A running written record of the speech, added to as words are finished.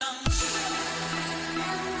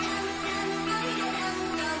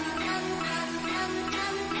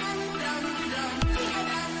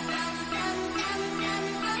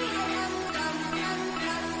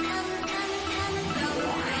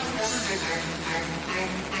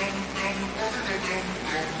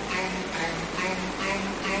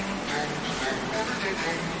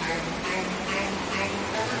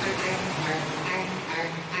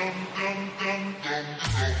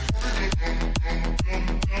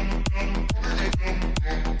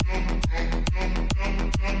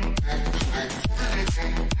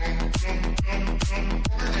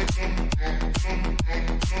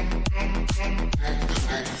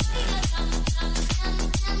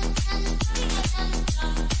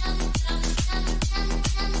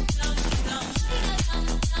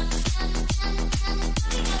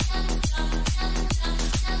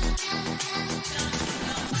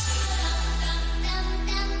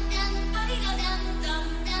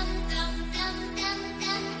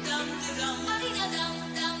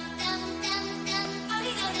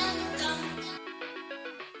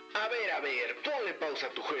Ponle pausa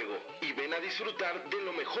a tu juego y ven a disfrutar de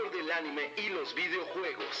lo mejor del anime y los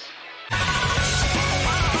videojuegos.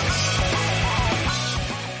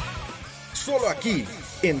 Solo aquí,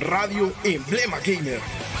 en Radio Emblema Gamer.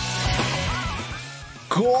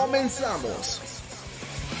 ¡Comenzamos!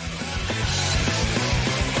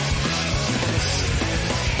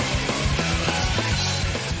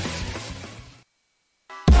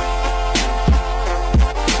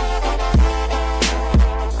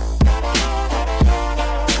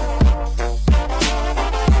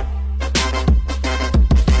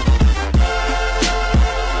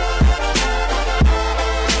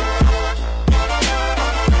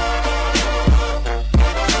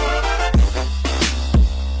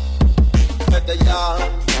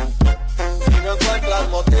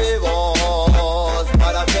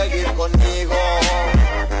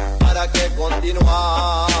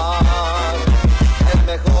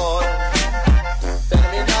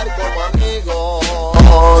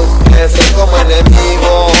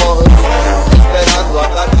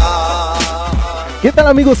 ¿Qué tal,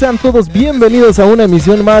 amigos? Sean todos bienvenidos a una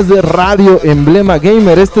emisión más de Radio Emblema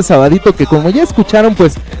Gamer. Este sabadito que, como ya escucharon,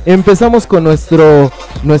 pues empezamos con nuestro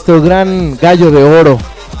gran gallo de oro,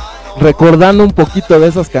 recordando un poquito de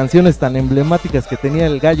esas canciones tan emblemáticas que tenía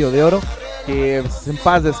el gallo de oro. Que pues, en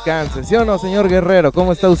paz descanse, ¿sí o no, señor Guerrero?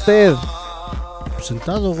 ¿Cómo está usted?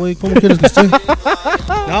 Sentado, güey, ¿cómo quieres que esté?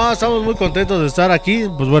 No, estamos muy contentos de estar aquí.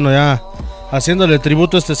 Pues bueno, ya haciéndole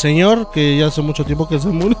tributo a este señor que ya hace mucho tiempo que se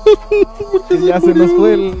murió. Ya se nos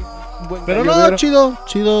fue el buen pero gallo, no,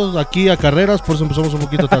 chido aquí a carreras, por eso empezamos un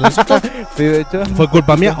poquito tardecito. Sí, de hecho. Fue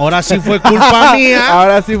culpa mía, ahora sí fue culpa mía.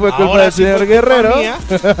 Ahora sí fue culpa del señor Guerrero. Mía.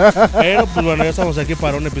 Pero pues bueno, ya estamos aquí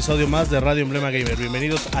para un episodio más de Radio Emblema Gamer.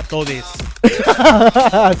 Bienvenidos a todos.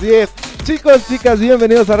 Así es. Chicos, chicas,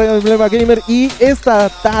 bienvenidos a Radio Emblema Gamer. Y esta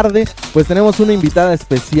tarde pues tenemos una invitada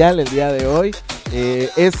especial el día de hoy.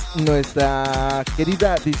 Es nuestra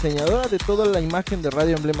querida diseñadora de toda la imagen de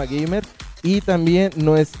Radio Emblema Gamer y también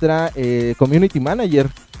nuestra community manager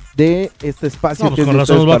de este espacio. No, pues con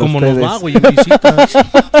razón nos va como ustedes. Nos va, güey, en visitas.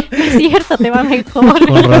 Es cierto, te va mejor.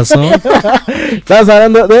 Con razón. Estamos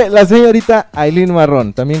hablando de la señorita Ailynde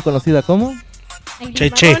Marrón, también conocida como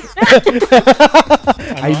Cheche.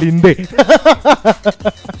 Ailynde.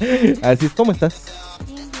 Así es, ¿cómo estás?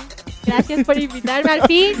 Gracias por invitarme al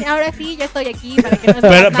fin. Ahora sí, ya estoy aquí para que no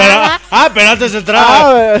se nada. Pero antes de entrar.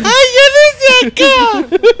 ¡Ay, yo desde acá!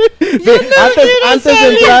 Sí,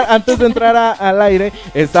 antes de entrar al aire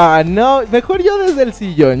estaba, no, mejor yo desde el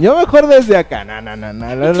sillón, yo mejor desde acá.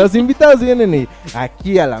 No. Los invitados vienen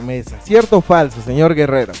aquí a la mesa. ¿Cierto o falso, señor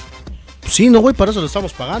Guerrero? Sí, no, güey, para eso lo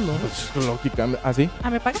estamos pagando. Pues, lógicamente, ¿ah, sí? ¿Ah,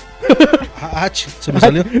 me pagas? Se me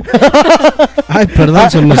salió. Ay, perdón,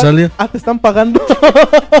 se me salió. ¿Te están pagando?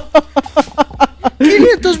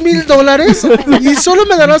 $500,000 y solo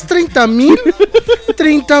me darás 30,000.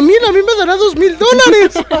 30,000, a mí me dará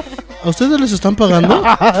 $2,000. ¿A ustedes les están pagando?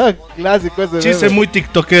 Clásico ese. Chiste muy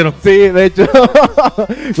tiktokero. Sí, de hecho.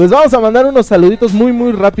 Pues vamos a mandar unos saluditos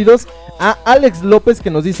muy rápidos a Alex López,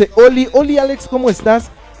 que nos dice: Oli Alex, ¿cómo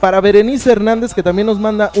estás? Para Berenice Hernández, que también nos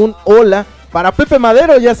manda un hola. Para Pepe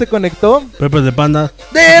Madero, ya se conectó. Pepe de Panda.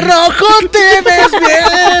 ¡De rojo te ves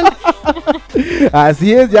bien!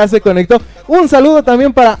 Así es, ya se conectó. Un saludo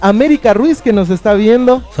también para América Ruiz, que nos está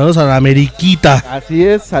viendo. Saludos a la Ameriquita. Así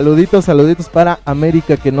es, saluditos para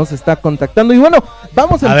América, que nos está contactando. Y bueno,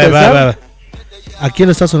 vamos a empezar. A ver. ¿A quién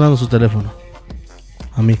le está sonando su teléfono?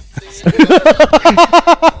 A mí.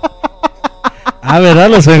 ¿Verdad?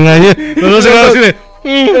 Los engañé. Los engañé.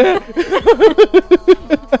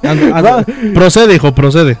 Procede, hijo,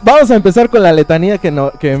 procede. Vamos a empezar con la letanía que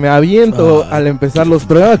me aviento al empezar los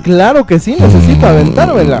programas. Claro que sí, necesito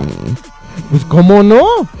aventármela. Pues cómo no.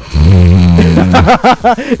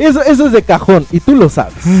 Eso es de cajón y tú lo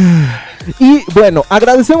sabes. Y bueno,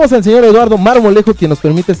 agradecemos al señor Eduardo Marmolejo quien nos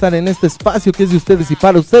permite estar en este espacio que es de ustedes y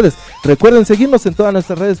para ustedes. Recuerden seguirnos en todas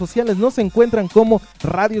nuestras redes sociales, nos encuentran como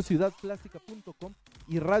radiociudadplástica.com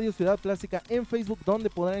y Radio Ciudad Plástica en Facebook, donde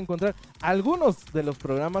podrán encontrar algunos de los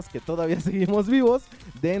programas que todavía seguimos vivos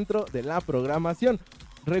dentro de la programación.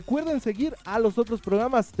 Recuerden seguir a los otros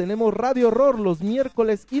programas. Tenemos Radio Horror los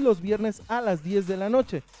miércoles y los viernes a las 10 de la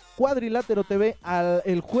noche. Cuadrilátero TV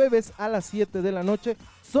el jueves a las 7 de la noche.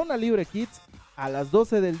 Zona Libre Kids a las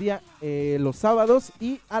 12 del día los sábados.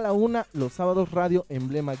 Y a la 1 los sábados Radio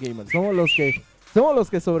Emblema Gamer. Somos los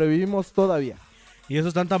que sobrevivimos todavía. Y eso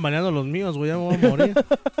están tambaleando los míos, güey, ya me voy a morir.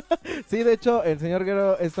 Sí, de hecho, el señor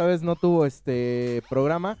Guerrero esta vez no tuvo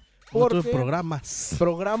programa. No tuve programas.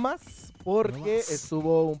 Porque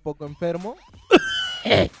estuvo un poco enfermo.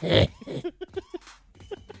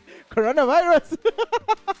 Coronavirus.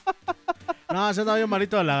 No, se andaba bien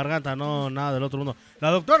malito de la garganta, no, nada del otro mundo.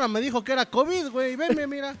 La doctora me dijo que era COVID, güey, venme,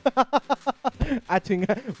 mira. Ah,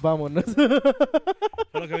 chinga, vámonos.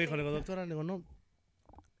 Fue lo que me dijo, le digo, doctora, le digo, no.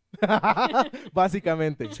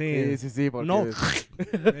 Básicamente. Sí. Porque... No.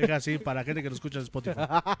 Deja así, para la gente que nos escucha en Spotify.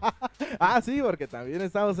 Ah, sí, porque también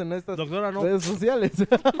estamos en estas redes sociales.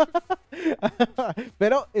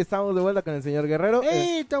 Pero estamos de vuelta con el señor Guerrero.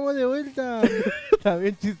 Estamos de vuelta.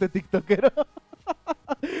 También chiste tiktokero.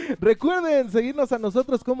 Recuerden seguirnos a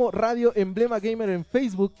nosotros como Radio Emblema Gamer en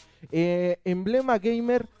Facebook, Emblema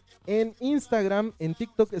Gamer en Instagram, en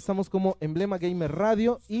TikTok estamos como Emblema Gamer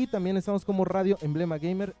Radio y también estamos como Radio Emblema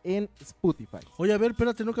Gamer en Spotify. Oye, a ver,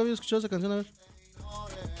 espérate, nunca había escuchado esa canción, a ver.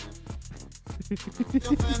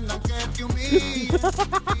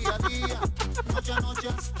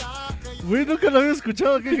 Güey, nunca la había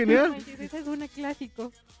escuchado, qué genial. Ese es un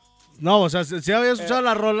clásico. No, o sea, sí había escuchado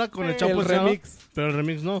la rola con el Chapo remix. Pero el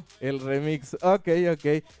remix no. El remix, ok.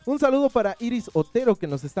 Un saludo para Iris Otero que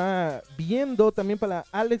nos está viendo. También para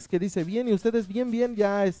Alex que dice bien. Y ustedes bien,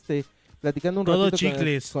 ya platicando un ratito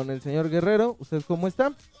con el señor Guerrero. ¿Ustedes cómo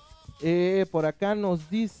están? Por acá nos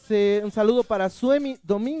dice un saludo para Suemi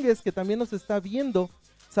Domínguez que también nos está viendo.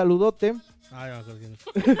 Saludote. Ya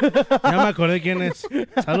me acordé quién es.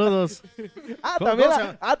 Saludos.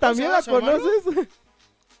 ¿También la conoces?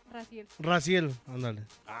 Raciel, ándale.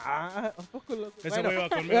 Un poco loco. Ese Bueno, güey va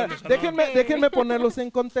conmigo. déjenme ponerlos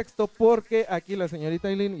en contexto porque aquí la señorita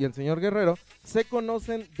Ailynde y el señor Guerrero se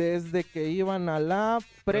conocen desde que iban a la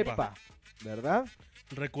prepa. ¿Verdad?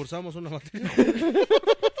 Recursamos una materia.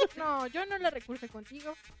 No, yo no la recursé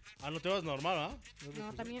contigo. Ah, no te vas normal, ¿ah?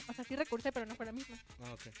 No, también, o sea, sí recursé, pero no fue la misma.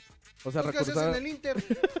 Ah, ok. O sea, ¿Qué haces en el Inter?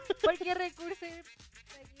 ¿Por qué recursé?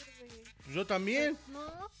 Pues yo también. No.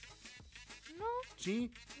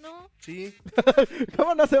 Sí. No. Sí.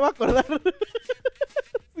 ¿Cómo no se va a acordar?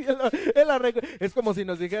 Sí, es como si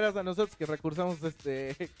nos dijeras a nosotros que recursamos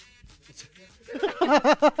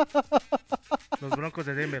Los Broncos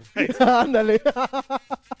de Denver. Ándale.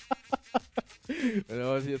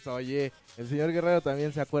 Pero sí, oye, el señor Guerrero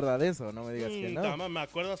también se acuerda de eso, no me digas que no. Me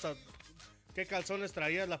acuerdo hasta qué calzones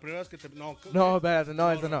traías la primera vez que te... No, espérate,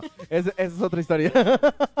 no, eso no. Esa es otra historia.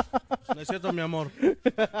 No es cierto, mi amor.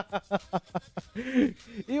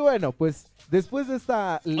 Y bueno, pues después de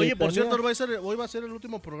esta Oye, por cierto, hoy va a ser el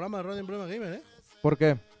último programa de Radio Emblema Gamer, ¿eh? ¿Por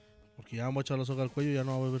qué? Porque ya vamos a echar la soga al cuello y ya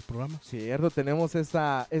no va a haber programa. Cierto, tenemos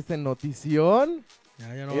este notición. Ya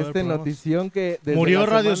no va a haber programas. Notición que... Murió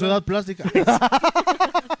Radio Ciudad Plástica.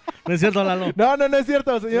 No es cierto, Lalo. No es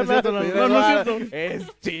cierto, señor. No es cierto, Lalo. No es cierto. Es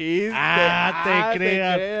chiste. Te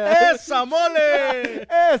creas. ¡Esa mole!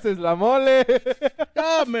 ¡Esa es la mole!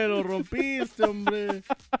 Ya me lo rompiste, hombre.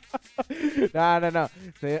 No.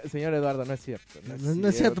 Señor Eduardo, no es cierto. No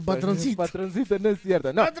es cierto, patroncito. Patroncito, no es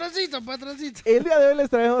cierto. No. Patroncito. El día de hoy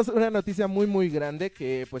les traemos una noticia muy, muy grande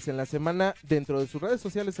que pues en la semana dentro de sus redes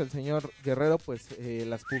sociales el señor Guerrero pues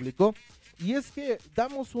las publicó. Y es que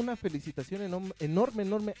damos una felicitación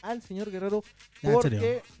enorme al señor Guerrero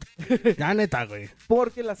porque... Ya neta, güey.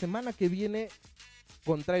 Porque la semana que viene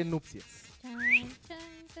contrae nupcias.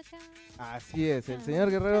 Así es, el señor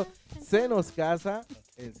Guerrero se nos casa.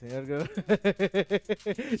 El señor Guerrero...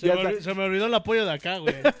 Se me olvidó el apoyo de acá,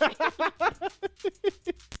 güey.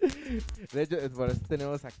 De hecho, por eso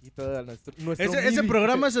tenemos aquí todo nuestro ese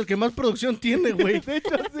programa es el que más producción tiene, güey. De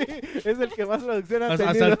hecho, sí, es el que más producción ha tenido.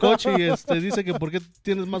 Hasta el coche dice que por qué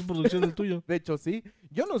tienes más producción el tuyo. De hecho, sí.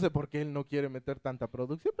 Yo no sé por qué él no quiere meter tanta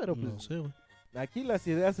producción, pero pues... No sé, güey. Aquí las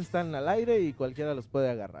ideas están al aire y cualquiera los puede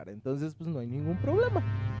agarrar. Entonces, pues no hay ningún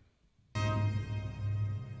problema.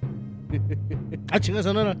 Chinga,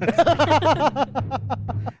 esa no era.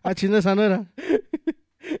 Chinga, esa no era.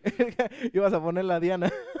 Ibas a poner la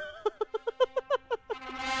Diana.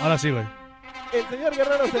 Ahora sí, güey. el señor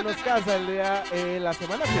Guerrero se nos casa la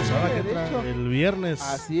semana que viene, de hecho. El viernes.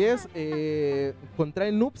 Así es,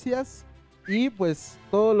 contrae nupcias y pues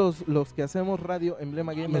todos los que hacemos radio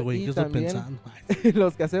Emblema Gamer Güey, y ¿qué estoy también pensando?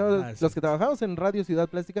 los que hacemos, sí. los que trabajamos en Radio Ciudad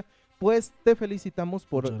Plástica, pues te felicitamos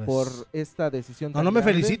Muchas gracias. por esta decisión. No me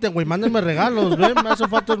feliciten, güey, mándenme regalos, ¿ven? Me hace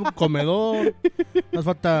falta un comedor, me hace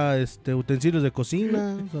falta utensilios de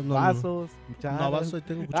cocina, o sea, Vasos, cucharas. No, vasos, ahí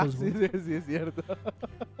tengo cucharas. Sí, es cierto.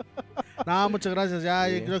 No, muchas gracias, ya,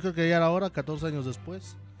 Sí. creo que ya era hora, 14 años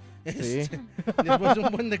después. Sí. Después de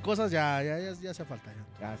un buen de cosas, ya hace falta.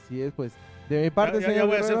 Ya. Así es, pues. De mi parte, Ya señor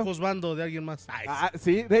voy a ser Guerrero. husbando de alguien más.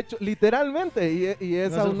 Sí, de hecho, literalmente, y es Voy a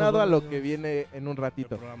ser aunado a juzgando lo de que Dios. viene en un El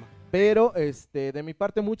ratito. programa. Pero, de mi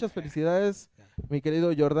parte, muchas felicidades, mi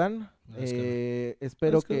querido Jordan. Gracias,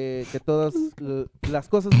 Espero Gracias, que todas las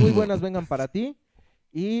cosas muy buenas vengan para ti.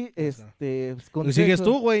 Y, pues, ¿Y sigues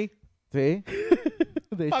tú, güey? Sí.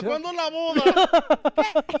 De ¿Para hecho. cuándo la boda?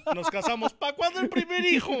 Nos casamos. ¿Para cuándo el primer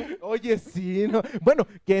hijo? Oye, sí, no. Bueno,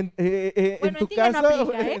 que en Bueno, tu en ti ya no caso,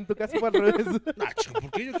 aplica, ¿eh? en tu caso fue al revés. Chico,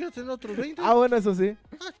 ¿por qué yo quiero tener otros 20? Bueno, eso sí.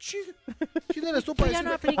 Chido. ¿Quién eres tú Tú para ya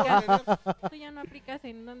no decirme? aplicas. Tú ya no aplicas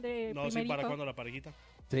en donde No, sí, primer ¿para hijo. cuándo la parejita?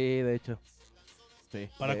 Sí, de hecho. Sí.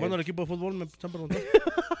 ¿Para cuándo el equipo de fútbol? Me están preguntando.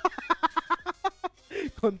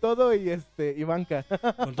 Con todo y banca.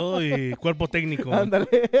 Con todo y cuerpo técnico. Ándale.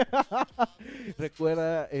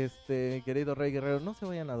 Recuerda, mi querido Rey Guerrero, no se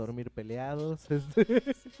vayan a dormir peleados.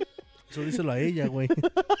 Eso díselo a ella, güey.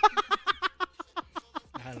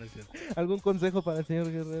 No es cierto. ¿Algún consejo para el señor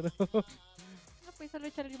Guerrero? No, pues solo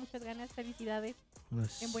echarle muchas ganas. Felicidades.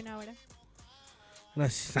 Gracias. En buena hora.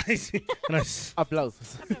 Gracias. Ay, sí. Gracias.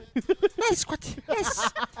 Aplausos. Gracias, cuate.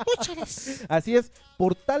 Gracias. Muchas gracias. Así es,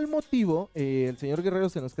 por tal motivo, el señor Guerrero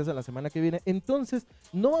se nos casa la semana que viene. Entonces,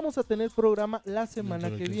 no vamos a tener programa la semana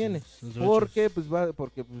Dentro de que 15 viene. días, dentro de Porque, 8 pues, Va a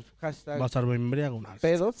hashtag estar embriago. No,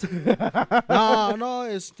 pedos. No,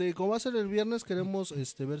 como va a ser el viernes, queremos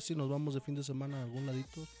ver si nos vamos de fin de semana a algún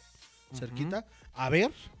ladito cerquita. A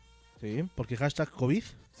ver, Sí, porque hashtag COVID.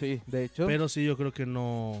 sí, de hecho. Pero sí, yo creo que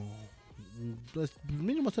no. Pues,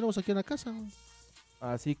 mínimo estaremos aquí en la casa,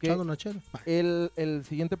 Así que echando una chela. el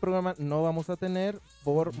siguiente programa no vamos a tener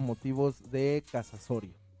por motivos de casasorio.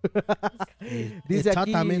 Dice aquí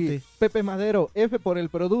Exactamente. Pepe Madero, F por el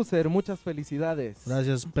producer, muchas felicidades.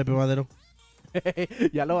 Gracias, Pepe Madero.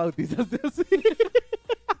 Ya lo bautizaste así.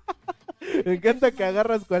 Me encanta que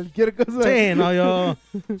agarras cualquier cosa. Sí, no, yo.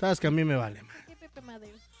 Sabes que a mí me vale. ¿Qué Pepe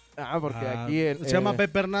Madero? Porque Ah, aquí se llama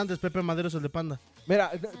Pepe Hernández, Pepe Madero es el de Panda.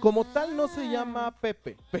 Mira, como tal no se llama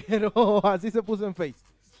Pepe, pero así se puso en Face,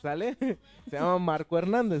 ¿sale? Se llama Marco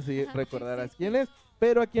Hernández, si recordarás quién es.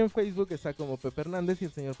 Pero aquí en Facebook está como Pepe Hernández y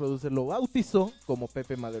el señor producer lo bautizó como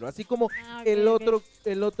Pepe Madero. Así como Ah, ok, el ok.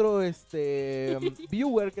 otro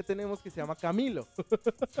viewer que tenemos que se llama Camilo.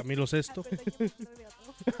 Camilo Sesto. Ah, pues, ahí ya me acordé de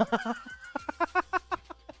otro.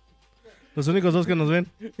 Los únicos dos que nos ven.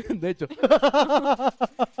 De hecho.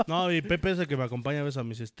 No, y Pepe es el que me acompaña a veces a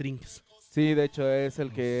mis strings. Sí, de hecho es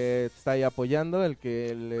el que está ahí apoyando, el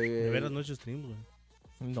que le... De veras no he hecho streams, güey.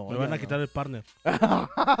 No, Me ya van a no. quitar el partner.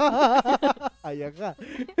 Ay, ajá.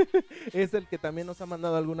 Es el que también nos ha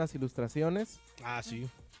mandado algunas ilustraciones. Ah, sí.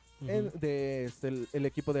 El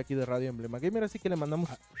equipo de aquí de Radio Emblema Gamer, así que le mandamos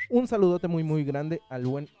un saludote muy muy grande al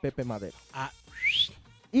buen Pepe Madero.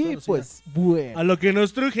 Y Claro, sí, pues bueno, A lo que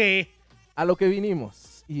nos truje. a lo que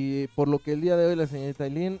vinimos y por lo que el día de hoy la señorita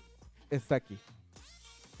Ailynde está aquí,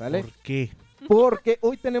 ¿vale? ¿Por qué? Porque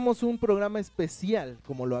hoy tenemos un programa especial,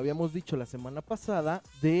 como lo habíamos dicho la semana pasada,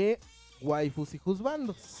 de waifus y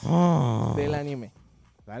husbandos del anime,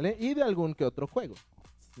 ¿vale? Y de algún que otro juego.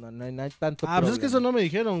 No hay tanto Pues es que eso problema. no me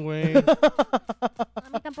dijeron, güey. A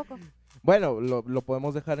mí tampoco. Bueno, lo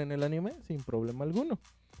podemos dejar en el anime sin problema alguno.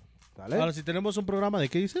 ¿Vale? Ahora, si tenemos un programa, ¿de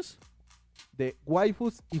qué dices? De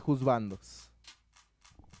waifus y husbandos.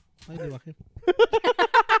 Ahí le bajé.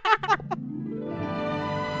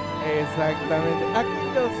 Exactamente.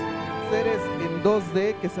 Aquellos seres en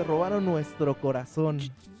 2D que se robaron nuestro corazón.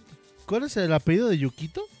 ¿Cuál es el apellido de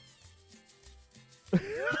Yukito?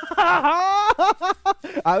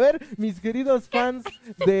 A ver, mis queridos fans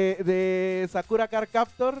de Sakura Card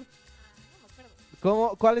Captor,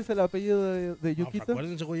 ¿cuál es el apellido de Yukito?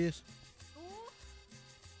 Acuérdense, güeyes.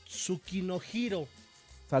 Tsukinohiro.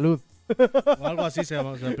 Salud. O algo así se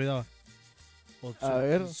apellidaba. O A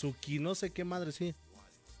ver. Tsuki, no sé qué madre, sí.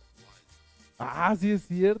 Ah, sí es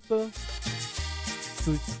cierto.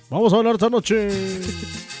 Vamos a hablar esta noche.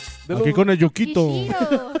 De Aquí los- con el Yukito.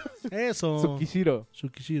 Kishiro. Eso. Tsukishiro.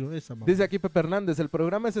 Tsukishiro, esa mamá. Dice aquí Pepe Hernández, el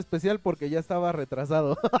programa es especial porque ya estaba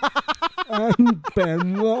retrasado. Ay,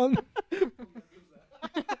 perdón.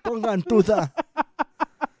 Pongan tusa.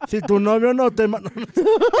 Si tu novio no te...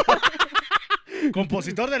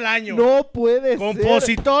 Compositor del año. No puede ser.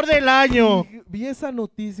 Compositor del año. Vi esa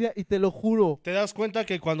noticia y te lo juro. ¿Te das cuenta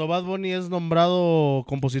que cuando Bad Bunny es nombrado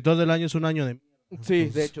compositor del año es un año de... Sí,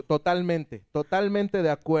 de hecho, totalmente de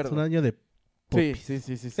acuerdo. Es un año de popis. Sí.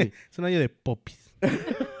 Es un año de popis.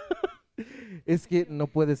 Es que no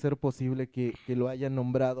puede ser posible que lo hayan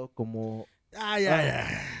nombrado como... Ay.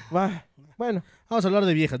 Bueno. Vamos a hablar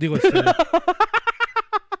de viejas, digo.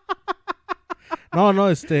 No. No.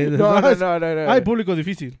 Hay público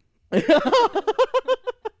difícil.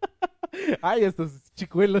 Ay, estos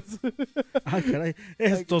chicuelos. Ay, caray.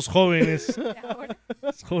 Estos jóvenes.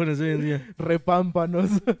 Los jóvenes de hoy en día. Repámpanos.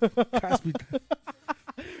 Cáspita.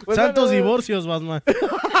 Pues Santos bueno, divorcios, Batman.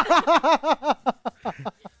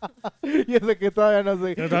 Y ese que todavía no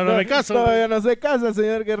se... No me caso. Todavía no se casa,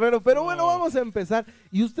 señor Guerrero. Pero bueno, vamos a empezar.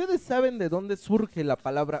 ¿Y ustedes saben de dónde surge la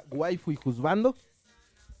palabra waifu y husbando?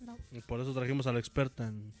 No. Y por eso trajimos a la experta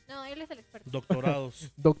en No, él es el experto.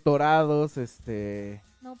 doctorados. Doctorados,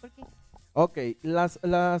 No, ¿por qué? Ok, las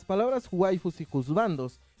palabras waifus y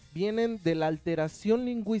husbandos vienen de la alteración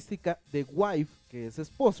lingüística de wife, que es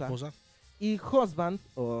esposa, y husband,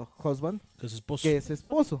 Que es esposo. que es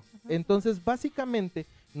esposo. Entonces, básicamente,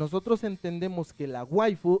 nosotros entendemos que la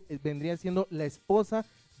waifu vendría siendo la esposa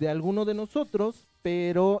de alguno de nosotros,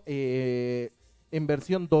 pero en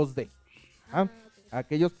versión 2D. ¿Ah? Ok.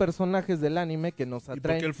 Aquellos personajes del anime que nos ¿Y por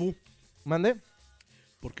atraen. qué el fu? ¿Mande?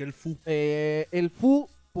 ¿Por qué el fu? El fu,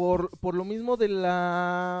 por lo mismo de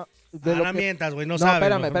la... No mientas, güey, no sabes.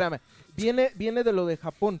 Espérame. Viene de lo de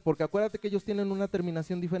Japón, porque acuérdate que ellos tienen una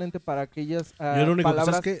terminación diferente para aquellas Yo lo único que sé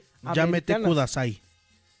palabras es que ya mete americanas. kudasai.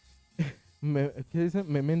 ¿Qué dice?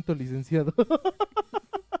 Memento, licenciado.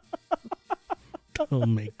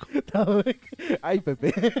 Tomeco. Ay,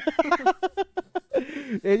 Pepe.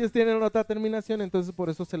 Ellos tienen otra terminación, entonces por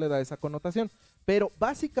eso se le da esa connotación. Pero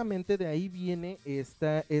básicamente de ahí viene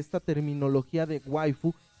esta terminología de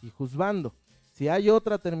waifu y husbando. Si hay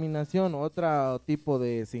otra terminación, otro tipo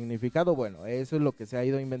de significado, bueno, eso es lo que se ha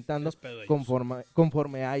ido inventando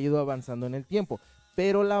conforme ha ido avanzando en el tiempo.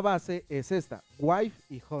 Pero la base es esta, wife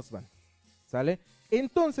y husband, ¿sale?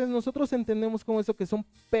 Entonces nosotros entendemos como eso que son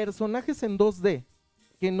personajes en 2D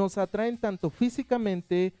que nos atraen tanto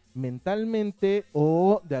físicamente, mentalmente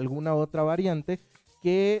o de alguna otra variante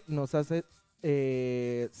que nos hace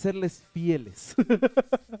serles fieles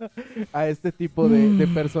a este tipo de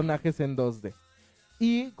personajes en 2D.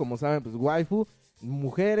 Y como saben, pues waifu,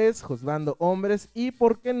 mujeres, husbando, hombres, y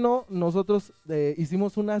por qué no, nosotros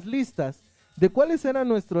hicimos unas listas de cuáles eran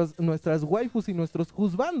nuestras waifus y nuestros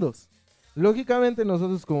husbandos. Lógicamente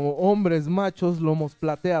nosotros como hombres machos, lomos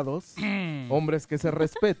plateados, hombres que se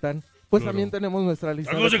respetan, pues claro, también tenemos nuestra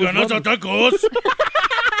lista ¡Tacos de de canasta, husbandos. tacos!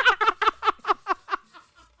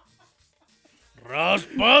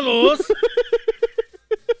 ¡Raspados!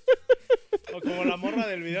 O como la morra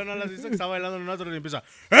del video, ¿no las viste? Que está bailando en un otro y empieza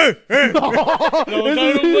 ¡Eh!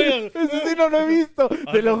 Ese sí no lo he visto.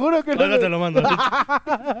 Te lo juro que no. Ahorita te lo mando.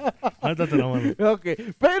 Ahorita te lo mando. Ok,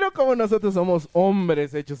 pero como nosotros somos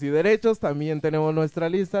hombres hechos y derechos, también tenemos nuestra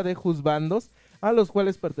lista de husbandos a los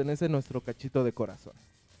cuales pertenece nuestro cachito de corazón.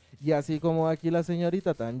 Y así como aquí la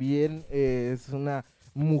señorita también es una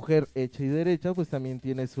mujer hecha y derecha, pues también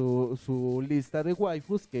tiene su lista de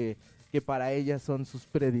waifus que para ella son sus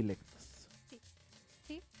predilectos.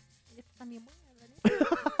 Sí, también buenas, ¿verdad?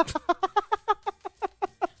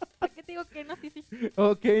 ¿Por qué te digo que no? Sí.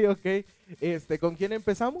 Ok. ¿Con quién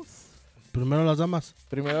empezamos? Primero las damas.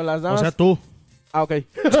 Primero las damas. O sea, tú. Ah, ok.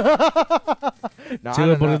 Sí,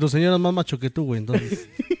 güey, porque tu señora es más macho que tú, güey, entonces.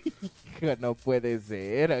 No puede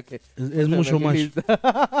ser. Okay. Es mucho macho.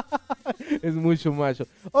 Es mucho macho.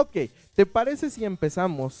 Ok, ¿te parece si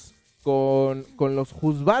empezamos con los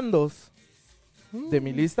husbandos de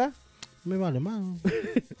mi lista? Me vale más.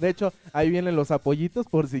 De hecho, ahí vienen los apoyitos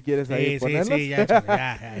por si quieres ahí ponerlos. Sí, ya.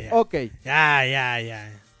 Ok.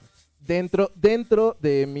 Ya. Dentro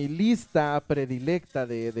de mi lista predilecta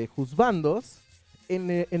de husbandos,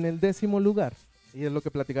 en el 10º lugar, y es lo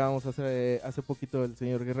que platicábamos hace poquito el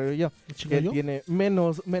señor Guerrero y yo, que yo? tiene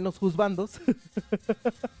menos husbandos.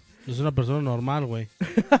 Es una persona normal, güey.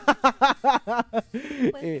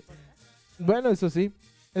 Bueno, eso sí,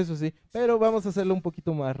 pero vamos a hacerlo un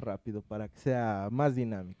poquito más rápido para que sea más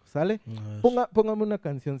dinámico, ¿sale? Póngame una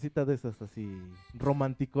cancioncita de esas así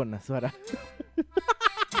romanticonas para...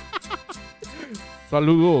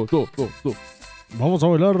 Saludos. Vamos a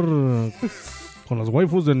bailar con las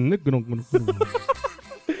waifus de negro.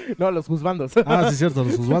 No, los husbandos. Ah, sí, cierto,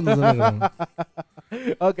 los husbandos de negro.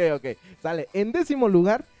 Ok, sale. En 10º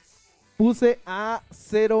lugar, puse a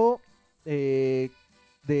Zero de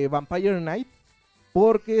Vampire Knight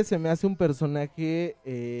porque se me hace un personaje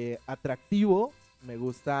atractivo. Me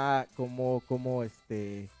gusta cómo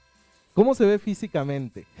se ve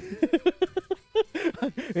físicamente.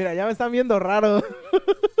 Mira, ya me están viendo raro.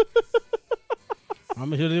 Yo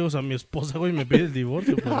le digo a mi esposa, güey, me pide el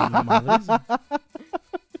divorcio. Pues, la madre.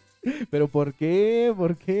 ¿Pero por qué?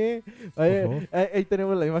 ¿Por qué? Ahí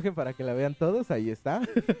tenemos la imagen para que la vean todos. Ahí está.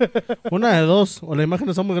 Una de dos. O la imagen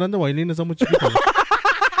está muy grande o Ailynde está muy chiquita.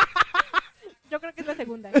 Yo creo que es la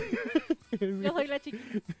segunda. Yo soy la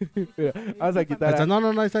chiquita. Mira, vamos a quitar.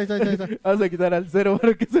 No, ahí está. Vamos a quitar al Zero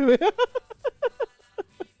para que se vea.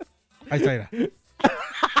 Ahí está, mira.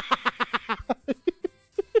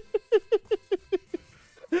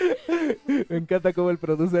 Me encanta cómo el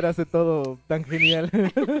producer hace todo tan genial.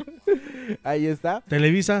 Ahí está.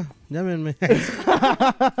 Televisa, llámenme.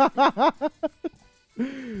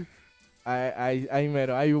 Ahí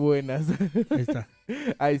mero, hay buenas. Ahí está.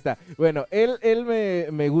 Ahí está. Bueno, él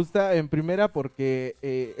me gusta en primera porque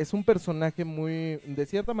es un personaje muy, de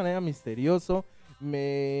cierta manera, misterioso.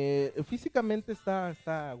 Físicamente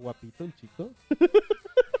está guapito el chico.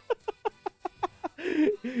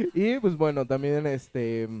 Y pues bueno, también es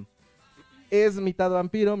mitad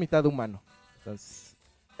vampiro, mitad humano. Entonces,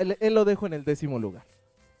 él lo dejo en el 10º lugar.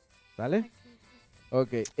 ¿Sale?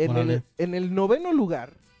 Ok, en el 9º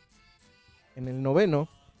lugar,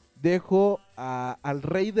 dejo al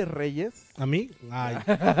Rey de Reyes. ¿A mí? Ay,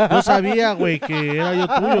 no sabía, güey, que era yo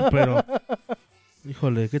tuyo, pero...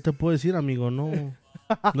 Híjole, ¿qué te puedo decir, amigo? No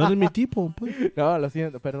eres mi tipo, pues. No, lo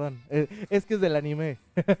siento, perdón. Es que es del anime.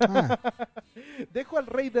 Dejo al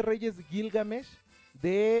Rey de Reyes Gilgamesh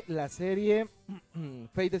de la serie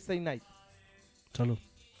Fate Stay Night. Salud.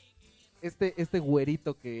 Este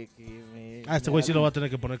güerito que este güey sí lo va a tener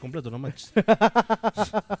que poner completo, no manches.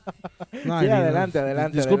 No, sí, adelante.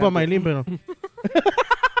 Disculpa, Ailynde, pero...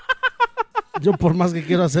 Yo por más que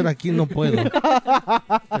quiero hacer aquí no puedo.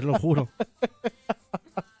 Te lo juro.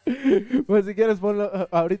 Pues si quieres ponlo,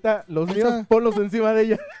 ahorita los míos ponlos encima de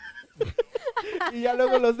ella. Y ya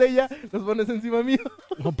luego los de ella los pones encima mío.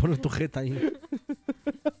 No, poner tu jeta ahí.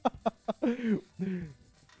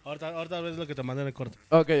 Ahorita ves lo que te mandé en el corte.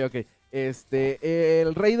 Ok.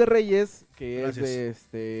 El Rey de Reyes, que Gracias. es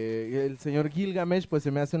el señor Gilgamesh, pues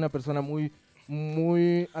se me hace una persona muy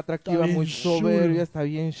atractiva, muy soberbia, chulo. Está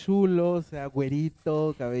bien chulo, o sea,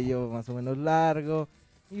 güerito, cabello más o menos largo.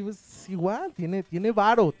 Y pues igual, tiene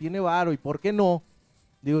varo, ¿y por qué no?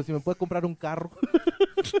 Digo, si me puede comprar un carro.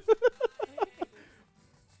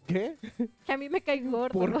 ¿Qué? Que a mí me cae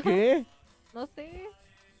gordo. ¿Por qué? No sé.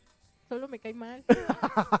 Solo me cae mal.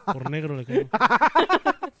 Por negro le caigo.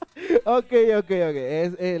 Ok.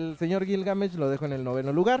 Es el señor Gilgamesh, lo dejo en el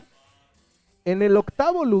 9º lugar. En el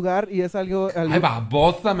 8º lugar, y es algo... Ay,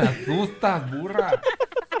 babosa, me asustas, burra.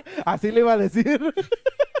 Así le iba a decir.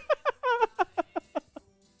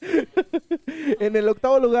 En el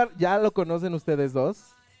 8º lugar, ya lo conocen ustedes dos.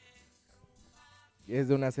 Es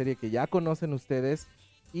de una serie que ya conocen ustedes.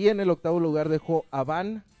 Y en el 8º lugar dejo a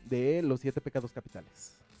Van de Los 7 Pecados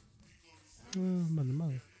Capitales.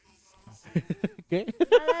 Madre. ¿Qué?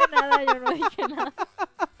 Nada, yo no dije nada.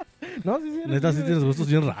 No, sí. Neta, sí tienes gustos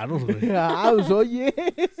bien raros, güey. Pues, oye.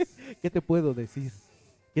 ¿Qué te puedo decir?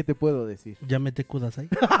 Ya mete kudasai.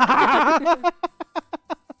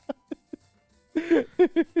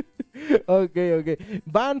 Ok.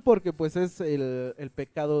 Van porque pues es el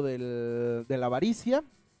pecado de la avaricia.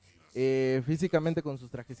 Físicamente con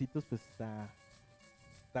sus trajecitos pues está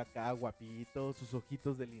acá guapito, sus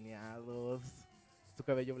ojitos delineados, su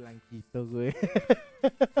cabello blanquito, güey. A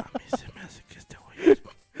mí se me hace que este güey es...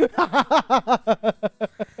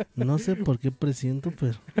 No sé por qué presiento,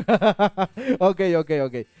 pero... Ok.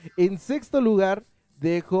 En 6º lugar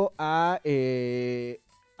dejo a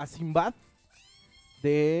Sinbad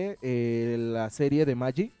de la serie de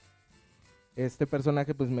Magi. Este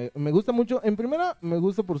personaje pues me gusta mucho. En primera me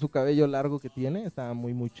gusta por su cabello largo que tiene, está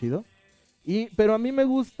muy chido. Pero a mí me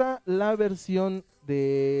gusta la versión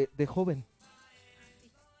de joven.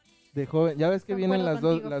 De joven, ya ves que vienen las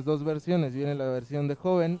dos versiones. Viene la versión de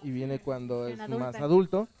joven y viene cuando es adulta. más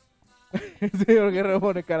adulto. El señor Guerrero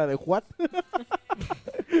pone cara de what.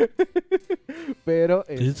 Pero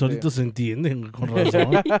solitos se entienden, con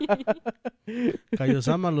razón.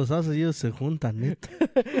 Kaiosama los hace y ellos se juntan, neta.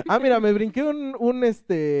 Mira, me brinqué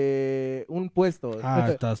un puesto.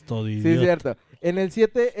 Estás todo idiota. Sí, cierto. En el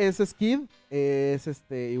 7 es Skid, es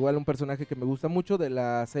igual un personaje que me gusta mucho de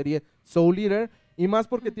la serie Soul Eater, y más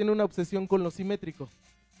porque tiene una obsesión con lo simétrico.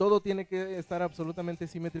 todo tiene que estar absolutamente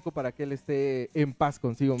simétrico para que él esté en paz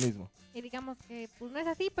consigo mismo. Y digamos que pues no es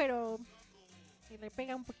así, pero se le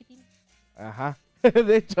pega un poquitín. Ajá.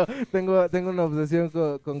 De hecho, tengo una obsesión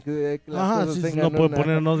con que las cosas sí, tengan no puede una...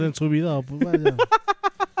 poner en orden su vida. Pues vaya.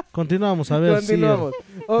 Continuamos, a ver. Continuamos.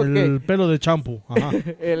 Sí, Ok. el pelo de champú. Ajá.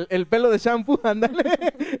 El pelo de shampoo, ándale.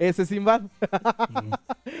 Ese es Sinbad.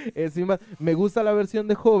 Es Sinbad. Me gusta la versión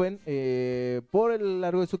de joven por el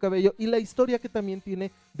largo de su cabello y la historia que también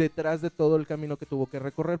tiene detrás de todo el camino que tuvo que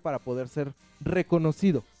recorrer para poder ser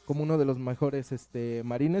reconocido como uno de los mejores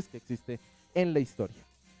marines que existe en la historia.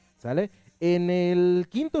 ¿Sale? En el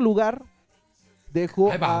quinto lugar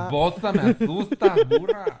dejo Ay, babosa, me asusta,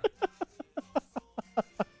 burra.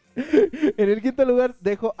 En el quinto lugar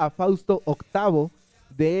dejo a Fausto VIII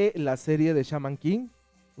de la serie de Shaman King.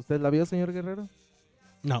 ¿Usted la vio, señor Guerrero?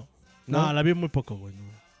 No, ¿No? la vi muy poco, güey. No.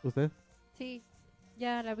 ¿Usted? Sí,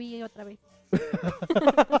 ya la vi otra vez.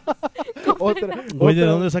 Güey, ¿de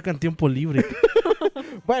dónde sacan tiempo libre?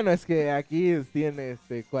 Bueno, es que aquí tiene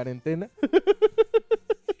cuarentena.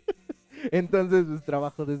 Entonces, pues,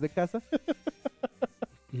 trabajo desde casa.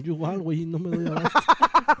 Yo igual, güey, no me doy abasto.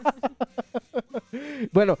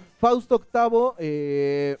 Bueno, Fausto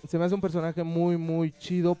VIII se me hace un personaje muy, muy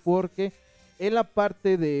chido porque él,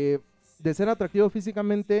 aparte de ser atractivo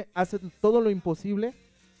físicamente, hace todo lo imposible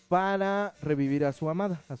para revivir a su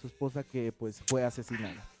amada, a su esposa que pues fue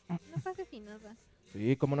asesinada. No fue asesinada.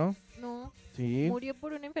 Sí, ¿cómo no? No, Sí. murió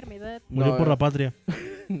por una enfermedad. Murió No, por la patria.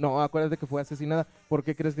 No, acuérdate que fue asesinada. ¿Por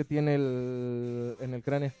qué crees que tiene en el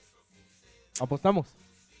cráneo? ¿Apostamos?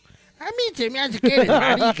 A mí se me hace que eres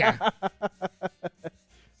marica.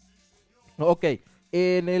 Ok,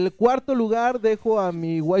 en el cuarto lugar dejo a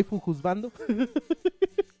mi waifu husbando.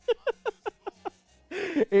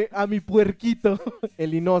 A mi puerquito,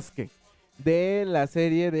 el Inosuke, de la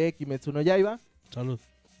serie de Kimetsu no Yaiba. Salud.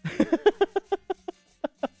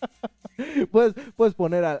 ¿Puedes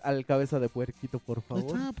poner al cabeza de puerquito, por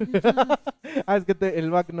favor? Es que el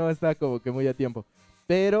back no está como que muy a tiempo.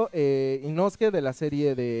 Pero Inosuke de la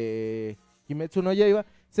serie de Kimetsu no Yaiba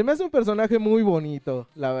se me hace un personaje muy bonito,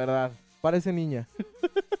 la verdad. Parece niña.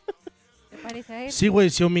 ¿Te parece a él? Sí, güey,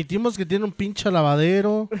 si omitimos que tiene un pinche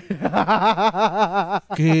lavadero,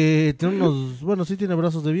 que tiene unos... Bueno, sí tiene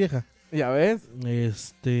brazos de vieja. ¿Ya ves?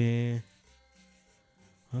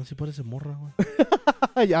 Sí parece morra,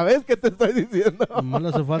 güey. ¿Ya ves qué te estoy diciendo? Nomás le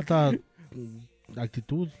hace falta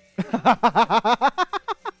actitud.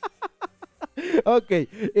 Ok,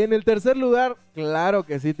 en el tercer lugar, claro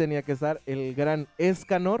que sí tenía que estar el gran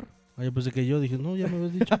Escanor. Ah, yo pensé que yo dije, no, ya me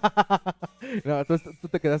habías dicho. No, tú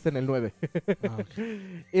te quedaste en el 9. Ah, ok.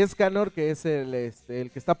 Escanor, que es el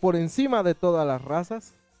que está por encima de todas las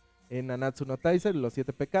razas en Nanatsu no Taizai, los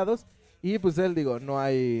 7 pecados. Y pues él, digo, no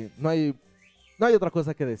hay otra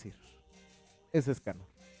cosa que decir. Es Escanor.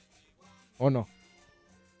 ¿O no?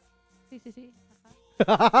 Sí.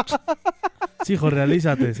 Sí, hijo,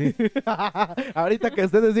 realízate, sí. Ahorita que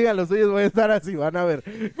ustedes digan los suyos voy a estar así, van a ver.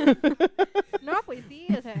 No, pues sí,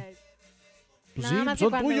 o sea. Pues nada sí, más que son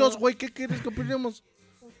cuando- tuyos, güey, ¿qué quieres que opinemos?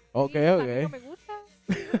 Ok, sí, a mí ok. no me gusta.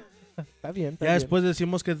 Está bien, está Ya bien. después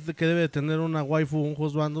decimos que debe de tener una waifu, un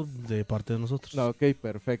husbando de parte de nosotros. No, ok,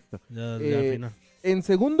 perfecto. Ya al Eh, final. En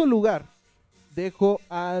segundo lugar, dejo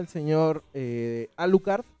al señor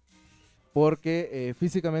Alucard, porque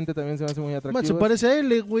físicamente también se me hace muy atractivo. Man, se parece a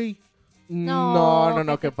él, güey. No, ¿qué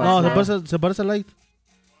 ¿qué te pasa? No, se parece a Light.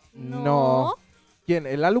 No. ¿Quién?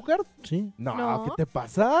 ¿El Alucard? Sí. No, No. ¿qué te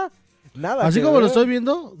pasa? Nada. Así que como lo ver. estoy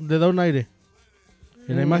viendo, le da un aire.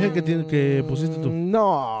 En la imagen que pusiste tú.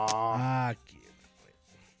 No. Ah,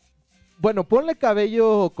 Bueno, ponle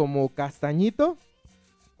cabello como castañito.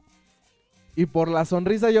 Y por la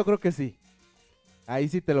sonrisa yo creo que sí. Ahí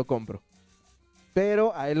sí te lo compro.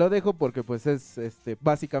 Pero ahí lo dejo porque pues es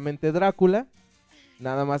básicamente Drácula.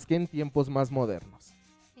 Nada más que en tiempos más modernos.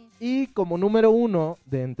 Sí. Y como número 1,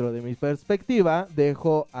 dentro de mi perspectiva,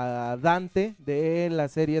 dejo a Dante de la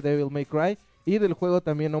serie Devil May Cry. Y del juego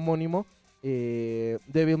también homónimo,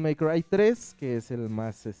 Devil May Cry 3, que es el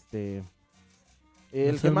más, el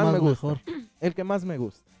que más me gusta. Mejor. El que más me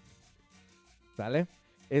gusta. ¿Sale?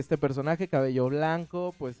 Este personaje, cabello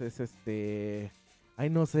blanco, pues es ay,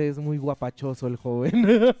 no sé, es muy guapachoso el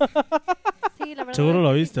joven. Sí, la verdad. Seguro lo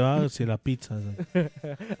es que viste, ¿va? Si la pizza.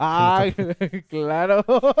 Ay, claro.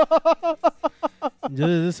 Yo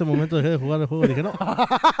desde ese momento dejé de jugar el juego y dije, no,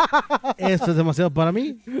 esto es demasiado para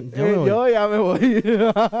mí. Ya me voy. Yo ya me voy.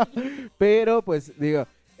 Pero, pues, digo,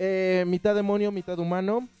 mitad demonio, mitad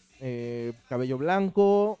humano, cabello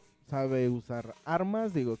blanco, sabe usar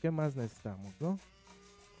armas. Digo, ¿qué más necesitamos, no?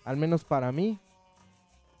 Al menos para mí.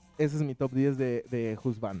 ese es mi top 10 de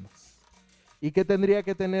husbandos. ¿Y qué tendría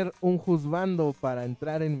que tener un husbando para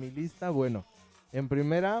entrar en mi lista? Bueno, en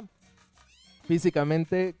primera,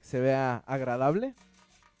 físicamente se vea agradable.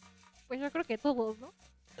 Pues yo creo que todos, ¿no?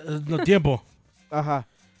 No, tiempo. Ajá,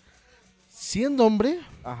 Siendo hombre,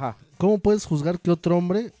 ajá. ¿cómo puedes juzgar que otro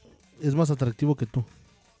hombre es más atractivo que tú?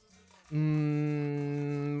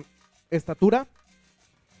 Estatura.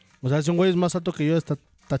 O sea, si un güey es más alto que yo, está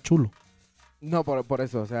chulo. No, por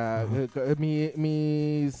eso, o sea,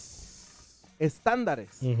 mis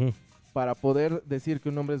estándares para poder decir que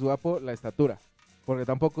un hombre es guapo, la estatura. Porque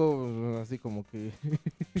tampoco, así como que...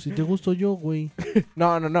 Si te gusto yo, güey.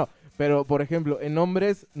 No. Pero, por ejemplo, en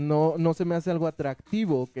hombres no se me hace algo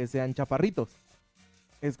atractivo que sean chaparritos.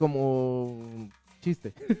 Es como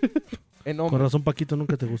chiste. En Con hombres. razón, Paquito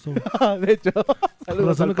nunca te gustó. De hecho, Con saludos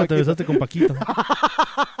razón al nunca te Paquito. besaste con Paquito.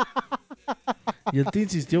 Y él te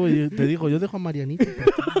insistió, güey. Te dijo, yo dejo a Marianita.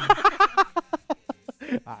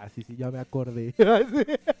 Ah, sí, ya me acordé.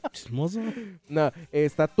 Chismoso. No,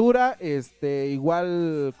 estatura,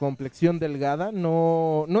 igual complexión delgada,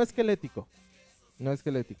 no esquelético. No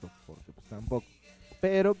esquelético, porque pues tampoco.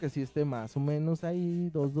 Pero que sí esté más o menos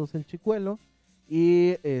ahí, 2'2" el chicuelo.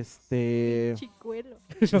 Y Chicuelo.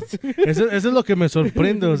 Eso es lo que me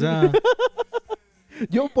sorprende, o sea.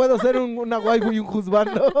 yo puedo ser una waifu y un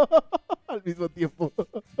husbando al mismo tiempo.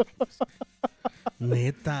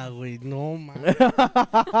 Neta, güey, no mames.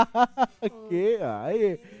 ¿Qué?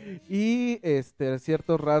 Ay. Y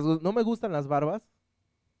ciertos rasgos. No me gustan las barbas.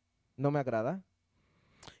 No me agrada.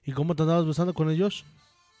 ¿Y cómo te andabas besando con el Josh?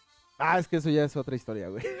 Ah, es que eso ya es otra historia,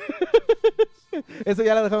 güey. Eso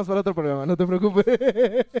ya la dejamos para otro programa, no te preocupes.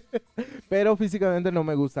 Pero físicamente no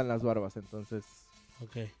me gustan las barbas, entonces.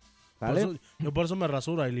 Ok. ¿Sale? Yo por eso me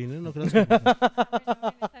rasuro, Ailynde, ¿no creas que...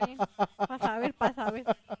 Está bien. Pasa a ver.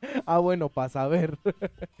 Ah, bueno, para saber.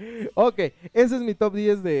 Ok, ese es mi top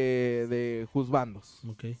 10 de husbandos.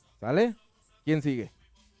 Ok. ¿Sale? ¿Quién sigue?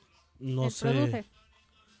 No El sé. produce.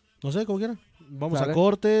 No sé, como quieran. Vamos ¿Sale? a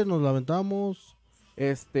corte, nos la aventamos.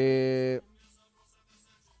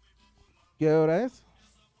 ¿Qué hora es?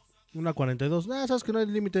 1:42. Sabes que no hay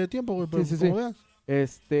límite de tiempo, güey, pero Sí. como veas.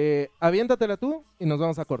 Aviéntatela tú y nos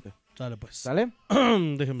vamos a corte. Sale, pues. ¿Sale?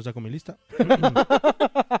 Déjenme saco mi lista.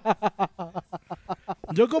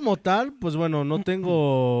 Yo como tal, pues bueno, no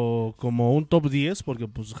tengo como un top 10, porque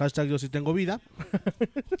pues hashtag yo sí tengo vida.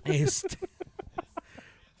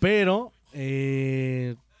 Pero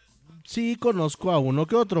sí conozco a uno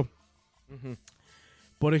que otro. Ujú.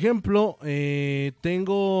 Por ejemplo,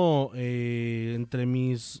 tengo entre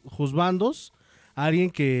mis husbandos a alguien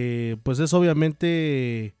que pues es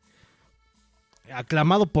obviamente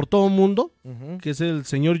aclamado por todo el mundo, Ujú. que es el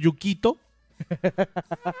señor Yukito.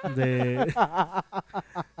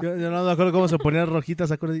 Yo no me acuerdo cómo se ponían rojitas,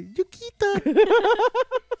 ¿se acuerdan? ¡Yukito!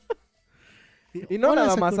 Y no Hola,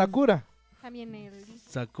 nada más Sakura. También el...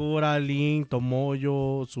 Sakura, Link,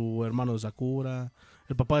 Tomoyo, su hermano de Sakura.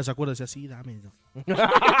 El papá de Sakura decía, sí, dame.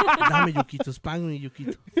 Dame, Yukito, spam me,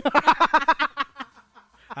 Yukito.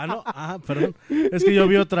 No, perdón. Es que yo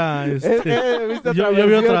vi otra. ¿Viste Yo otra vi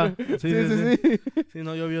versión? otra. Sí. Sí,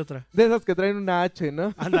 no, yo vi otra. De esas que traen una H,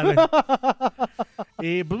 ¿no? Ándale.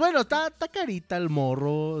 Y pues bueno, está carita el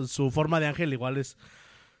morro. Su forma de ángel igual es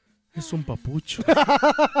un papucho.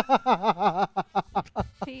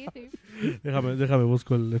 Sí. Déjame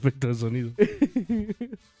busco el efecto de sonido.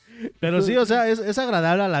 Pero sí, o sea, es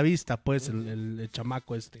agradable a la vista, pues, el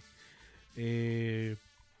chamaco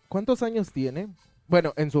 ¿Cuántos años tiene?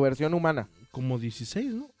 Bueno, en su versión humana. Como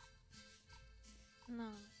 16, ¿no? No.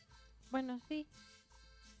 Bueno, sí.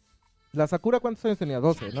 La Sakura, ¿cuántos años tenía?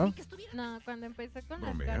 12, ¿no? No, cuando empecé con ¿No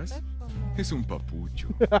las me cartas, das? como... Es un papucho.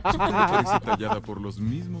 Su cara parece tallada por los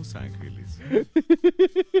mismos ángeles.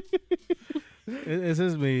 Ese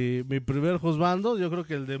es mi primer husbando. Yo creo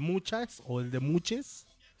que el de muchas o el de muches.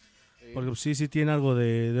 Porque sí tiene algo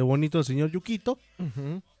de bonito el señor Yukito.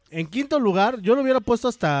 Ujú. En quinto lugar, yo lo hubiera puesto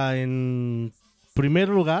hasta en primer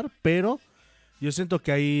lugar, pero yo siento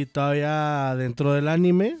que ahí todavía dentro del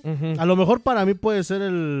anime, Ujú. a lo mejor para mí puede ser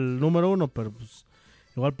el número 1, pero pues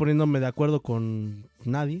igual poniéndome de acuerdo con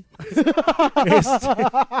nadie.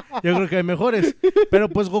 Yo creo que hay mejores. Pero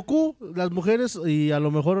pues Goku, las mujeres y a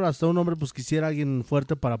lo mejor hasta un hombre pues quisiera alguien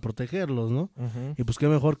fuerte para protegerlos, ¿no? Ujú. Y pues qué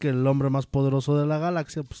mejor que el hombre más poderoso de la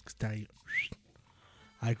galaxia, pues que está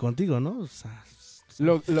ahí contigo, ¿no? O sea,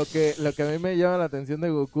 Lo que a mí me llama la atención de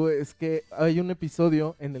Goku es que hay un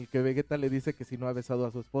episodio en el que Vegeta le dice que si no ha besado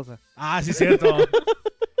a su esposa. sí, cierto.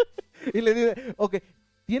 Y le dice, ok,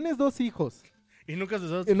 tienes 2 hijos Y nunca se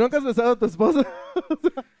sabe. y nunca has besado a tu esposa.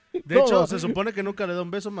 De hecho, se supone que nunca le da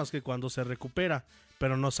un beso más que cuando se recupera,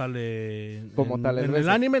 pero no sale Como tal el en beso. el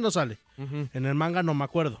anime no sale. Ujú. En el manga no me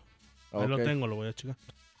acuerdo. Ahí lo Ok. tengo, lo voy a checar.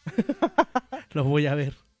 Lo voy a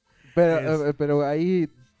ver. Pero ahí,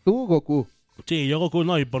 tú, Goku. Sí, yo Goku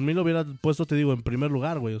no, y por mí lo hubiera puesto, te digo, en primer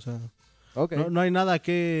lugar, güey, o sea, Ok. no hay nada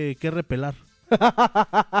que repelar.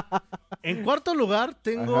 En cuarto lugar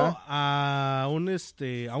tengo a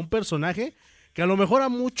un personaje que a lo mejor a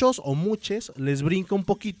muchos o muches les brinca un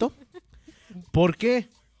poquito. ¿Por qué?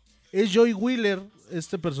 Es Joy Wheeler,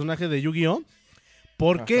 este personaje de Yu-Gi-Oh!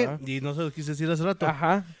 ¿Por qué? Ajá. Y no se lo quise decir hace rato.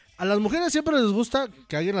 Ajá. A las mujeres siempre les gusta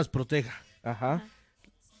que alguien las proteja. Ajá.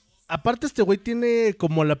 Aparte, este güey tiene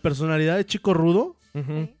como la personalidad de chico rudo.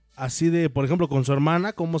 Ujú. Así de, por ejemplo, con su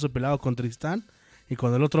hermana, cómo se peleaba con Tristán. Y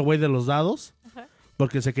con el otro güey de los dados. Ajá.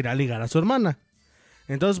 Porque se quería ligar a su hermana.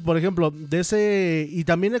 Entonces, por ejemplo, de ese... Y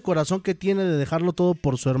también el corazón que tiene de dejarlo todo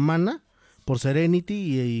por su hermana. Por Serenity.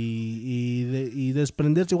 Y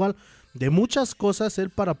desprenderse igual de muchas cosas él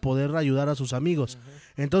para poder ayudar a sus amigos.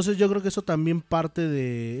 Entonces yo creo que eso también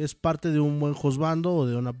es parte de un buen husbando o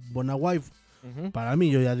de una buena wife. Ujú. Para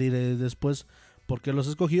mí, yo ya diré después por qué los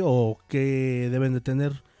escogí o qué deben de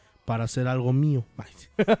tener para hacer algo mío. Ay,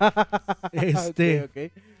 sí. Ok,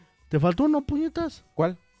 ok. ¿Te faltó uno, puñetas?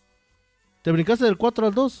 ¿Cuál? ¿Te brincaste del 4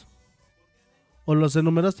 al 2? ¿O los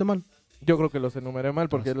enumeraste mal? Yo creo que los enumeré mal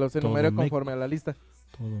porque los enumeré todo conforme a la lista.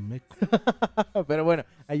 Todo meco. Pero bueno,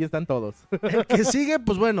 ahí están todos. El que sigue,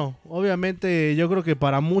 pues bueno, obviamente yo creo que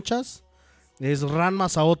para muchas es Ranma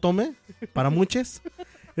Saotome. Para muchas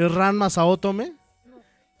es Ranma Saotome.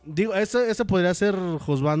 Digo, ese podría ser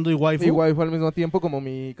husbando y waifu. Igual fue al mismo tiempo como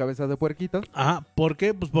mi cabeza de puerquito. Ajá, ¿por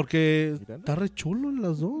qué? Pues porque Mira. está re chulo en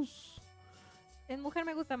las dos. En mujer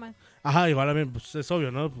me gusta más. Ajá, igual a mí, pues es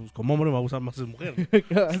obvio, ¿no? Pues como hombre me va a gustar más es mujer.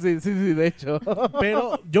 Sí, de hecho.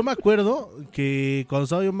 Pero yo me acuerdo que cuando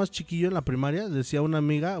estaba yo más chiquillo en la primaria, decía una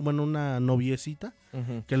amiga, bueno, una noviecita,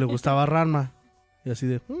 Ujú. que le gustaba Ranma. Y así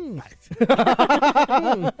de...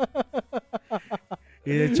 Y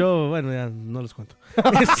de hecho, bueno, ya no les cuento.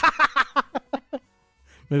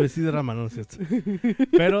 Me vestí de Ranma, no es cierto.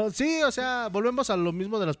 Pero sí, o sea, volvemos a lo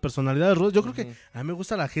mismo de las personalidades rudas. Yo creo que a mí me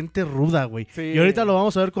gusta la gente ruda, güey. Sí. Y ahorita lo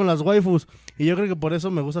vamos a ver con las waifus. Y yo creo que por eso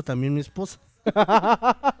me gusta también mi esposa.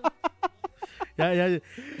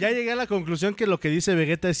 Ya llegué a la conclusión que lo que dice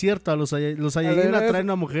Vegeta es cierto. Los Ailynde atraen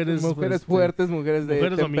a mujeres... fuertes, mujeres de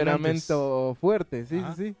mujeres temperamento fuerte. Sí,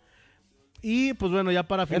 Ajá. sí. Y pues bueno, ya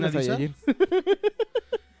para Vean los finalizar... Saiyajin.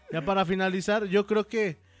 Ya para finalizar, yo creo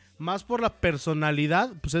que más por la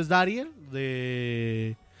personalidad, pues es Darien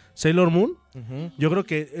de Sailor Moon. Ujú. Yo creo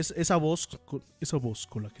que es esa voz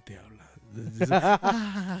con la que te habla.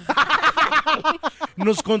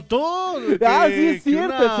 Nos contó que, Sí, es que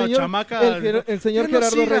cierto. una El señor, chamaca... el señor Ya no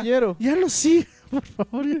Gerardo siga, Reyero. Ya no siga, por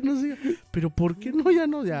favor, ya no siga. Pero ¿por qué no? Ya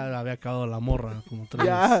no, ya había acabado la morra como 3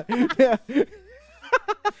 veces. Ya.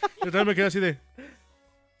 Yo también me quedé así de...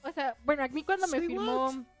 O sea, bueno, a mí cuando me Say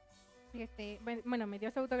firmó, bueno, me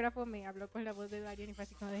dio su autógrafo, me habló con la voz de Darien y fue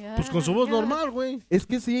así como de... Pues con su voz ya. normal, güey. Es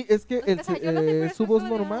que sí, es que O sea, yo lo sé, pero su es voz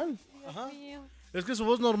como de, normal. Dios Ajá. mío. Es que su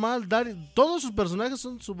voz normal, todos sus personajes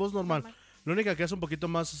son su voz normal. Normal. La única que hace un poquito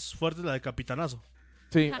más fuerte es la de Capitanazo.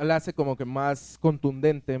 Sí, Ajá. la hace como que más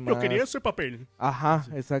contundente, más... Yo quería ese papel. Ajá,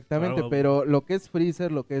 exactamente, Claro. pero lo que es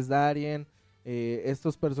Freezer, lo que es Darien,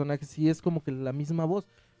 estos personajes sí es como que la misma voz.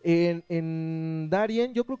 En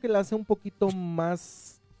Darien yo creo que la hace un poquito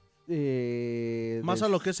más... Más a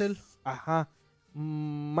lo que es él. Ajá,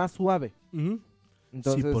 más suave. Ujú.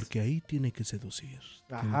 Entonces, Sí, porque ahí tiene que seducir.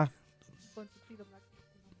 Ajá. Con su chido black.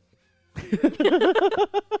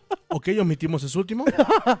 Ok, omitimos ese último.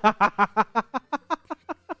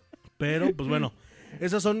 Pero, pues bueno,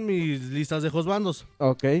 esas son mis listas de husbandos.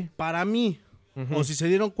 Ok. Para mí, Ujú. o si se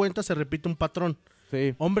dieron cuenta, se repite un patrón.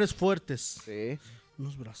 Sí. Hombres fuertes. Sí.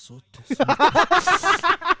 Unos brazotes.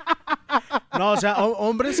 No, o sea,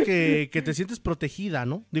 hombres que te sientes protegida,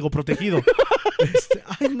 ¿no? Digo, protegido.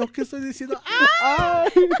 Ay, no, ¿qué estoy diciendo? Ay,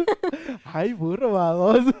 ay, burro,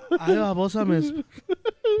 baboso. Ay, babosa,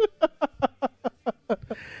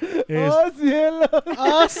 ¡Oh, cielo!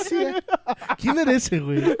 Ah, sí. ¿Quién era ese,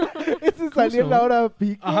 güey? Ese salió en la hora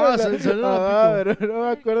pico. Ajá, ¿verdad? salió en la hora pico. Pero no me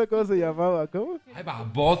acuerdo cómo se llamaba. ¿Cómo? Ay,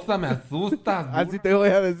 babosa, me asustas. Así te voy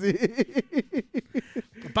a decir.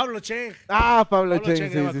 Pablo Cheng. Ah, Pablo Pablo Cheng,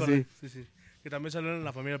 ya me sí, acordé. sí. Sí. Que también salió en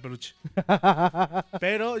La Familia Peluche.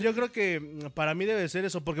 Pero yo creo que para mí debe ser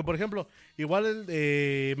eso. Porque, por ejemplo, igual el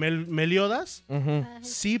de Meliodas, Ujú. Ay,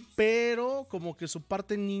 sí, pero como que su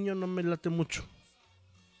parte niño no me late mucho.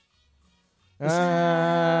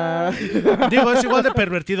 Ah. Digo, es igual de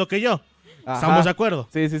pervertido que yo. Ajá. ¿Estamos de acuerdo?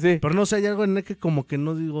 Sí, sí, sí. Pero no sé, hay algo en el que como que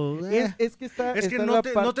no digo... Es que está Es que está no la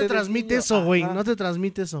te parte del transmite niño. eso, güey. Ajá. No te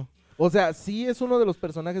transmite eso. O sea, sí es uno de los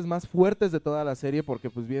personajes más fuertes de toda la serie porque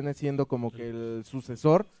pues viene siendo como que el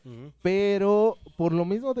sucesor, pero por lo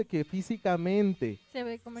mismo de que físicamente Se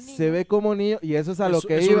ve como niño. se ve como niño y eso es a lo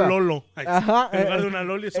que es iba. un lolo. Ajá, En lugar de una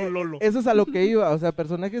loli es un lolo. Eso es a lo que iba, o sea,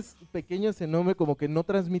 personajes pequeños en nombre como que no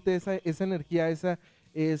transmite esa energía, esa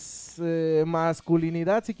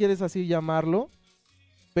masculinidad, si quieres así llamarlo,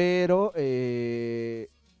 pero,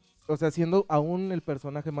 o sea, siendo aún el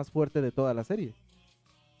personaje más fuerte de toda la serie.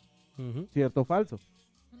 ¿Cierto o falso?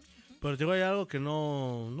 Pero digo, hay algo que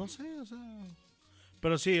no sé, o sea...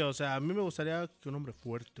 Pero sí, o sea, a mí me gustaría que un hombre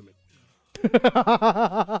fuerte me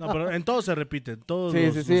cuidara. No, pero en todo se repite, en todos Sí,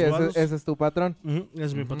 los, sí, sí, los jugados. ese es tu patrón.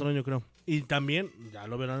 Es mi patrón, yo creo. Y también, ya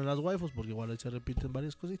lo verán en las waifus, porque igual ahí se repiten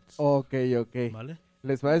varias cositas. Ok. ¿Vale?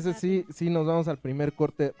 ¿Les parece? Sí, nos vamos al primer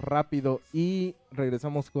corte rápido y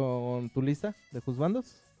regresamos con tu lista de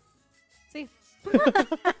husbandos. Sí.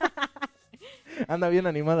 Anda bien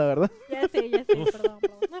animada, ¿verdad? Ya sé, perdón.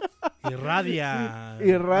 Irradia.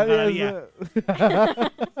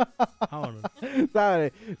 Vámonos.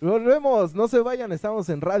 Sabe, volvemos, no se vayan, estamos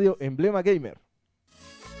en Radio Emblema Gamer.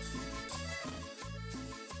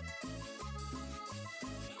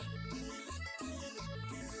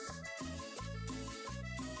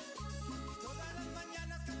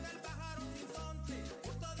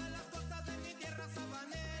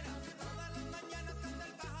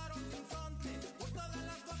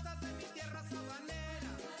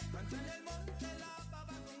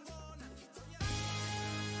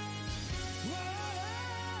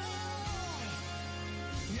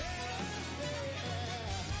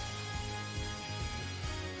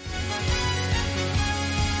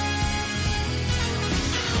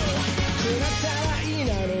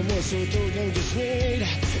外現実に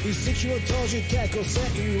一石を投じて個性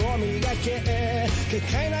を磨け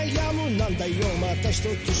結界悩むなんだよまた一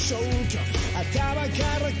つ消去頭か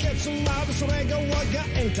らケツまでそれが我が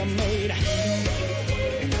エンタメだ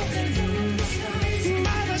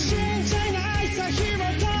まだ信じないさ紐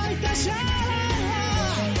解いたシャ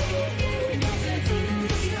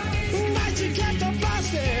マジ蹴飛ば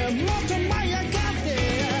してもっと舞い上がって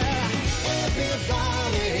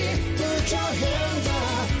Everybody put your hands up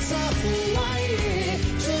さあフライ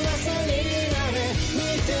翼になれ見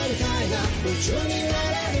てみたいな夢中にな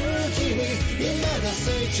れる君今が成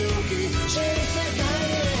長期新世界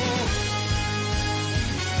へ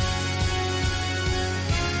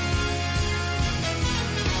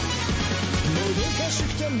もどかしく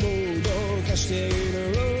てもどかしている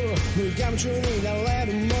無我夢中になれ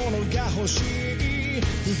るものが欲しい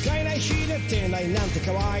不快な日出てないなんて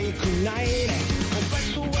可愛くないコンパ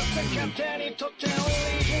クトは勝手にとってオリ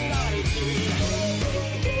ジナリテ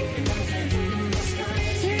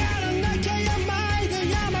ィやらなきゃやばいで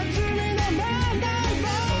山積みの問題も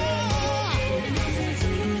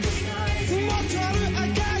もっとある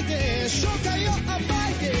赤いで正体を暴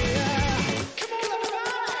いて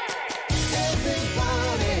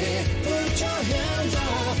Everybody put your hands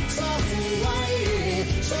up さあフライ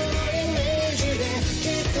そのイメージでき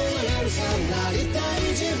っとなれるさなりたい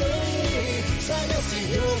自分に探す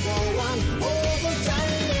You're the one over time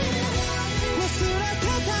忘れて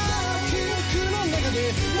た記憶の中で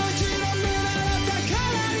もちろん見られたか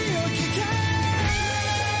らにを聞け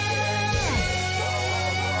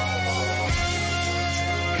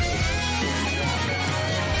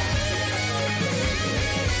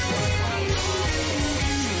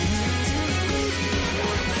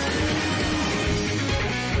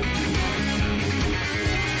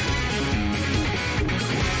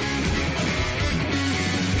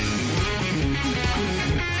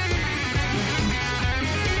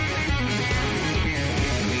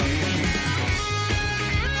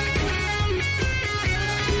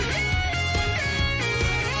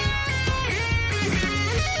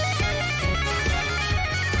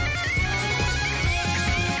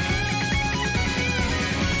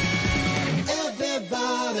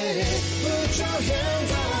Everybody put your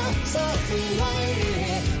hands up さあフライ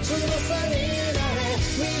翼になれ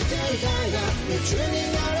見てみたいな夢中に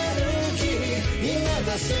なれる君今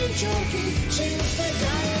が成長期新世界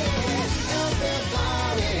へ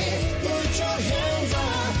Everybody put your hands up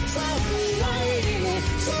さあフライ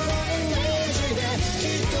そのイメージでき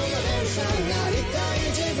っとなれるさなりたい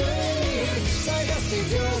自分に探す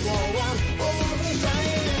You're the one over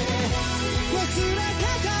time 忘れて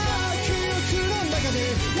た記憶の中で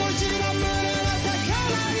もちろん胸は高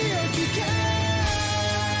鳴りを聞け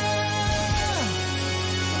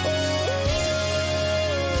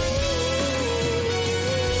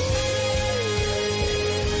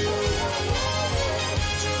Oh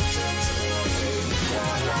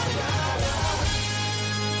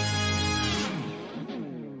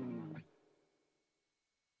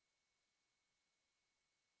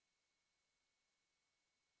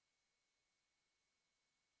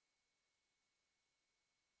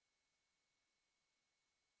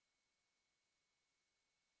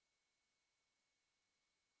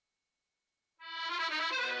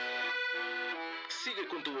sigue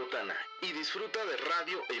con tu botana y disfruta de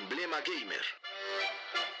Radio Emblema Gamer.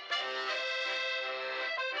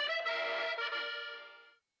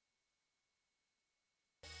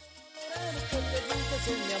 Que te juntes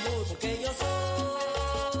en mi amor, porque yo soy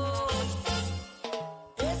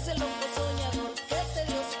ese loco soñador que te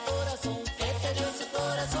dio su corazón, que te dio su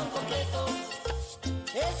corazón completo.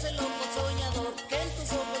 Ese loco soñador que en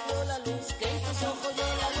tus ojos vio la luz, que en tus ojos vio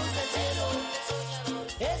la luz del cielo.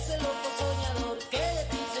 Ese loco soñador que de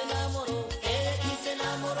ti se enamoró, que de ti se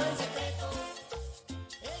enamoró en secreto.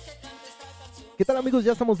 El que canta esta canción. ¿Qué tal, amigos?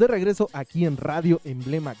 Ya estamos de regreso aquí en Radio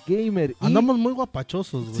Emblema Gamer. Y Andamos muy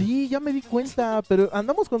guapachosos, güey. sí, ya me di cuenta, pero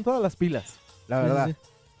andamos con todas las pilas, la verdad. Sí.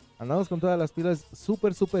 Andamos con todas las pilas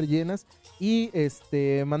súper llenas. Y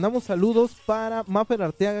mandamos saludos para Mafer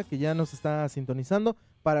Arteaga, que ya nos está sintonizando.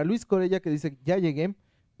 Para Luis Corella, que dice ya llegué.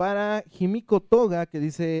 Para Jimiko Toga, que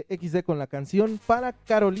dice XD con la canción. Para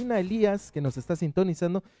Carolina Elías, que nos está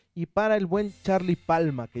sintonizando. Y para el buen Charlie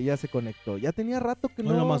Palma, que ya se conectó. Ya tenía rato que No,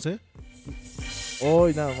 no. nada más, ¿eh?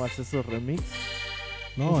 Hoy nada más esos remix.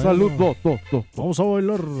 No, Un saludo Vamos a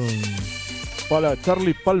bailar para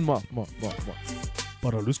Charlie Palma.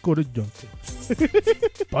 para Luis Corella.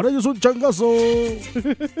 Para ellos un changazo.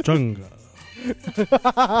 Changa.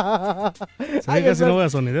 Ay, Casi no voy a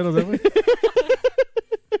sonideros, güey.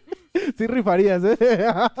 Sí rifarías, ¿eh?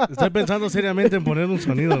 Estoy pensando seriamente en poner un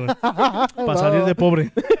sonido, güey. Para salir de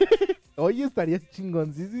pobre. Oye, estaría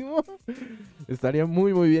chingoncísimo. Estaría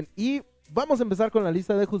muy bien. Y vamos a empezar con la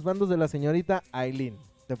lista de husbandos de la señorita Ailynde.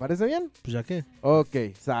 ¿Te parece bien? Pues ya que. Ok,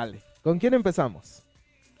 sale. ¿Con quién empezamos?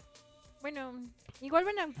 Bueno, igual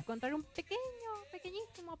van a encontrar un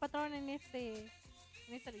pequeñísimo patrón en esta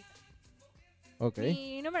lista. Ok.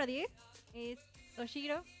 Mi número 10 es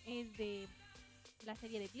Toshiro, es de la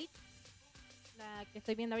serie de Bleach, la que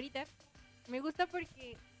estoy viendo ahorita. Me gusta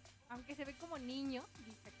porque, aunque se ve como niño,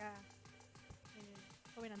 dice acá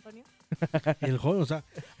el joven Antonio. El joven, o sea,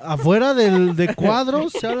 afuera de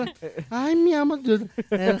cuadros se habla. Ay, mi amor.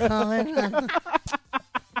 El joven.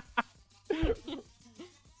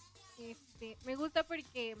 Me gusta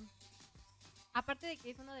porque, aparte de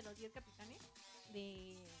que es uno de los 10 capitanes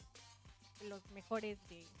de los mejores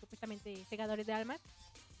supuestamente segadores de almas,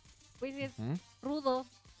 pues es rudo,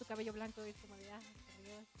 su cabello blanco es como de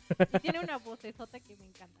por Dios. Y tiene una vocesota que me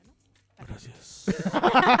encanta, ¿no? Gracias.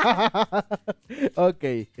 Ok,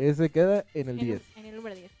 ese queda en el 10. En el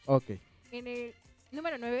número 10. Ok. En el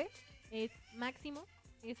número 9 es Máximo.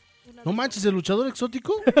 Es uno No de manches, ¿el luchador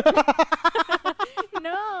exótico?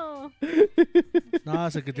 No, No,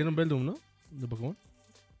 es el que tiene un Beldum, ¿no? De Pokémon.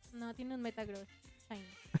 no, tiene un Metagross Shiny.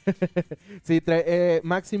 Sí,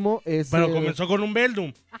 Máximo es... Pero comenzó con un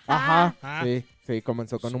Beldum. Ajá, Ah. sí,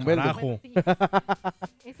 comenzó con un Carajo. Beldum. Bueno,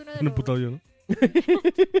 sí. Es uno de Un los putado, ¿no?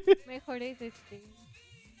 mejores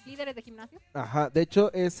líderes de gimnasio. Ajá, de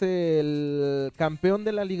hecho es el campeón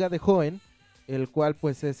de la liga de Joen, el cual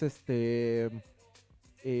pues es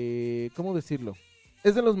 ¿cómo decirlo?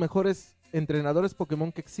 Es de los mejores entrenadores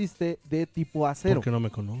Pokémon que existe de tipo acero. ¿Por qué no me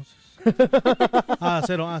conoces?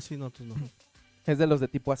 Acero, sí, no, tú no. Es de los de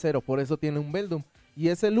tipo acero, por eso tiene un Beldum. Y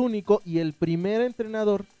es el único y el primer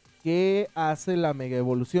entrenador que hace la mega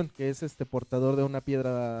evolución, que es portador de una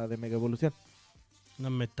piedra de mega evolución. Una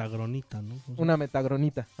metagronita, ¿no? Una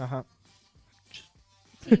metagronita, ajá.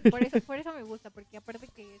 Sí, por eso me gusta, porque aparte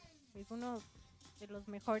que es uno de los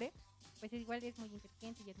mejores, pues igual es muy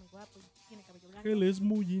inteligente y es muy guapo y tiene cabello blanco. Él es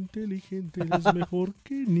muy inteligente, él es mejor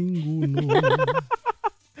que ninguno.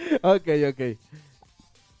 Ok.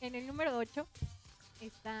 En el número 8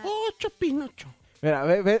 está... ¡Ocho, Pinocho! Mira,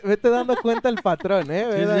 vete dando cuenta el patrón, ¿eh?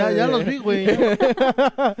 Sí, ya los vi, güey.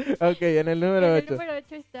 Ok, en el número En el 8. número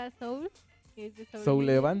 8 está Soul, que es de Soul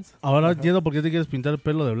Evans. Ahora entiendo por qué te quieres pintar el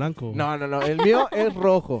pelo de blanco. No, el mío es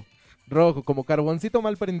rojo. Rojo, como carboncito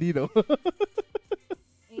mal prendido.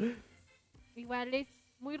 Igual es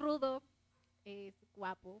muy rudo, es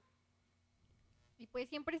guapo. Y pues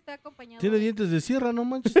siempre está acompañado... Tiene dientes de sierra, no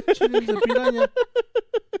manches, chiles de piraña.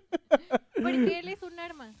 Porque él es un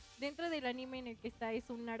arma. Dentro del anime en el que está es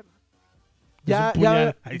un arma. Ya Es un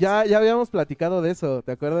puñal. habíamos platicado de eso.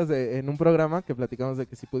 ¿Te acuerdas en un programa que platicamos de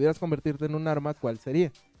que si pudieras convertirte en un arma, ¿cuál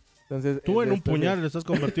sería? Entonces, Tú en un puñal le estás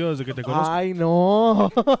convertido desde que te conozco. Ay,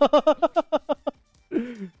 no.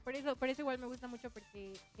 Por eso igual me gusta mucho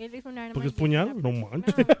porque él es un arma. ¿Porque es y puñal? una- No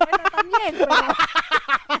manches. bueno, también, pero...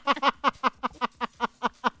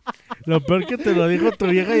 Lo peor que te lo dijo tu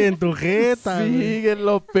vieja y en tu jeta. güey. Sí, es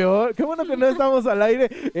lo peor. Qué bueno que no estamos al aire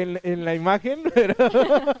en la imagen, pero...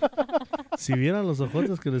 Si vieran los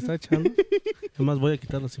ojotes que le está echando. Además voy a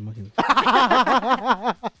quitar las imágenes.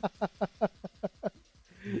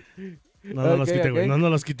 No, los Ok, quité, ok. güey. No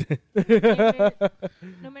los quité.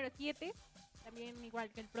 Número 7, también igual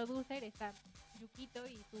que el producer, está Yukito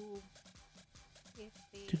y su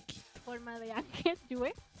forma de ángel,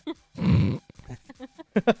 Yue.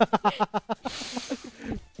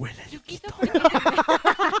 Huele a Yukito porque...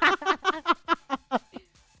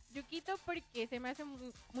 Yukito porque se me hace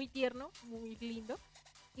muy tierno, muy lindo.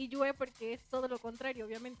 Y Yue porque es todo lo contrario,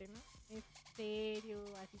 obviamente, ¿no? Es serio,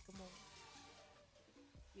 así como...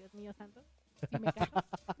 Dios mío santo. Sí me cago.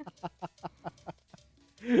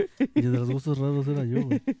 Y de los gustos raros era yo,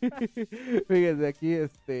 güey. Fíjese aquí,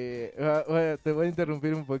 te voy a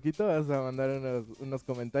interrumpir un poquito, vas a mandar unos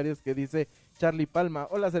comentarios que dice Charlie Palma,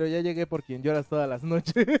 hola Cero, ya llegué por quien lloras todas las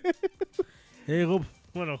noches.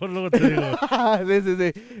 Bueno, mejor luego te digo.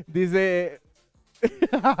 Dice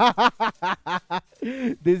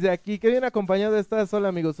dice aquí, qué bien acompañado estás. Hola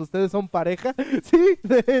amigos, ¿ustedes son pareja? Sí,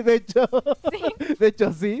 de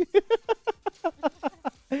hecho sí.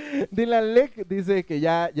 Dylan Leck dice que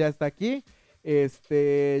ya está aquí.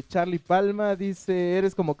 Charlie Palma dice,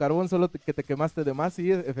 eres como carbón, solo que te quemaste de más.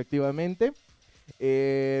 Sí, efectivamente.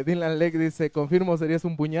 Dylan Leck dice, confirmo, serías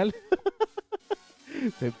un puñal.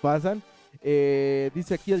 Se pasan.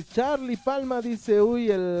 Dice aquí el Charlie Palma, dice, uy,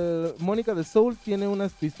 el Mónica de Soul tiene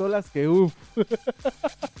unas pistolas que uff.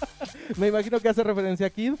 Me imagino que hace referencia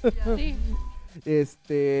aquí. Sí.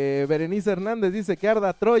 Berenice Hernández dice que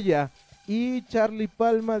arda Troya. Y Charlie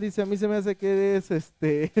Palma dice, a mí se me hace que eres,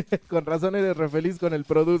 con razón eres re feliz con el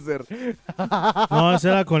producer. No, ese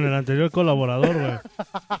era con el anterior colaborador, güey.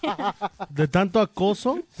 De tanto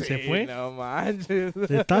acoso, se fue. No manches.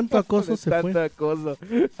 De tanto acoso, se fue. Tanto acoso.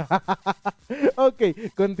 Ok,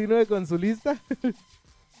 continúe con su lista.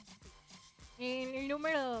 En el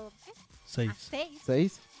número 6.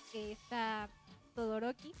 6. está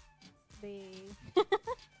Todoroki de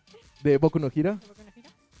De Boku no Hero. Boku no Hero.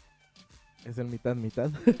 Es el mitad. Mitad.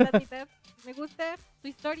 Me gusta su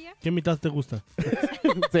historia. ¿Qué mitad te gusta?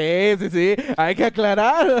 Sí. Hay que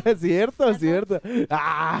aclarar. Es cierto.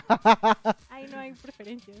 Ahí no hay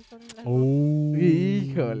preferencias. Son las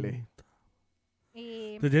Híjole.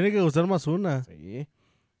 Te tiene que gustar más una. Sí.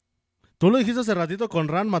 Tú lo dijiste hace ratito con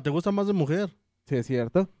Ranma, te gusta más de mujer. Sí, es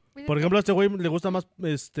cierto. Pues Por ejemplo, a este güey le gusta más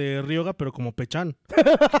Ryoga, pero como Pechan.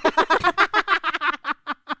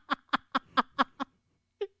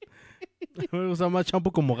 Me gusta más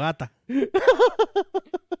Champo como gata.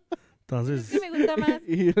 Entonces. sí me gusta más.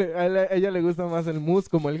 Y a ella le gusta más el mus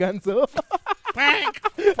como el ganso.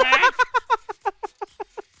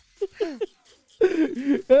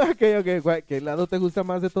 Ok. ¿Qué lado te gusta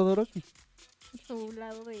más de Todoroki? Su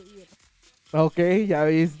lado de hielo. Ok, ya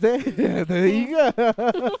viste. Te diga.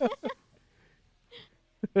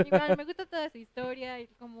 Igual me gusta toda su historia y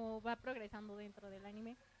cómo va progresando dentro del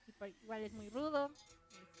anime. Igual es muy rudo,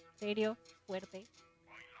 es serio, fuerte.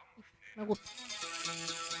 Me gusta.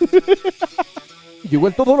 Llegó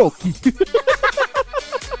el Todoroki.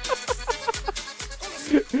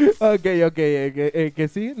 Ok. Que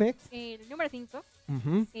sí, next. El número 5.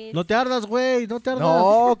 Ujú. No te ardas, güey, no te ardas.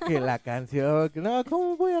 No, que la canción. No,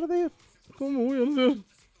 ¿cómo voy a arder? ¿Cómo voy a arder?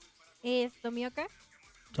 Es Tomioka.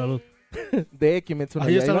 Salud. De Kimetsu no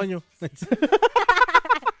Ahí está el Yaiba. baño.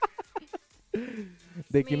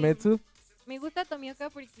 De Kimetsu. Me gusta Tomioka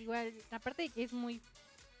porque igual, aparte de que es muy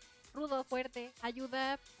rudo, fuerte,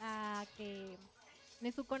 ayuda a que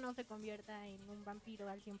Nezuko no se convierta en un vampiro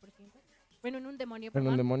al 100%. Bueno, en un demonio, En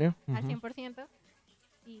perdón, un demonio. al Ujú. 100%.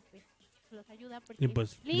 Y pues los ayuda porque Y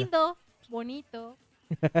pues, es lindo, bonito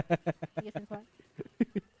y es sensual.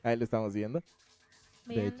 Ahí lo estamos viendo.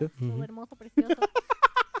 Vean, hecho. todo Ujú. hermoso, precioso.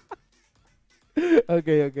 Ok.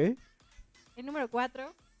 El número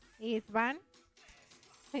 4 es Van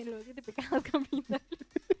de los 7 pecados capitales.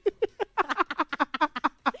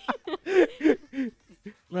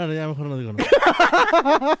 Bueno, ya mejor no digo nada.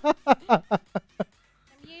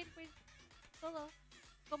 También, pues, todo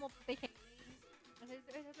como protege. Eso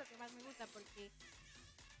es lo que más me gusta porque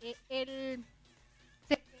él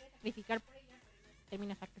se quiere sacrificar por ella, pero ella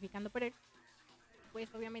termina sacrificando por él. Pues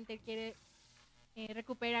obviamente él quiere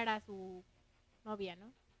recuperar a su novia, ¿no?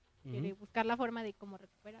 Quiere buscar la forma de cómo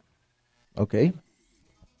recuperar. Ok.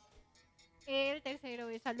 El tercero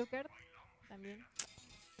es Alucard, también.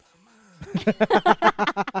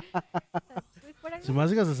 Pues por algo- Se me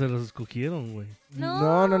hace que hasta se los escogieron, güey.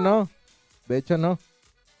 No. De hecho, no.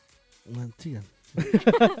 Sigan.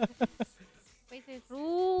 Pues es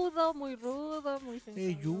rudo, muy sensual.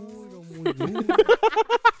 Muy duro.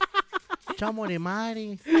 Chamo de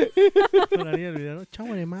madre. Sonaría el video, ¿no?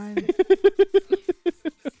 Chamo de madre.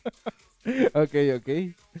 Ok.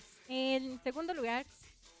 En segundo lugar,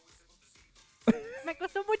 Me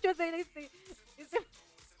costó mucho hacer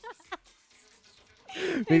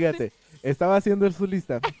Fíjate, estaba haciendo su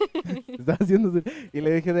lista. Y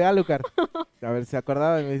le dije de Alucard. A ver si se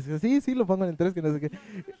acordaba. Y me dice, sí, lo pongo en 3, que no sé qué.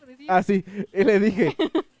 Ah, sí. Y le dije,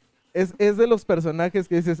 es de los personajes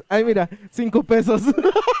que dices, ay, mira, 5 pesos.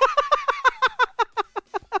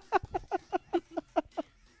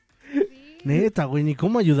 Neta, güey, ni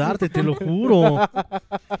cómo ayudarte, te lo juro.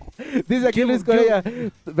 Dice aquí Luis Correa,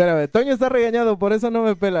 espérame, Toño está regañado, por eso no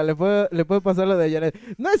me pela, le puedo pasar lo de ayer.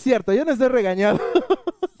 No es cierto, yo no estoy regañado.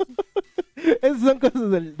 Esas son cosas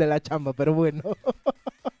de la chamba, pero bueno.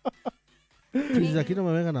 Sí, aquí no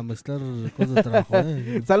me vengan a mezclar cosas de trabajo,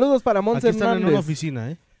 Saludos para Monse Aquí están Hernández. en una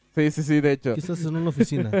oficina, Sí, de hecho. Aquí estás en una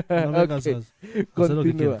oficina, no vengas a hacer lo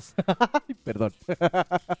que quieras. Ay, perdón.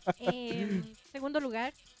 En segundo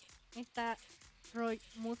lugar está Roy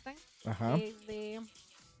Mustang. Ajá. Que es de...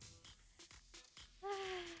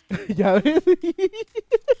 Ya ves.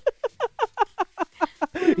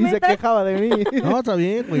 Y se quejaba de mí. No, está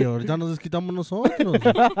bien, güey, ahorita nos desquitamos nosotros.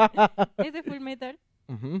 Es de Full Metal.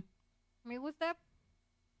 Uh-huh. Me gusta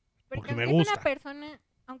Porque aunque me gusta.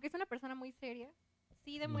 Aunque es una persona muy seria,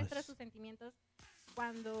 sí demuestra sus sentimientos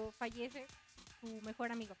cuando fallece su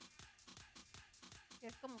mejor amigo.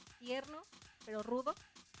 Es como tierno, pero rudo.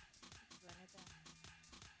 La neta.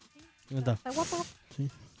 Sí, Neta. está guapo. Sí.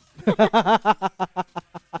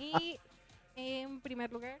 Y en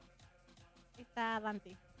primer lugar está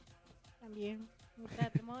Dante. También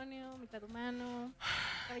mitad demonio, mitad humano,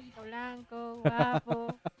 cabellito blanco,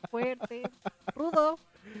 guapo, fuerte, rudo.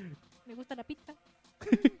 Me gusta la pizza.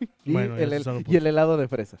 Y, Bueno, y el helado de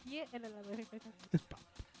fresa. Y el helado de fresa.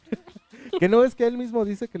 ¿Que no es que él mismo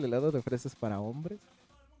dice que el helado de fresa es para hombres?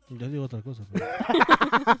 Yo digo otra cosa. Pero...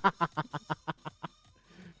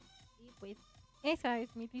 Y pues esa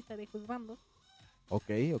es mi lista de husbandos. Ok.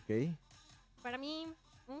 Para mí,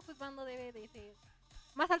 un husbando debe de ser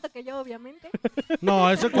más alto que yo, obviamente. No,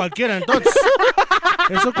 eso cualquiera, entonces.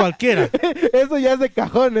 Eso cualquiera. Eso ya es de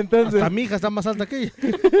cajón, entonces. Hasta mi hija está más alta que ella.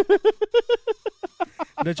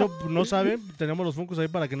 De hecho, no saben, tenemos los funcos ahí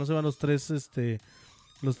para que no se vean los tres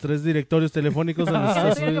directorios telefónicos de los Ya lo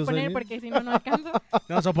Estados tengo que Unidos. poner ahí. porque si no, no alcanzo.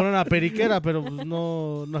 Vamos a poner una periquera, pero pues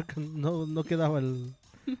no quedaba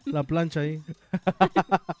la plancha ahí.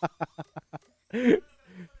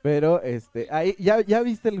 Pero ahí ya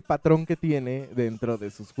viste el patrón que tiene dentro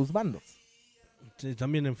de sus husbandos. Sí,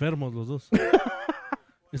 están bien enfermos los dos.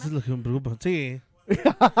 Eso es lo que me preocupa. Sí.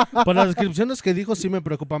 Por las descripciones que dijo, sí me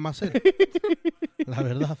preocupa más él. La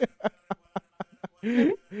verdad.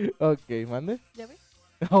 Ok, ¿mande? ¿Ya ves?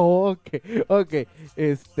 Ok.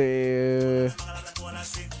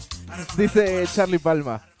 Dice Charlie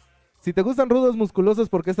Palma. Si te gustan rudos musculosos,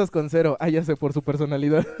 ¿por qué estás con 0? Ah, ya sé, por su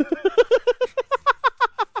personalidad.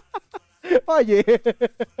 Oye.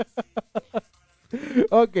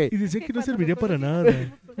 Ok. Y decía que no serviría para nada.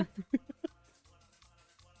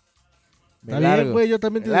 Me Está largo, bien, güey, yo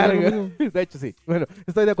también te me largo. digo lo mismo. De hecho, sí. Bueno,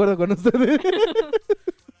 estoy de acuerdo con ustedes.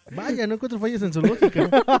 Vaya, no encuentro fallas en su lógica.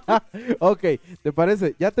 Ok, ¿te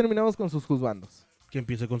parece? Ya terminamos con sus husbandos. Que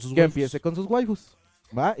empiece con sus Que waifus. empiece con sus waifus.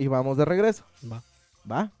 ¿Va? Y vamos de regreso.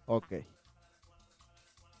 ¿Va? Ok. Ahí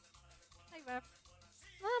va.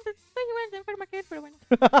 No, pues estoy igual de enferma que él, pero bueno.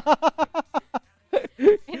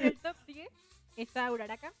 En el top 10 está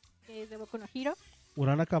Uraraka, que es de Boku no Hero.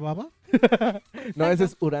 ¿Urana Kababa? No, ese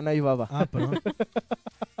es Urana y Baba. Ah, perdón.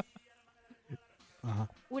 Ajá.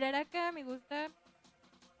 Uraraka me gusta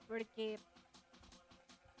porque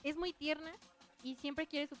es muy tierna y siempre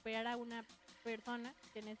quiere superar a una persona,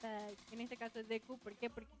 que en este caso es Deku. ¿Por qué?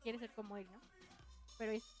 Porque quiere ser como él, ¿no?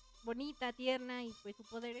 Pero es bonita, tierna y pues su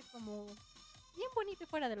poder es como bien bonito y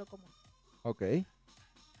fuera de lo común. Ok.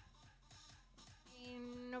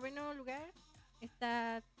 En noveno lugar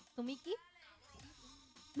está Tsumiki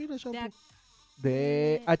Mira, shampoo.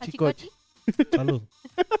 De Achikochi. Salud.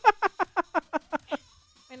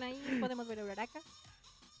 Bueno, ahí podemos ver a Uraraka.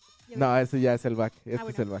 No, ese ya es el back. Este bueno.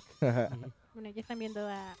 es el back. Bueno, ya están viendo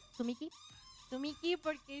a Tsumiki. Tsumiki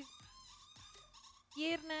porque es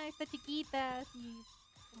tierna, está chiquita, así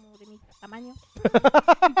como de mi tamaño.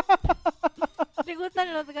 Le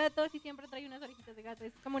gustan los gatos y siempre trae unas orejitas de gato.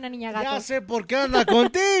 Es como una niña gato. Ya sé por qué anda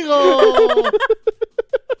contigo.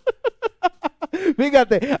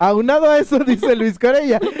 Fíjate, aunado a eso, dice Luis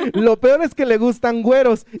Corella, lo peor es que le gustan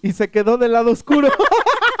güeros y se quedó del lado oscuro.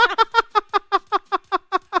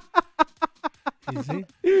 ¿Y sí?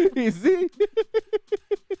 Y sí.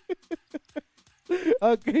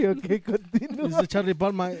 Ok, continúa. Dice Charlie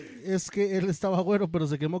Palma, es que él estaba güero, pero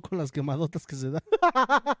se quemó con las quemadotas que se da.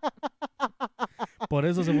 Por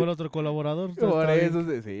eso se fue el otro colaborador. Por Está eso,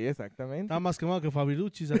 bien. sí, exactamente. Está más quemado que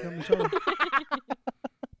Fabiruchis acá, mi chavo.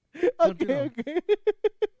 Ok, Continúa. ok.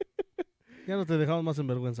 Ya no te dejamos más en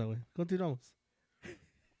vergüenza, güey. Continuamos.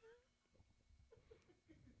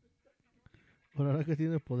 Ahora que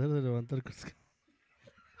tiene el poder de levantar cosas.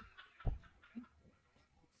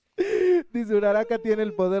 Dice, Uraraka tiene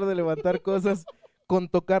el poder de levantar cosas con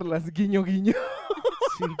tocarlas, guiño, guiño.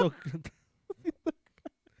 Sin, to-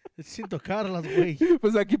 Sin tocarlas, güey.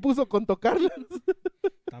 Pues aquí puso con tocarlas.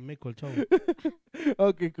 Dame el chavo.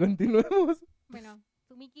 Ok, continuemos. Bueno,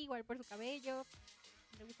 su Mickey igual por su cabello.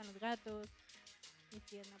 Le gustan los gatos. Es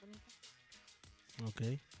tierna, bonita. Ok.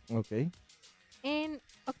 Ok. En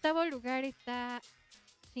octavo lugar está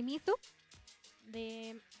Shimizu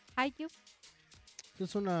de Haikyuu.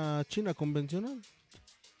 Es una china convencional,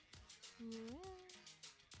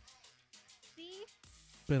 Sí,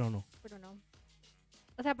 pero no. pero no.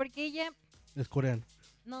 O sea, porque ella Es coreana.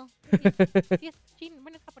 no. Sí es china.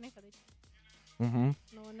 Bueno, es japonesa, de hecho. Ujú.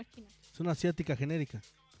 No, no es china. Es una asiática genérica,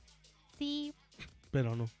 Sí,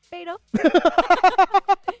 pero no. pero.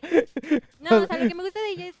 No, o sea, lo que me gusta de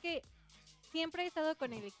ella es que siempre ha estado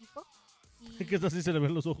con el equipo. Y Es que esta sí se le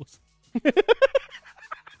ven los ojos.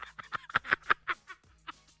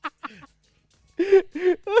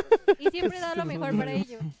 Y siempre da lo mejor para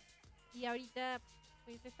ellos. Y ahorita,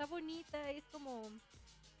 pues está bonita, es como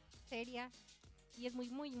seria. Y es muy,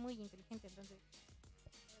 muy, muy inteligente. Entonces,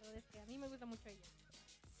 la verdad es que a mí me gusta mucho ella.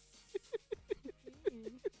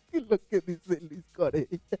 Sí. Es lo que dice Liz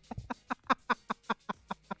Corella.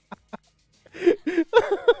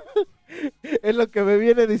 Es lo que me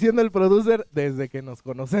viene diciendo el producer desde que nos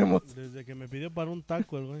conocemos. Desde que me pidió para un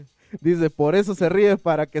taco el güey. Dice, por eso se ríe,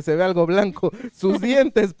 para que se vea algo blanco. Sus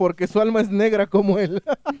dientes, porque su alma es negra como él.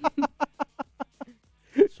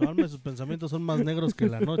 Su alma y sus pensamientos son más negros que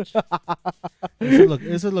la noche.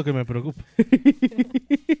 Eso es lo que me preocupa.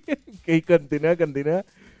 Ok, continúa, continúa.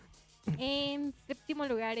 En séptimo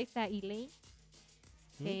lugar está Ailynde,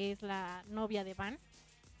 que es la novia de Van.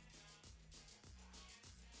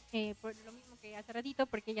 Por lo mismo que hace ratito,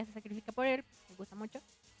 porque ella se sacrifica por él, me gusta mucho.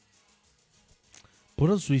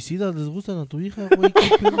 Puros suicidas les gustan a tu hija, güey. ¿Qué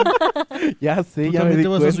pedo? Ya sé, ¿Tú ya me también di te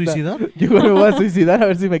vas cuenta. a suicidar? Yo me voy a suicidar a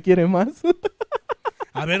ver si me quiere más.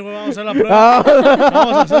 A ver, güey, vamos a hacer la prueba.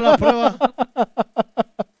 Vamos a hacer la prueba.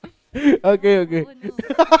 Ok, ok. Oh, no.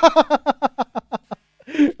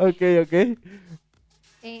 Ok, ok.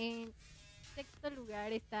 En sexto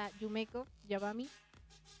lugar está Yumeko Yabami,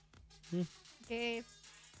 Mm. que es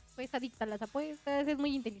pues adicta a las apuestas, es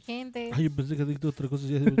muy inteligente. Ay, yo pensé que adicto a otra cosa.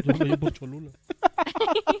 Yo me llevo por Cholula.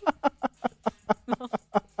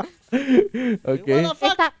 Ok.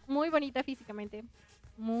 Está muy bonita físicamente.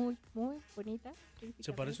 Muy, muy bonita. Se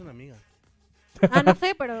físicamente. parece a una amiga. Ah, no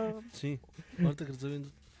sé, pero. Sí. Ahorita que lo estoy viendo.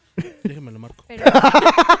 Déjame lo marco. Pero,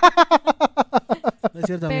 No es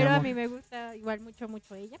cierto, mi pero a amor. mí me gusta igual mucho,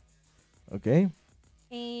 mucho ella. Ok.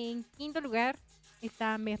 En quinto lugar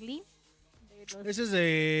está Merlín. De los... Ese es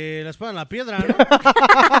de la espada en la piedra, ¿no?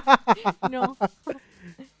 No,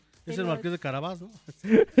 Es De el los- marqués de Carabás, ¿no?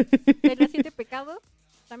 de los 7 pecados.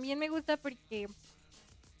 También me gusta porque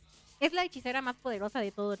es la hechicera más poderosa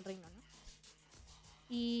de todo el reino, ¿no?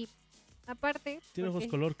 Y aparte, Tiene ojos porque,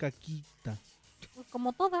 color caquita. pues,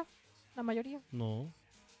 como todas, la mayoría. No,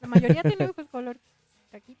 La mayoría tiene ojos color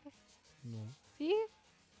caquita. no. Sí,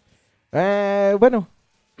 Bueno,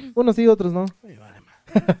 unos sí, otros no. Me vale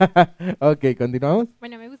madre. Ok, continuamos.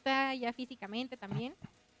 bueno, me gusta ya físicamente también.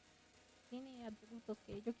 Tiene atributos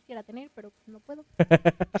que yo quisiera tener, pero no puedo.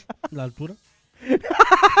 ¿La altura?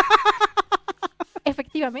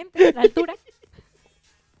 Efectivamente, la altura.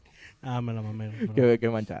 Ah, me la mamé. Perdón. Qué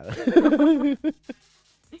manchada.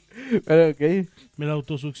 Pero ok. Me la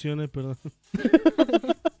autosuccioné, perdón.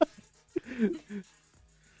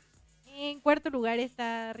 En cuarto lugar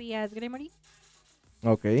está Rías Gremory.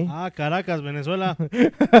 Ok. Ah, Caracas, Venezuela.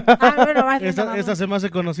 Ah, bueno, más Esta se me hace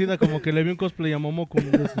conocida como que le vi un cosplay a Momoko.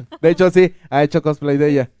 De hecho, sí, ha hecho cosplay de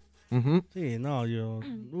ella. Ujú. Sí, no, yo.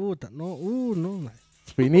 No, no.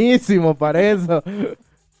 Finísimo para eso.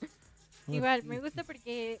 Igual, me gusta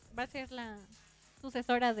porque va a ser la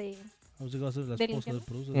sucesora de Vamos a ver, va a ser la ¿Del esposa del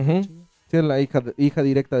infierno? producer. Ujú. Sí, es la hija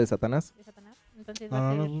directa de Satanás. Satanás. Entonces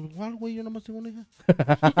va a No, ser... no, igual, güey, yo nomás tengo una hija.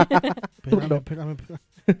 No. Espérame.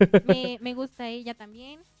 Me gusta ella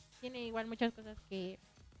también. Tiene igual muchas cosas que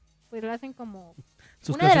pues lo hacen como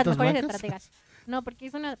 ¿Sus una de las casitas mejores blancas? estrategas. No, porque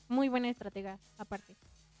es una muy buena estratega aparte.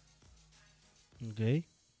 Ok.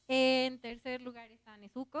 En tercer lugar está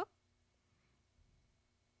Nezuko.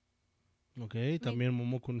 Ok, también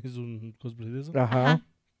Momoko es un cosplay de eso. Ajá.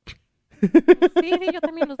 Sí, yo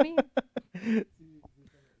también los vi.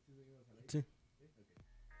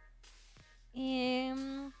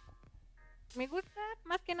 Me gusta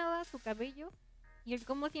más que nada su cabello y el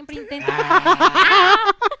cómo siempre intenta.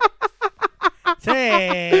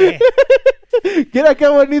 Sí. Mira qué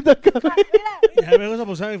bonito cabello. Ya me gusta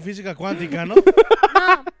posar en física cuántica, ¿no?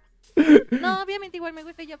 No, obviamente igual me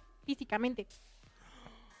gusta ella físicamente.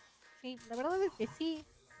 Sí, la verdad es que sí.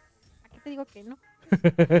 ¿A qué te digo que no?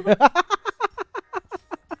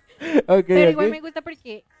 Pero igual me gusta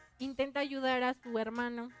porque intenta ayudar a su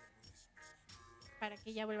hermano para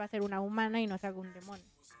que ella vuelva a ser una humana y no se haga un demonio.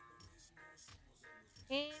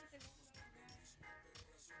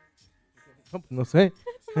 No sé.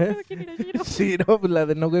 No me acuerdo quién era Shiro. Sí, no, pues la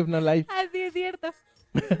de No Wave No Life. Ah, sí, es cierto.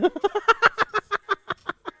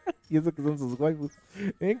 Y eso que son sus waifus.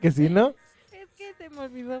 Que sí, ¿no? Es que se me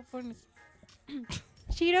olvidó poner.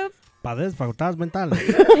 Shiro, Padres, facultades mentales.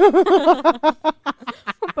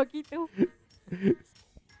 un poquito.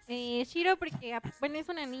 Shiro porque, bueno, es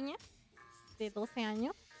una niña de 12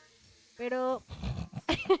 años, pero...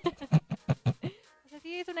 O sea,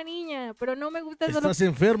 sí es una niña, pero no me gusta solo... Estás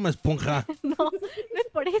enferma, esponja. No es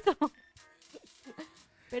por eso.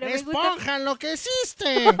 Pero me gusta... ¡Esponja,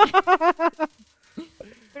 enloqueciste!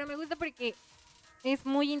 Pero me gusta porque es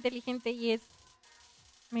muy inteligente y es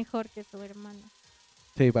mejor que su hermano.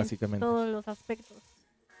 Sí, En básicamente. todos los aspectos.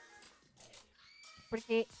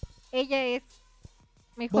 Porque ella es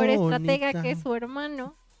mejor estratega que su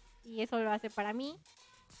hermano. Y eso lo hace para mí,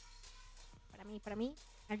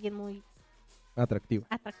 alguien muy Atractivo.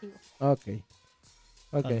 atractivo. Ok.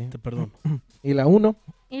 Ok. Te perdono. ¿Y la 1?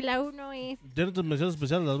 Y la 1 es... ¿Tienes tus menciones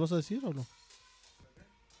especiales? ¿Las vas a decir o no?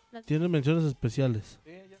 las- Tienes menciones especiales.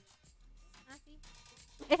 Ah, sí.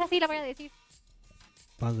 Esa sí la voy a decir.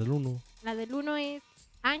 Más del 1. La del 1 es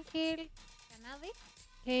Ángel Canade,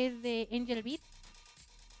 que es de Angel Beat.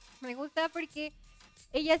 Me gusta porque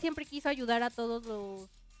ella siempre quiso ayudar a todos los...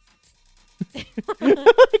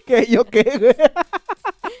 ¿Qué? ¿Yo qué, güey?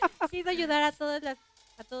 Quiso ayudar a todos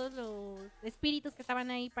los espíritus que estaban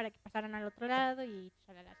ahí para que pasaran al otro lado y...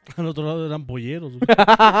 chalala, chalala. Al otro lado eran polleros.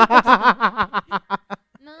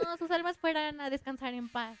 No, sus almas fueran a descansar en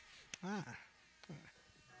paz. Ah.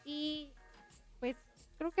 Y pues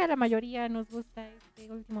creo que a la mayoría nos gusta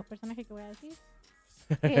este último personaje que voy a decir,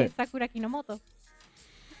 que es Sakura Kinomoto.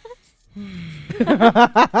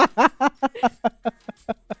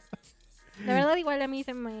 La verdad igual a mí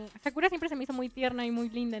Sakura siempre se me hizo muy tierna y muy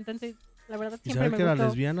linda, entonces la verdad ¿Y siempre sabes me que era gustó.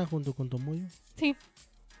 lesbiana junto con Tomoyo? Sí,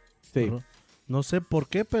 Sí. No sé por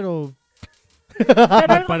qué, pero pero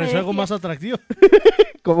me algo pareció algo decía. más atractivo.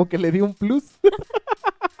 Como que le di un plus.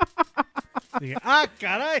 Dije, ¡ah,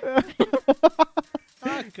 caray!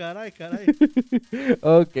 ¡Ah, caray, caray!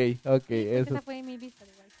 Ok. Esa fue mi lista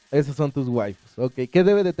de waifus. Esos son tus waifus. Ok. ¿Qué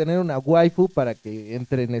debe de tener una waifu para que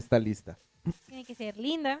entre en esta lista? Tiene que ser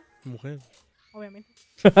linda, Mujer. obviamente.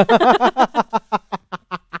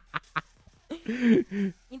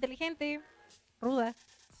 Inteligente, ruda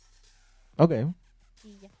Ok.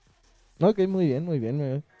 y ya. Ok, muy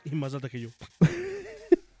bien. Y más alta que yo.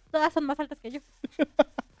 Todas son más altas que yo.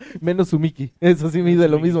 Menos Sumiki. Eso sí mide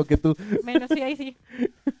lo mismo que tú. Menos sí, ahí sí.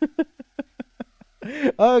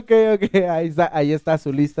 Ok. Ahí está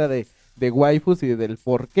su lista de waifus y del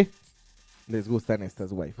por qué les gustan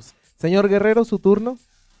estas waifus. Señor Guerrero, su turno.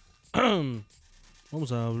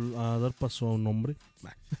 Vamos a dar paso a un hombre.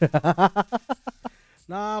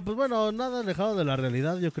 No, pues bueno, nada alejado de la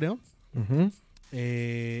realidad, yo creo. Ujú.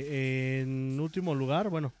 En último lugar,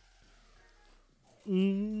 bueno.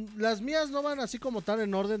 Las mías no van así como tal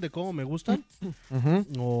en orden de cómo me gustan.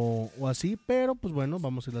 Ujú. O así, pero pues bueno,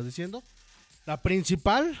 vamos a irlas diciendo. La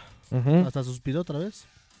principal, Ujú. hasta suspiró otra vez.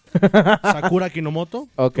 Sakura Kinomoto.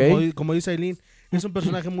 Ok. Como dice Ailynde, es un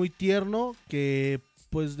personaje muy tierno que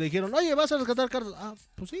pues le dijeron, oye, vas a rescatar cartas. Ah,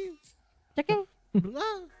 pues sí. ¿Ya qué? Pues,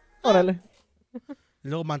 Órale. Y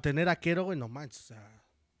luego mantener a Kero, güey, no manches, o sea,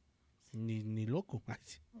 ni loco. Ay,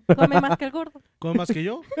 sí. Come más que el gordo. ¿Come más que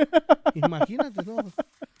yo? Imagínate, ¿no?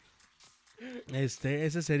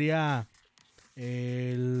 Ese sería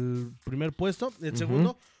el primer puesto. El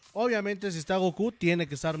segundo, obviamente, si está Goku, tiene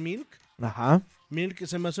que estar Milk. Ajá. Milk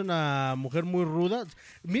se me hace una mujer muy ruda.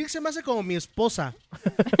 Milk se me hace como mi esposa.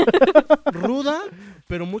 Ruda,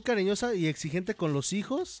 pero muy cariñosa y exigente con los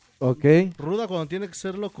hijos. Ok. Ruda cuando tiene que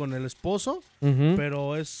serlo con el esposo. Ujú.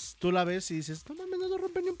 Pero tú la ves y dices, no mames, no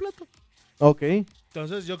rompe ni un plato. Ok.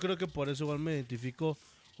 Entonces yo creo que por eso igual me identifico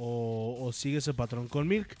o sigue ese patrón con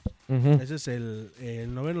Milk. Ujú. Ese es el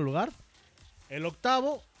noveno lugar. El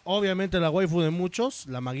octavo, obviamente la waifu de muchos,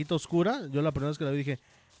 la maguita oscura. Yo la primera vez que la vi dije,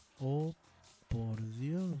 oh, por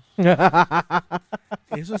Dios.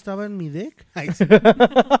 ¿Eso estaba en mi deck? Ay, sí.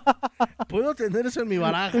 ¿Puedo tener eso en mi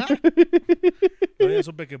baraja?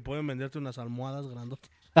 día supe que pueden venderte unas almohadas grandotas.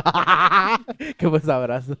 Que pues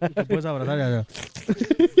abrazo. Que puedes abrazar y allá.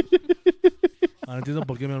 Ahora entiendo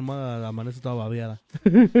por qué mi almohada amanece toda babeada.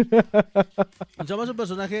 Chama es un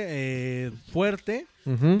personaje fuerte,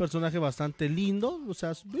 un personaje bastante lindo. O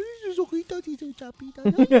sea, sus ojitos y sus chapitas.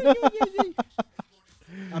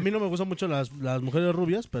 A mí no me gustan mucho las mujeres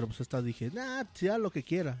rubias, pero pues esta dije, sea lo que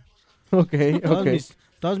quiera. Ok.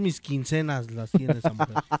 Todas mis quincenas las tiene esa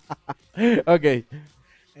mujer. Ok.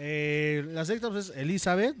 La sexta pues, es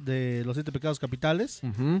Elizabeth de los 7 pecados capitales.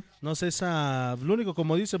 No sé, lo único,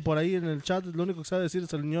 como dice por ahí en el chat, lo único que sabe decir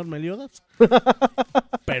es el señor Meliodas.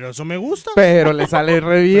 Pero eso me gusta. Pero le sale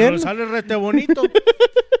re bien. Pero le sale rete bonito.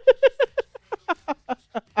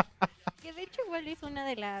 Que de hecho igual es una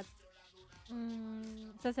de las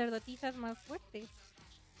sacerdotisas más fuertes.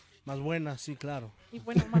 Más buena, sí, claro. Y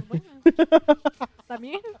bueno, más buenas.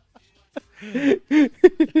 También.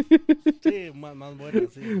 Sí, más buena,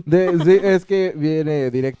 sí. Sí, es que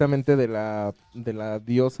viene directamente de la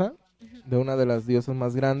diosa, de una de las diosas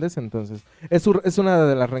más grandes, entonces es una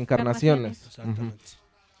de las reencarnaciones. Exactamente.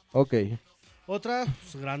 Ok. Otra,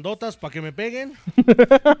 pues, grandotas para que me peguen,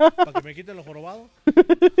 para que me quiten lo jorobado.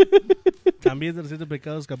 También de los 7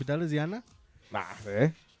 pecados capitales, Diana.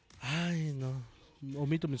 Ay, no.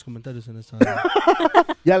 Omito mis comentarios en esta.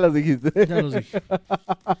 Ya los dijiste. Ya los dije.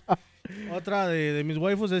 Otra de mis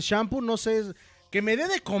waifus es Shampoo. No sé, que me dé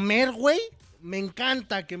de comer, güey. Me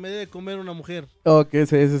encanta que me dé de comer una mujer. Ok,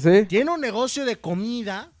 sí. Tiene un negocio de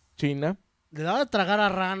comida. China. Le daba de tragar a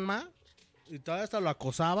Ranma. Y todavía hasta lo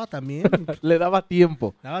acosaba también. Le daba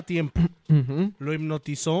tiempo. Daba tiempo. Lo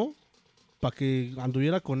hipnotizó para que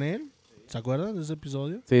anduviera con él. ¿Se acuerdan de ese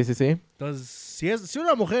episodio? Sí. Entonces, si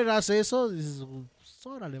una mujer hace eso, dices, pues,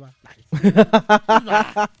 órale, va.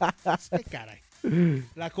 Sí, caray.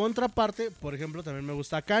 La contraparte, por ejemplo, también me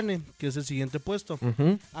gusta Akane, que es el siguiente puesto.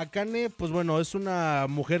 Akane, pues bueno, es una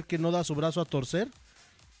mujer que no da su brazo a torcer,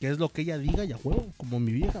 que es lo que ella diga, ya juego, como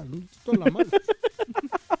mi vieja, no estoy la mala.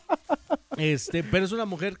 Pero es una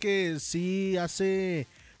mujer que sí hace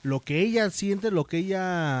lo que ella siente, lo que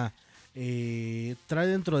ella trae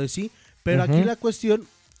dentro de sí. Pero aquí la cuestión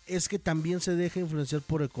es que también se deja influenciar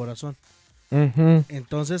por el corazón.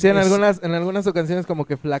 Entonces, sí, en algunas ocasiones como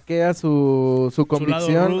que flaquea su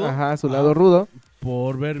convicción, su lado rudo.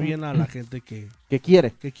 Por ver bien a la gente que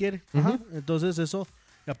quiere. Entonces eso,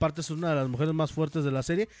 y aparte es una de las mujeres más fuertes de la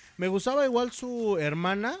serie. Me gustaba igual su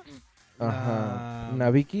hermana.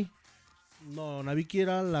 Nabiki. No, Nabiki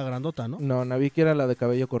era la grandota, ¿no? No, Nabiki era la de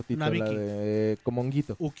cabello cortito, Nabiki. la de como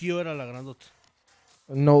honguito. Ukio era la grandota.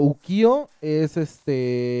 No, Ukio es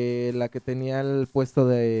la que tenía el puesto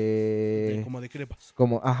Como de crepas.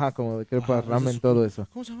 como de crepas, ramen, todo eso.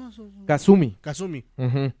 ¿Cómo se llama? Kazumi.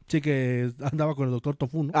 Sí, que andaba con el doctor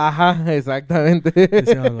Tofu, ¿no? Ajá, exactamente.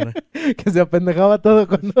 Que se apendejaba todo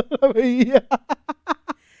cuando lo veía.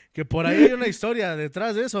 Que por ahí hay una historia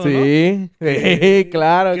detrás de eso, sí, ¿no? Sí,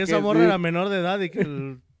 claro. Que esa morra era menor de edad y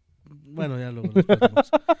que bueno, ya lo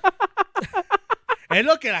platicamos. Es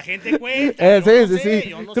lo que la gente cuenta.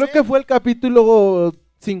 Sí. Creo que fue el capítulo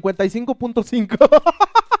 55.5.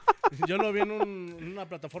 Yo lo vi en una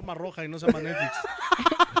plataforma roja y no se llama Netflix.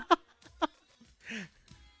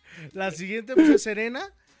 La siguiente pues, es Serena.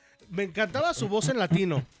 Me encantaba su voz en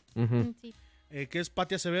latino. Sí. Que es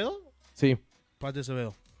Patti Acevedo. Sí. Patti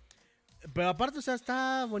Acevedo. Pero aparte, o sea,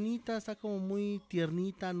 está bonita, está como muy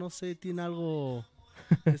tiernita, no sé, tiene algo...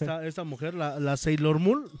 Esta mujer, la Sailor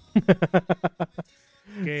Moon,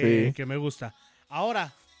 que me gusta.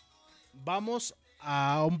 Ahora, vamos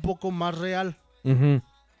a un poco más real.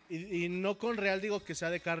 Y no con real digo que sea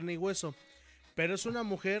de carne y hueso, pero es una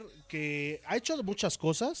mujer que ha hecho muchas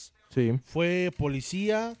cosas. Sí. Fue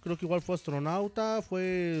policía, creo que igual fue astronauta,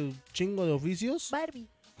 fue chingo de oficios. Barbie.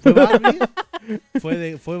 Fue Barbie,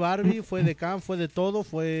 fue Barbie, fue decán, fue de todo,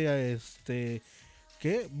 fue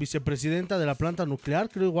 ¿qué? Vicepresidenta de la planta nuclear,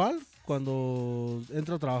 creo igual, cuando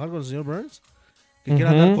entra a trabajar con el señor Burns, que quiere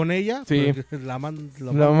andar con ella, sí.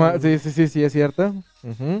 Sí, es cierto.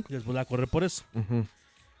 Y después la corre por eso.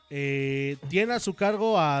 Tiene a su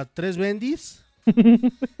cargo a 3 bendis.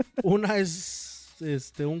 Una es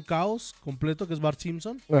un caos completo, que es Bart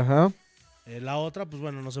Simpson. Ajá. La otra, pues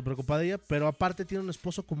bueno, no se preocupa de ella, pero aparte tiene un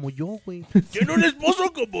esposo como yo, güey. ¡Tiene un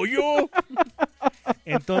esposo como yo!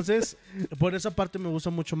 Entonces, por esa parte me gusta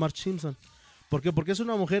mucho Marge Simpson. ¿Por qué? Porque es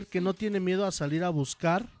una mujer que no tiene miedo a salir a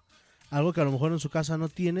buscar algo que a lo mejor en su casa no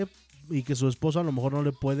tiene y que su esposo a lo mejor no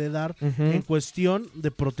le puede dar en cuestión de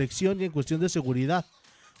protección y en cuestión de seguridad.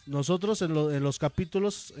 Nosotros en los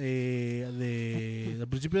capítulos del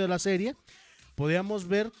principio de la serie podíamos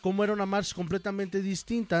ver cómo era una Marge completamente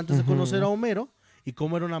distinta antes de conocer a Homero y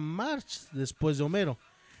cómo era una Marge después de Homero.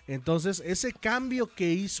 Entonces, ese cambio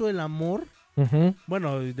que hizo el amor,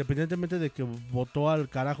 bueno, independientemente de que botó al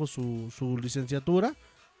carajo su licenciatura,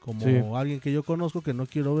 como alguien que yo conozco, que no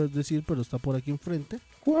quiero decir, pero está por aquí enfrente.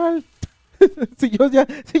 ¿Cuál? si yo ya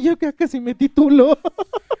casi me titulo.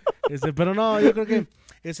 Pero no, yo creo que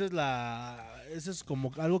esa es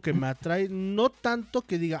como algo que me atrae, no tanto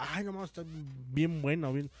que diga, ay, no, está bien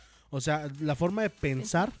bueno, bien. O sea, la forma de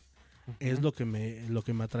pensar es lo que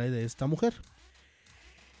me atrae de esta mujer.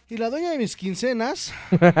 Y la dueña de mis quincenas,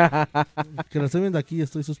 que la estoy viendo aquí y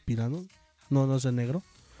estoy suspirando, no es el negro,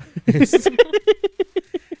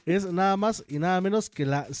 es nada más y nada menos que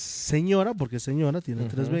la señora, porque señora tiene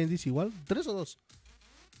 3 bendis igual, 3 o 2.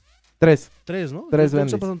 3, ¿no? 3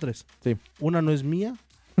 bendis. Son 3. Sí. Una no es mía,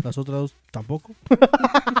 las otras 2 tampoco.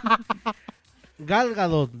 Gal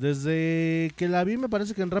Gadot, desde que la vi, me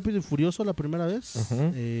parece que en Rápido y Furioso la primera vez,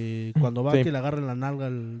 cuando va que le agarren la nalga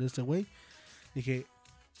de este güey, dije,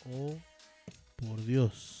 oh, por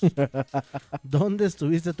Dios, ¿dónde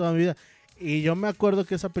estuviste toda mi vida? Y yo me acuerdo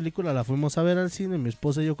que esa película la fuimos a ver al cine, mi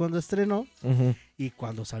esposa y yo cuando estrenó, y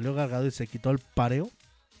cuando salió Gal Gadot y se quitó el pareo,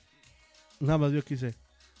 nada más yo quise...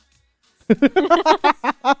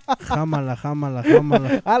 Jámala.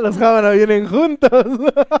 Los jámala vienen juntos.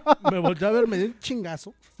 Me volteé a ver, me dio un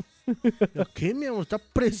chingazo. Yo, ¿qué, mi amor? Está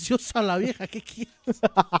preciosa la vieja, ¿qué quieres?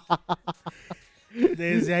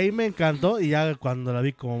 Desde ahí me encantó y ya cuando la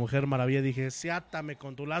vi como Mujer Maravilla dije, siátame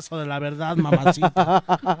con tu lazo de la verdad,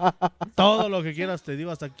 mamacita. Todo lo que quieras te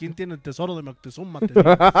digo, hasta quién tiene el tesoro de Moctezuma, te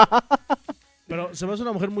digo. Pero se me hace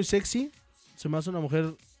una mujer muy sexy, se me hace una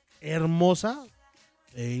mujer hermosa.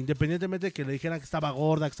 Independientemente de que le dijeran que estaba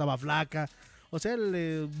gorda, que estaba flaca, o sea,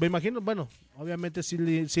 me imagino, bueno, obviamente sí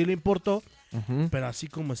le importó, pero así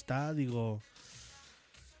como está, digo,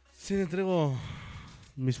 sí le entrego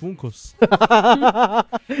mis funcos.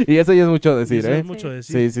 Y eso ya es mucho decir, eso es mucho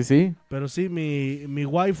decir. Sí. Pero sí, mi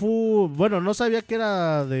waifu, bueno, no sabía que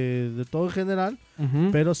era de todo en general,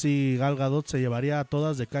 pero sí, Gal Gadot se llevaría a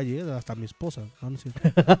todas de calle, hasta mi esposa. No es cierto.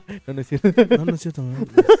 No es cierto. No es cierto.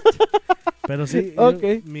 Pero sí,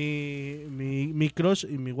 okay. mi crush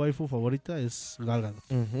y mi waifu favorita es Gal Gadot.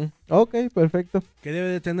 Ok, perfecto. Que debe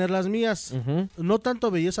de tener las mías. No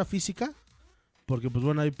tanto belleza física, porque pues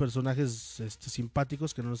bueno, hay personajes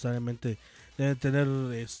simpáticos que no necesariamente deben tener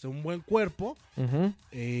un buen cuerpo.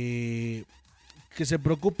 Que se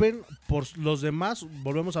preocupen por los demás.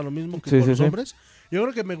 Volvemos a lo mismo que por los hombres. Yo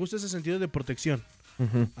creo que me gusta ese sentido de protección.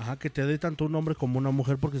 Que te dé tanto un hombre como una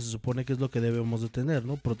mujer, porque se supone que es lo que debemos de tener,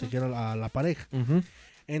 ¿no? Proteger a la pareja.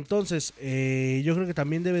 Entonces, yo creo que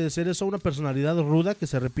también debe de ser eso, una personalidad ruda, que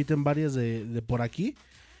se repiten varias de por aquí,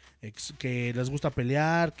 que les gusta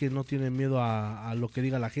pelear, que no tienen miedo a lo que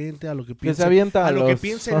diga la gente, a lo que piense, lo que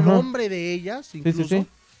piense el hombre de ellas, incluso. Sí.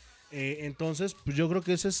 Entonces, pues yo creo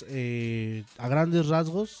que ese es, a grandes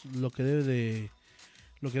rasgos, lo que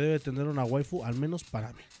debe tener una waifu, al menos para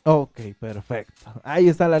mí. Ok, perfecto. Ahí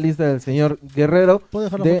está la lista del señor Guerrero. ¿Puedo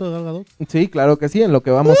dejar la foto de Gal Gadot? Sí, claro que sí, en lo que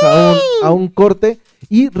vamos a un corte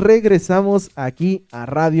y regresamos aquí a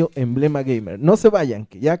Radio Emblema Gamer. No se vayan,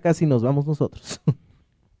 que ya casi nos vamos nosotros.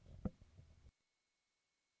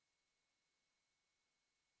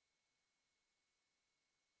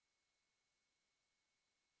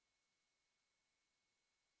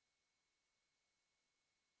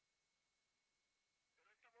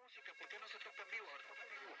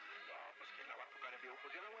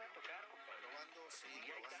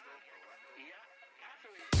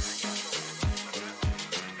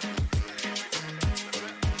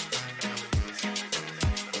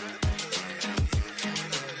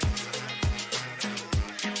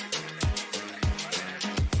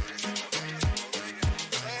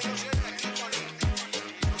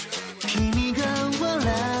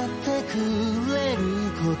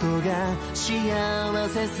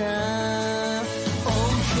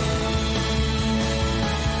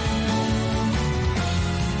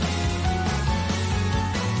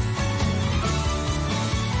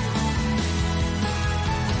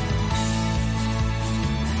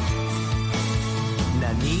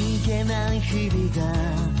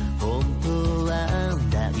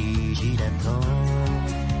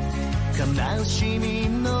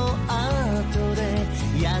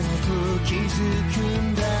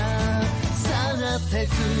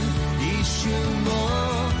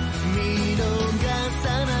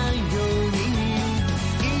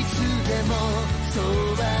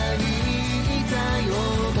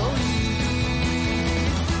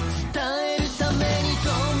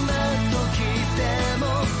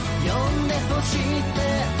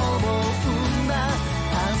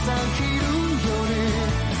朝昼夜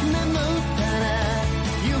眠ったら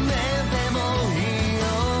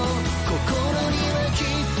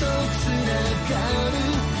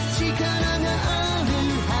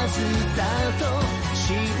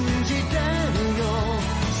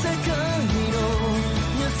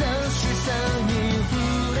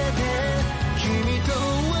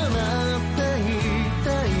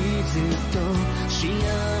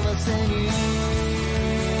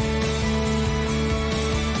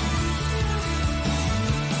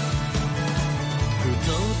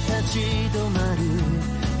ち止まる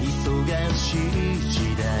忙しい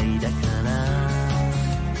時代だから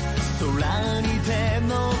空に手伸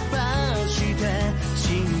ばして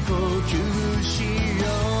深呼吸しよ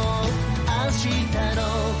う明日の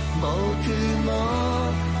僕も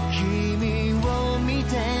君を見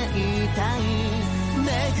ていたい願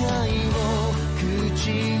いを口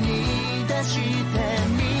に出して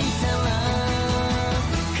みたら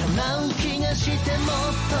叶う気がしてもっ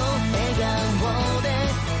と笑顔で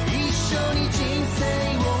一緒に人生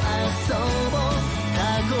を遊ぼう過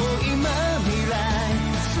去今未来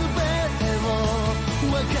全てを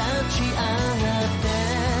分かち合って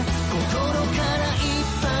心からいっ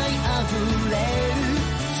ぱい溢れる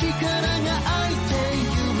力が空いてゆ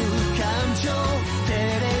く感情照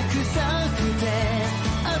れくさくて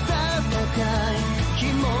温かい気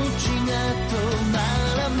持ちが止ま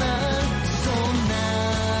らないそんな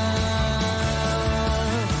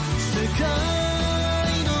世界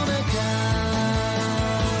の中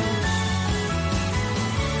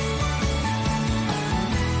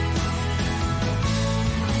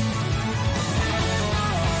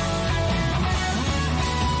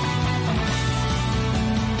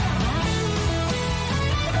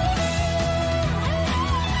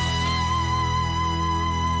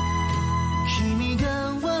君が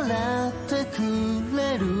笑ってくれ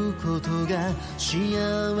ることが幸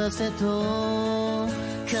せと考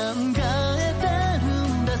えてる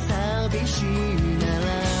んだ寂しいなら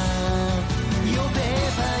呼べ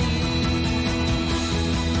ばいい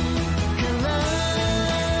から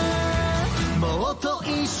もっと一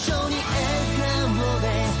緒に笑顔で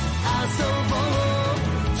遊ぼう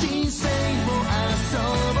人生を遊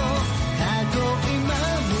ぼう過去今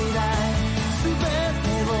未来全て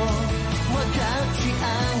を分かち合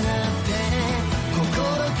って心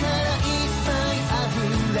からいっぱい溢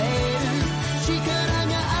れる力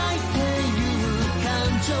が空いてゆく感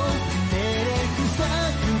情照れくさ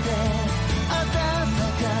くて温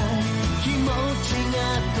かい気持ちが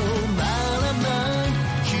止まらない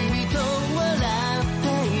君と笑って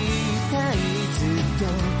いたいずっと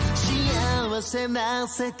幸せな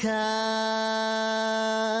世界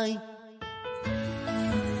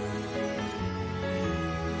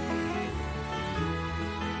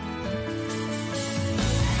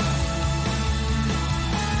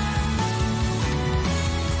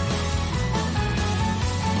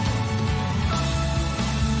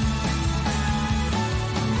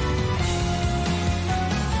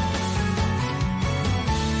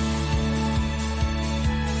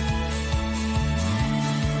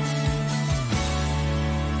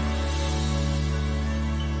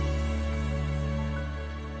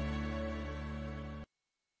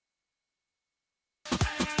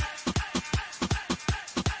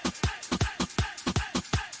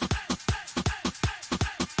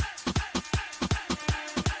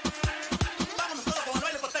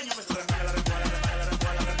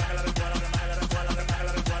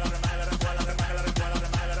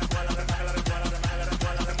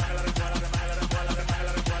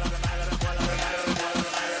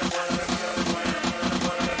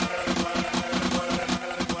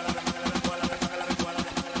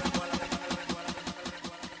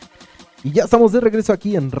Y ya estamos de regreso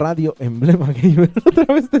aquí en Radio Emblema Gamer. Otra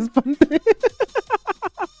vez te espanté.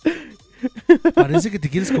 Parece que te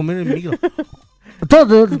quieres comer el micro.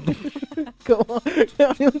 Como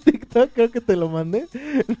había un TikTok, creo que te lo mandé.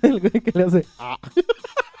 El güey que le hace.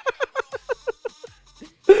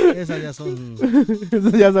 Esas ya son.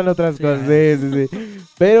 Esas ya son otras cosas. Sí.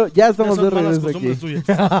 Pero ya estamos de regreso aquí.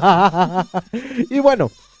 Y bueno,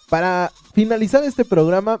 para finalizar este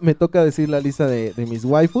programa, me toca decir la lista de mis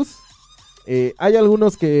waifus. Hay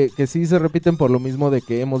algunos que sí se repiten por lo mismo de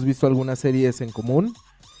que hemos visto algunas series en común.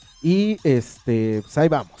 Y pues ahí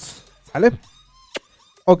vamos. ¿Sale?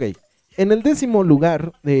 Ok. En el 10º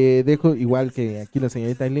lugar, dejo igual que aquí la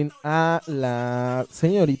señorita Ailynde a la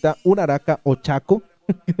señorita Uraraka Ochako.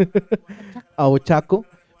 A Ochako.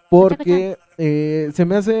 Porque se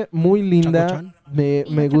me hace muy linda.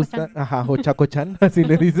 Me gusta. Ajá, Ochako-chan, así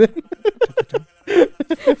le dicen.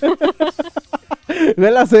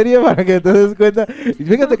 Ve la serie para que te des cuenta. Y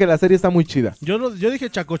fíjate que la serie está muy chida. Yo dije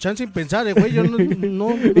Chaco-chan sin pensar, güey. Yo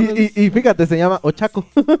no. Y fíjate, se llama Ochako.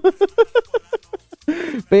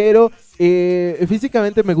 Pero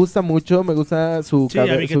físicamente me gusta mucho. Me gusta su,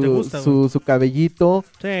 su cabellito.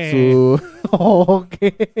 Sí.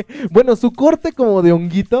 Bueno, su corte como de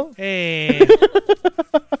honguito.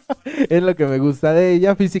 Es lo que me gusta de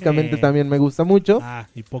ella. Físicamente también me gusta mucho. Ah,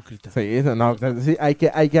 hipócrita. Sí, eso no, sí, hay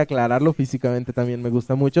que aclararlo. Físicamente también me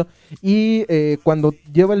gusta mucho. Y cuando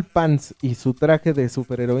lleva el pants y su traje de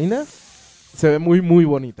superheroína, se ve muy, muy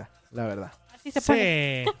bonita, la verdad. Así se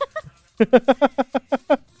pone.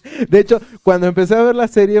 De hecho, cuando empecé a ver la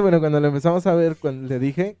serie, bueno, cuando la empezamos a ver, cuando le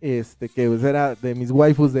dije que pues, era de mis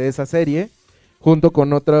waifus de esa serie, junto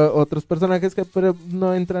con otros personajes que pero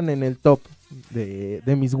no entran en el top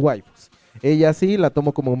de mis waifus. Ella sí la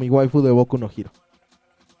tomo como mi waifu de Boku no Hero.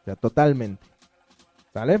 O sea, totalmente.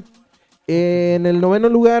 ¿Sale? En el 9º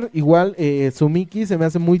lugar, igual, Sumiki se me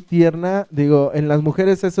hace muy tierna. Digo, en las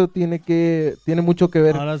mujeres eso tiene mucho que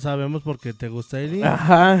ver. Ahora sabemos por qué te gusta Ailynde.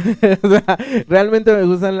 Ajá. O sea, realmente me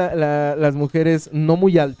gustan las mujeres no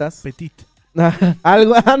muy altas. Petit.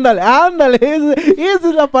 Algo, ándale, esa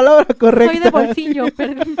es la palabra correcta. Soy de bolsillo,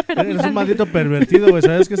 perdón. Eres un maldito pervertido, güey.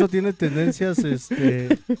 ¿Sabes que eso tiene tendencias,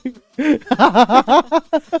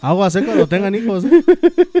 Aguas, cuando tengan hijos?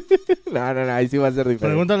 No, ahí sí va a ser diferente.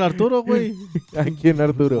 Pregúntale a Arturo, güey. ¿A quién,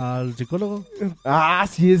 Arturo? Al psicólogo. Ah,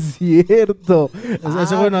 sí es cierto.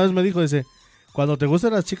 Ese güey una vez me dijo, dice, cuando te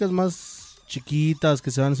gustan las chicas más chiquitas,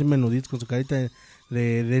 que se van así menuditas con su carita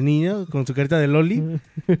de niño, con su carita de loli.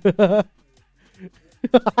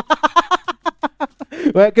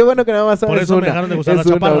 Bueno, qué bueno que nada más por sabes eso una. me dejaron de gustar las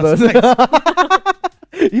Es una o chaparras. dos.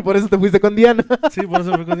 Y por eso te fuiste con Diana. Sí, por eso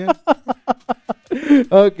me fui con Diana.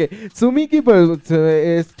 Ok, Sumiki pues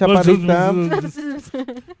es chaparrita.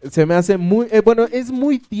 Se me hace muy, bueno, es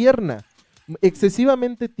muy tierna.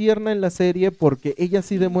 Excesivamente tierna en la serie porque ella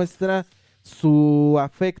sí demuestra su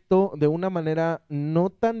afecto de una manera no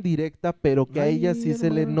tan directa, pero que a ella sí se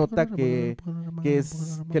le nota que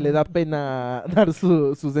le da pena dar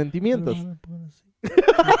sus sentimientos.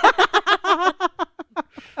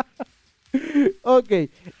 Ok,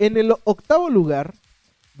 en el 8º lugar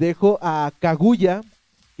dejo a Kaguya,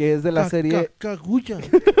 que es de la serie... Kaguya.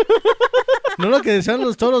 ¿No lo que decían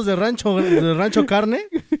los toros de rancho carne?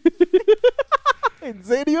 ¿En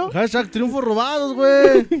serio? Hashtag triunfos robados,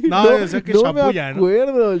 güey. No, decía que Shabuya, ¿no? Me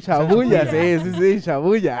acuerdo, Shabuya, sí,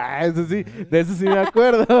 Shabuya. Eso sí, de eso sí me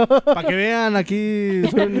acuerdo. Para que vean, aquí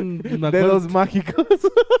son dedos mágicos.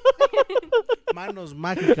 Manos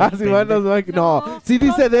mágicas. Ah, sí, manos mágicas. No, sí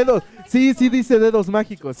dice dedos. Sí dice dedos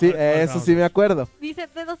mágicos. Sí, eso sí me acuerdo. Dice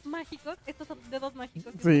dedos mágicos. Estos son dedos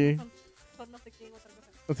mágicos. Sí. Son no sé qué, otra cosa.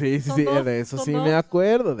 Sí, Dos, de eso sí dos. me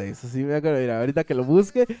acuerdo, Mira, ahorita que lo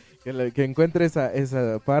busque, que encuentre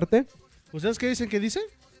esa parte. ¿Ustedes qué dicen que dice?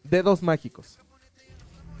 Dedos mágicos.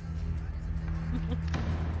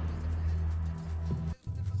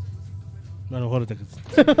 A lo mejor te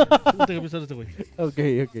que pensar este güey. Ok.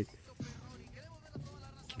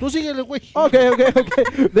 Tú síguele, güey. Ok.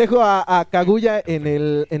 Dejo a Kaguya en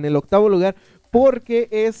el 8º lugar porque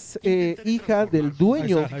es hija del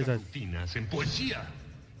dueño. Ahí está. Rutinas en poesía,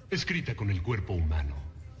 escrita con el cuerpo humano.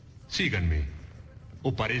 Síganme,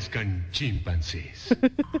 o parezcan chimpancés.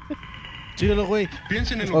 Síguelo, güey.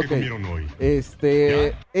 Piensen en lo que comieron hoy.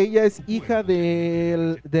 Ella es hija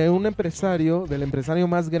de un empresario, del empresario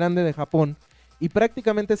más grande de Japón, y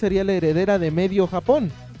prácticamente sería la heredera de medio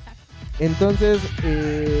Japón. Entonces,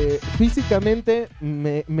 físicamente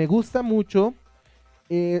me gusta mucho.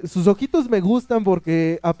 Sus ojitos me gustan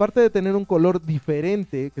porque aparte de tener un color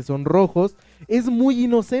diferente, que son rojos, es muy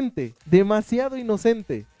inocente, demasiado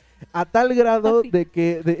inocente, a tal grado de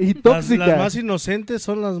que... y tóxica. Las más inocentes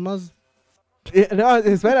son las más... no,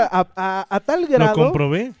 espera, a tal grado... Lo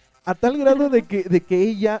comprobé. A tal grado de que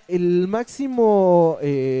ella, el máximo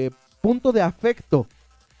punto de afecto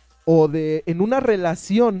o en una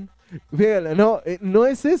relación... Fíjale, no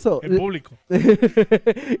es eso. En público.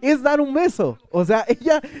 Es dar un beso. O sea,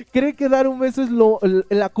 ella cree que dar un beso es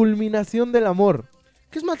la culminación del amor.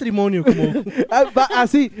 ¿Qué es matrimonio? Como...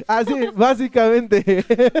 así, básicamente.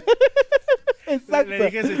 Exacto. Le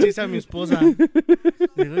dije ese chiste a mi esposa.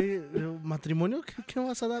 Digo, oye, ¿matrimonio? ¿Qué me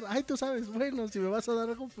vas a dar? Ay, tú sabes, bueno, si me vas a dar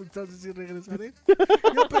algo, pues entonces sí regresaré.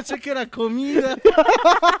 Yo pensé que era comida.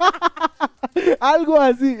 Algo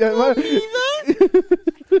así. ¿Comida?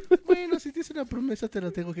 Bueno, si tienes una promesa te la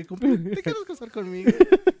tengo que cumplir. ¿Te quieres casar conmigo?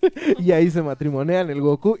 Y ahí se matrimonian el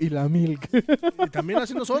Goku y la Milk. Y también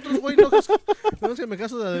así nosotros, güey. No es que me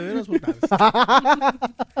caso de veras, putas.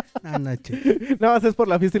 Nada más es por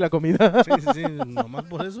la fiesta y la comida. Sí, nomás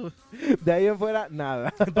por eso. De ahí en fuera,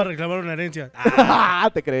 nada. Para reclamar una herencia.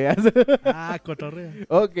 Te creas. Cotorrea.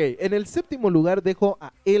 Ok, en el 7º lugar dejo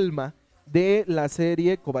a Elma de la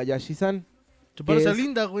serie Kobayashi-san. Se parece a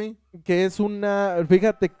Linda, güey. Que es una...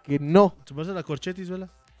 Fíjate que no. Se parece a la Corchetis, ¿verdad?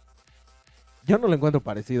 Yo no lo encuentro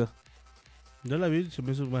parecido. Yo la vi, se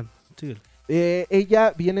me hizo... Bueno, síguelo.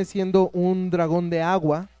 Ella viene siendo un dragón de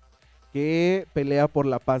agua que pelea por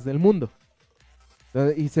la paz del mundo.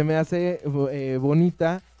 Y se me hace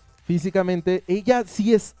bonita físicamente. Ella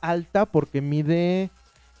sí es alta porque mide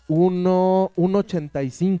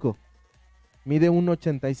 1.85. mide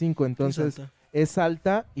 1.85, entonces es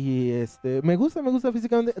alta y me gusta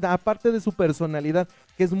físicamente, aparte de su personalidad,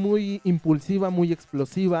 que es muy impulsiva, muy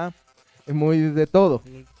explosiva, muy de todo.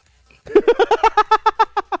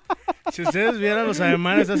 Si ustedes vieran los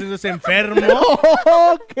ademanes, está haciendo ese enfermo.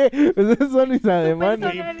 ¿Qué? Pues esos son mis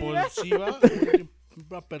ademanes. Impulsiva,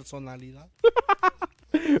 una personalidad.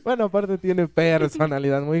 Bueno, aparte tiene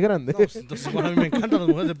personalidad muy grande. No, pues, entonces, bueno, a mí me encantan las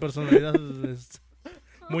mujeres de personalidad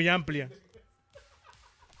muy amplia.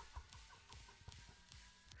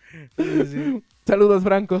 Sí. Saludos,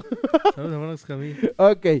 Franco. Saludos, hermanos Camille.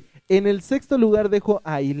 Ok, en el sexto lugar dejo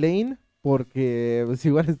a Ailynde, porque pues,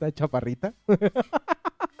 igual está chaparrita.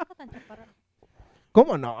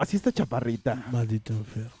 ¿Cómo no? Así está chaparrita. Maldito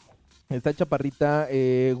enfermo. Está chaparrita,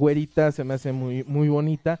 güerita, se me hace muy, muy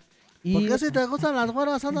bonita. Y... ¿Por qué si te gustan las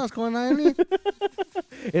güeras andas con Ailynde?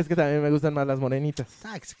 Es que también me gustan más las morenitas.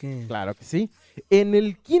 ¿Qué? Claro que sí. En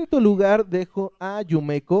el quinto lugar dejo a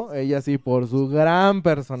Yumeko, ella sí por su gran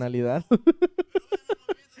personalidad.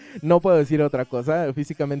 No puedo decir otra cosa,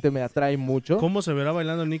 físicamente me atrae mucho. ¿Cómo se verá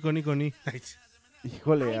bailando Nico Ni?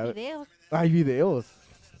 Híjole, Hay videos. hay videos.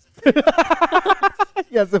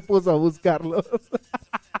 Ya se puso a buscarlos.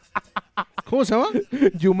 ¿Cómo se llama?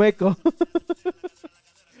 Yumeko.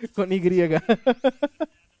 Con Y.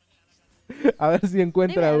 A ver si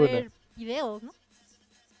encuentra Debe una. haber videos, ¿no?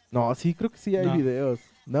 No, sí, creo que sí hay videos.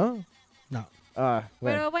 ¿No? No. Ah,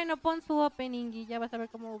 bueno. Pero bueno, pon su opening y ya vas a ver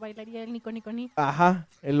cómo bailaría el Nico Nico Ni. Ajá,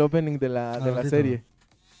 el opening de la ratito. serie.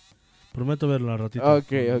 Prometo verlo al ratito. Ok.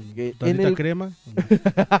 ¿Tantita En el... crema?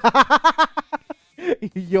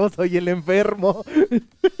 Y yo soy el enfermo.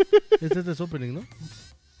 Este es de su opening, ¿no?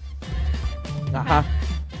 Ajá.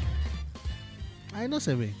 Ay, no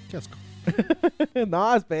se ve. Qué asco.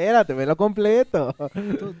 No, espérate, velo completo.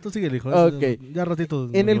 Tú sigue, hijo. Ok. Ya ratito.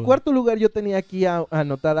 En el cuarto lugar yo tenía aquí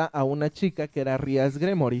anotada a una chica que era Rias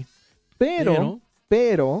Gremory. Pero.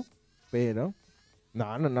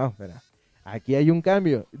 No, espera. Aquí hay un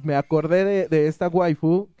cambio. Me acordé de esta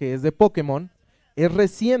waifu que es de Pokémon. Es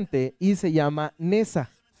reciente y se llama Nessa.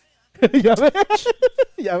 ¿Ya ves?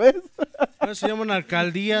 ¿Ya ves? Se llama una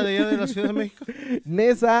alcaldía de allá de la Ciudad de México.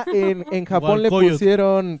 Nessa en Japón le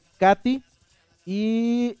pusieron Katy.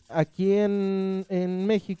 Y aquí en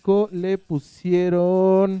México le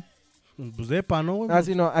pusieron... Pues depa, ¿no? Ah,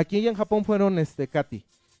 sí, no. Aquí en Japón fueron Katy.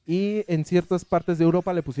 Y en ciertas partes de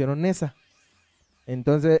Europa le pusieron Nessa.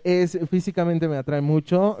 Entonces, físicamente me atrae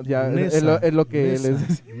mucho. Ya Nessa, es lo que Nessa, les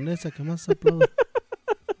decía. Nessa, ¿qué más aplaudo?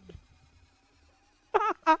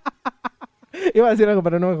 Iba a decir algo,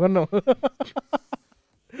 pero no, mejor no.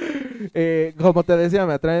 Como te decía,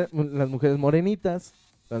 me atraen las mujeres morenitas.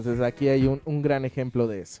 Entonces, aquí hay un gran ejemplo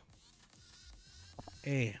de eso.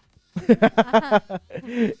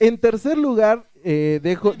 En tercer lugar,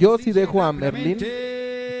 yo sí dejo a Merlín.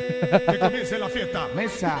 Que comience la fiesta.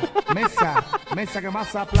 Mesa que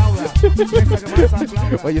más aplauda. Mesa que más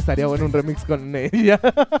aplauda. Oye, estaría bueno un remix con ella.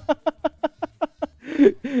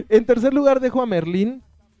 En tercer lugar dejo a Merlín,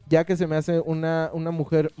 ya que se me hace una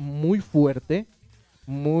mujer muy fuerte.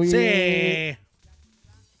 Muy... Sí.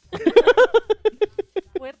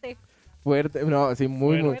 Fuerte. No, sí,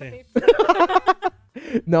 muy Fuerte.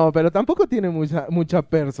 No, pero tampoco tiene mucha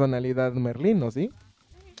personalidad Merlín, ¿no? ¿Sí?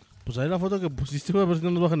 Pues ahí la foto que pusiste, a ver si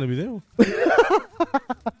no nos bajan el video.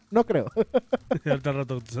 No creo. Ahorita al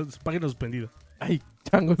rato, página suspendida. Ay,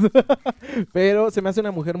 changos. Pero se me hace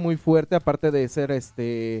una mujer muy fuerte, aparte de ser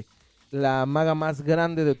la maga más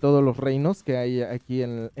grande de todos los reinos que hay aquí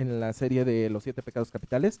en la serie de los 7 pecados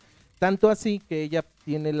capitales. Tanto así que ella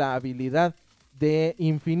tiene la habilidad de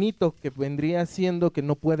infinito, que vendría siendo que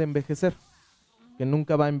no puede envejecer, que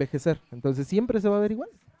nunca va a envejecer. Entonces siempre se va a ver igual.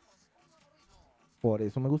 Por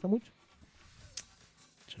eso me gusta mucho.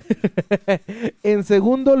 En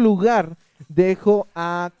segundo lugar, dejo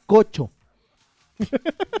a Cocho.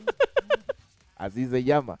 Así se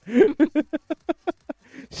llama.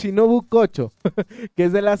 Shinobu Kocho, que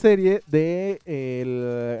es de la serie de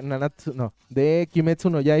de Kimetsu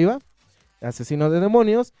no Yaiba, asesino de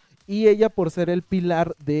demonios, y ella por ser el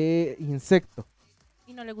pilar de insecto.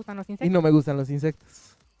 Y no le gustan los insectos. Y no me gustan los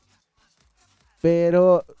insectos.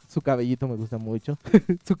 Pero su cabellito me gusta mucho.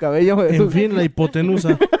 Su cabello... En fin, la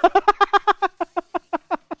hipotenusa.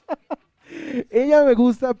 Ella me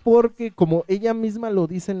gusta porque, como ella misma lo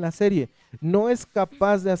dice en la serie, no es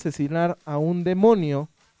capaz de asesinar a un demonio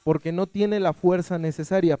porque no tiene la fuerza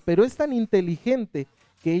necesaria, pero es tan inteligente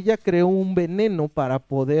que ella creó un veneno para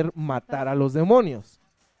poder matar a los demonios.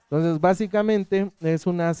 Entonces, básicamente, es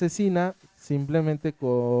una asesina simplemente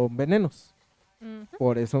con venenos.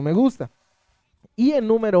 Por eso me gusta. Y en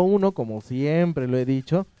número 1, como siempre lo he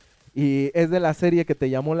dicho, Y es de la serie que te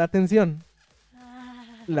llamó la atención, Ah,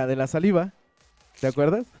 la de la saliva. ¿Te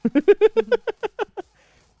acuerdas?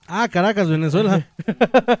 Ah, Caracas, Venezuela.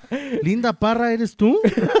 Linda Parra, ¿eres tú?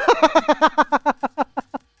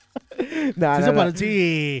 No, Sí no, se no. parece,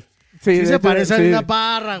 sí. Sí, Sí de se hecho, parece a sí. Linda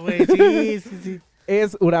Parra, güey. Sí, sí, sí.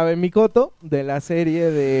 Es Urabe Mikoto, de la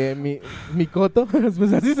serie de Mikoto,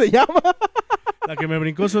 pues así se llama. La que me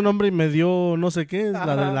brincó su nombre y me dio no sé qué, es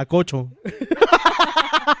la de la Cocho.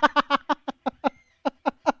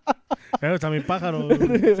 Hasta mi pájaro.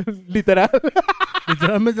 Literal.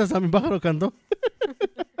 Literalmente hasta mi pájaro cantó.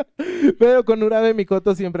 Pero con Urabe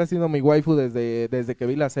Mikoto siempre ha sido mi waifu desde que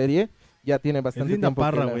vi la serie. Ya tiene Es bastante Linda tiempo.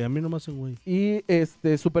 Parra, que la- güey. A mí no me hacen güey. Y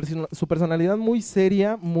su personalidad muy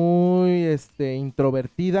seria, muy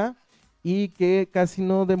introvertida y que casi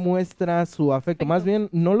no demuestra su afecto. Más bien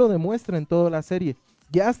no lo demuestra en toda la serie.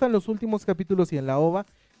 Ya hasta en los últimos capítulos y en la OVA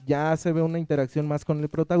ya se ve una interacción más con el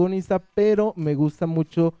protagonista, pero me gusta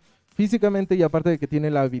mucho físicamente y aparte de que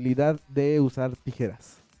tiene la habilidad de usar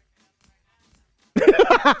tijeras.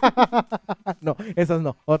 No, esas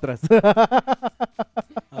no, otras.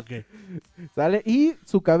 Ok. ¿Sale? Y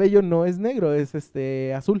su cabello no es negro, es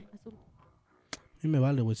azul. azul. A mí me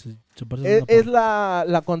vale, güey. Se parece a Linda Es Parra.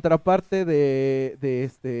 la contraparte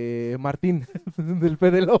de Martín, del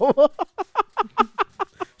Fede Lobo.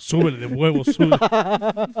 Súbele de huevos, súbele.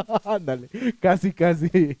 Ándale, casi,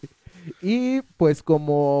 casi. Y pues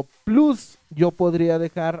como plus, yo podría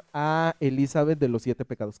dejar a Elizabeth de los 7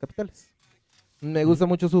 pecados capitales. Me gusta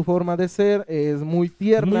mucho su forma de ser, es muy Es muy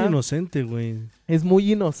tierna, inocente, güey. es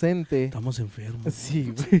muy inocente. Estamos enfermos.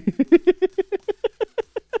 Sí, güey.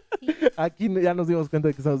 Aquí ya nos dimos cuenta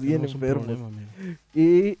de que estamos bien Tenemos un enfermos. problema, amigo.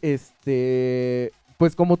 Y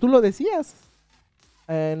pues como tú lo decías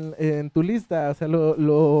en tu lista, o sea,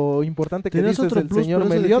 lo importante que ¿Tienes dices otro el plus, señor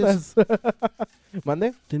pero ese de qué Meliodas.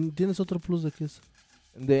 ¿Mande? ¿Tienes otro plus de qué es?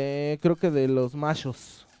 Creo que de los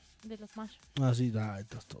machos. De los machos. Ah, sí,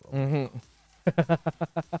 estás todo. Ujú.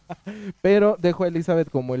 Pero dejo a Elizabeth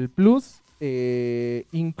como el plus.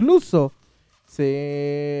 Incluso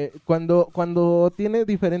cuando tiene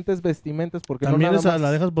diferentes vestimentas, porque no ¿También nada esa más...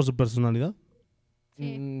 la dejas por su personalidad?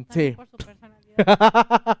 Sí. Sí. también por su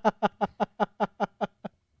personalidad.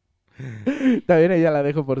 También ella la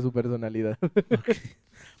dejo por su personalidad.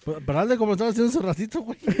 Pero hazle como estaba haciendo hace ratito,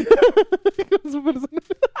 güey. Su personalidad.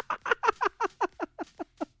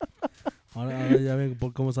 Ahora ya ven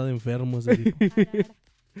por cómo está de enfermo ese tipo.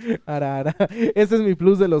 Ahora. Ara. Ese es mi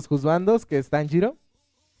plus de los husbandos, que es Tanjiro.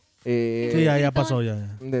 Sí, ya pasó,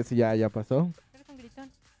 ya. Sí, ya pasó. Eres un gritón.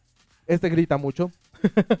 Este grita mucho,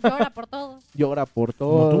 Llora por todo. llora por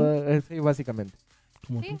 ¿Como tú? todo. Sí, básicamente.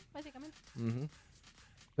 Como Sí, tú. básicamente. Ujú.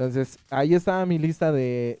 Entonces, ahí está mi lista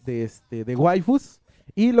de waifus.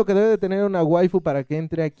 Y lo que debe de tener una waifu para que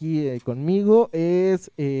entre aquí conmigo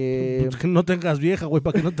es... Pues que no tengas vieja, güey,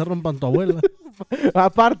 para que no te rompan tu abuela.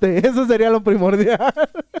 aparte, eso sería lo primordial.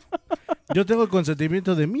 Yo tengo el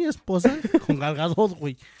consentimiento de mi esposa con Gal Gadot,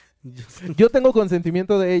 güey. Yo tengo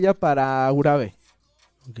consentimiento de ella para Urabe.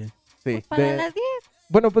 Ok. Sí. Pues para las 10.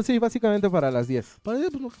 Bueno, pues sí, básicamente para las 10. Para ella,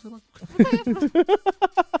 pues no, que se va.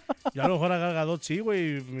 Ya a lo mejor a Gal Gadot sí,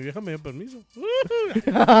 güey. Mi vieja me dio permiso.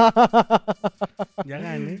 Ya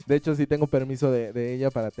gané. De hecho, sí tengo permiso de ella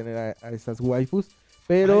para tener a estas waifus. Ay,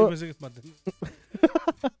 Pero, pensé que es para tener-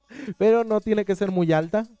 pero no tiene que ser muy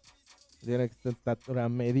alta. Tiene que ser estatura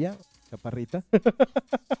media, chaparrita.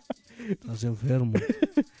 Estás enfermo.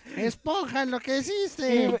 Esponja, lo que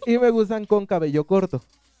hiciste. Y me gustan con cabello corto.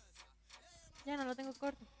 Ya no lo tengo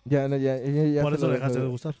corto. Ya Por se eso lo le dejaste de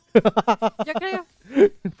dejé. gustar. Yo creo.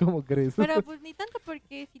 ¿Cómo crees? Pero pues ni tanto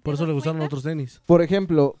porque si te Por eso das le gustaron cuenta, otros tenis. Por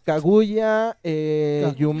ejemplo, Kaguya,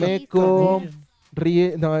 Yumeko,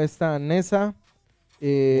 esta Nessa,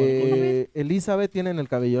 Elizabeth tienen el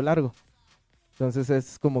cabello largo. Entonces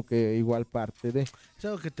es como que igual parte de... Es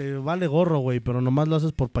algo que te vale gorro, güey, pero nomás lo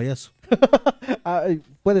haces por payaso. Ay,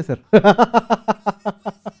 puede ser.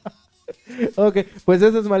 Ok, pues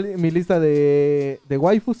esa es mi lista de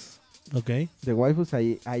waifus. Ok, De waifus,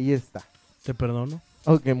 ahí está. te perdono.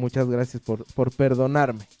 Ok, muchas gracias por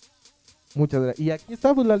perdonarme. Muchas gracias. Y aquí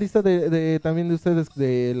está pues la lista también de ustedes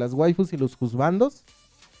de las waifus y los husbandos.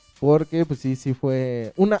 Porque pues sí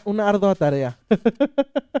fue una ardua tarea.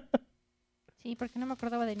 Sí, porque no me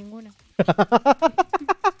acordaba de ninguna.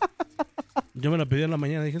 Yo me la pedí en la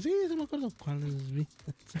mañana y dije, sí me acuerdo cuáles vi.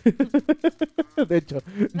 De hecho.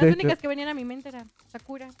 Las únicas que venían a mi mente eran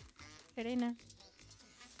Sakura, Serena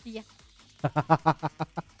y ya.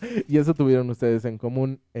 Y eso tuvieron ustedes en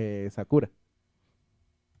común, Sakura.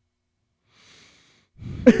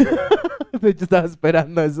 De hecho estaba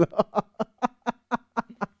esperando eso.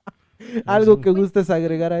 ¿Algo que gustes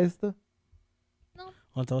agregar a esto?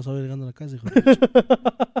 Ahorita vas a ver llegando a la casa, hijo.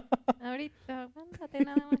 Ahorita, aguántate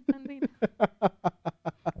nada más tantito.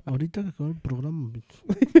 Ahorita que acabó el programa.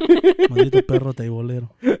 Maldito perro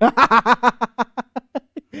taibolero.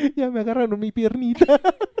 Ya me agarraron mi piernita.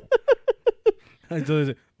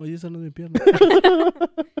 Entonces, oye, esa no es mi pierna. No,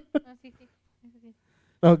 sí.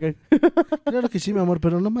 Ok. Claro que sí, mi amor,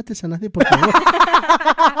 pero no mates a nadie, por favor.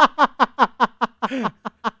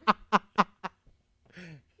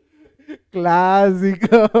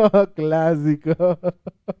 Clásico.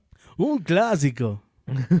 Un clásico.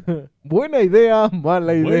 Buena idea,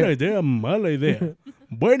 mala idea. Buena idea, mala idea.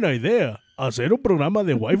 Buena idea, hacer un programa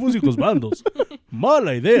de waifus y husbandos.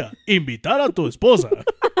 Mala idea, invitar a tu esposa.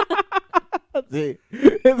 Sí,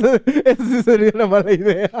 eso sí sería una mala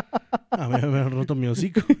idea. A mí me han roto mi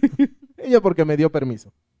hocico. Ella porque me dio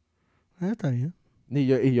permiso. Está bien. Y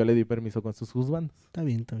yo le di permiso con sus husbandos. Está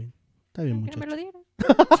bien, muchacho. Que me lo dieron.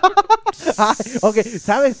 Ok,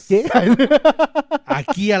 ¿sabes qué?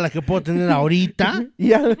 Aquí a la que puedo tener ahorita.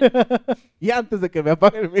 Y antes de que me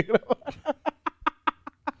apague el micrófono.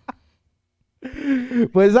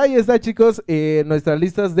 Pues ahí está, chicos, nuestras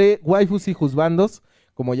listas de waifus y husbandos.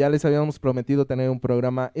 Como ya les habíamos prometido tener un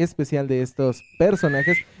programa especial de estos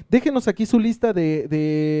personajes. Déjenos aquí su lista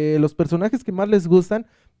de los personajes que más les gustan.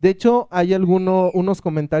 De hecho, hay unos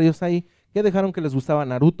comentarios ahí que dejaron que les gustaba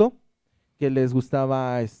Naruto, que les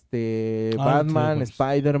gustaba Batman, sí,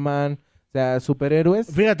 Spider-Man, o sea, superhéroes.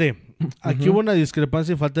 Fíjate, aquí hubo una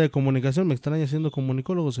discrepancia y falta de comunicación. Me extraña siendo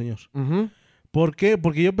comunicólogo, señor. ¿Por qué?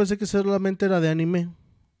 Porque yo pensé que solamente era de anime.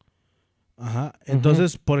 Ajá.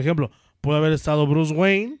 Entonces, por ejemplo, puede haber estado Bruce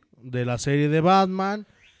Wayne de la serie de Batman.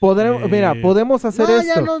 Mira, podemos hacer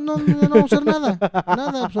esto. Ya no vamos a hacer nada.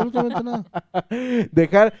 Nada, absolutamente nada.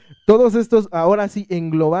 Dejar todos estos, ahora sí,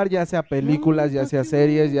 englobar ya sea películas, ya sea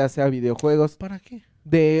series, ya sea videojuegos. ¿Para qué?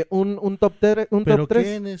 De un top 3. ¿Pero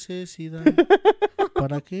qué necesidad?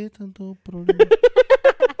 ¿Para qué tanto problema?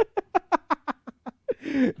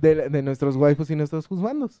 De nuestros waifus y nuestros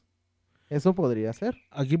husbandos. Eso podría ser.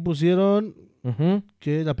 Aquí pusieron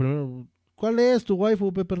que la primera... ¿Cuál es tu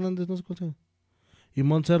waifu, Pepe Hernández? No sé cuál sea. Y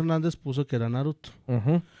Montse Hernández puso que era Naruto.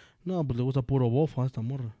 No, pues le gusta puro bofo a esta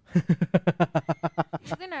morra.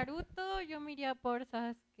 Es de Naruto, yo me iría por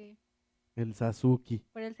Sasuke. El Sasuke.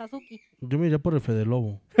 Por el Sasuke. Yo me iría por el Fede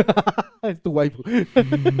Lobo. Es tu waifu.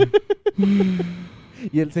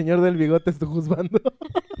 Y el señor del bigote es tu husbando.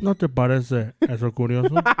 ¿No te parece eso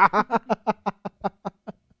curioso?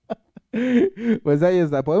 Pues ahí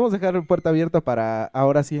está. Podemos dejar puerta abierta para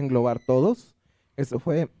ahora sí englobar todos. Eso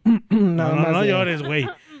fue nada más. No llores, güey.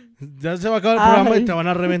 Ya se va a acabar el programa y te van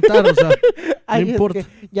a reventar, o sea, no importa.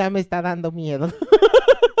 Ya me está dando miedo.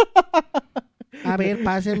 A ver,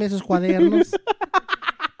 pásenme esos cuadernos.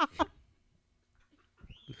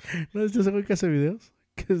 ¿No es ese güey que hace videos?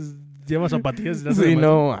 Que lleva zapatillas y hace Sí,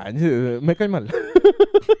 no, me cae mal.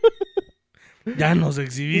 Ya nos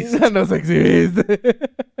exhibiste.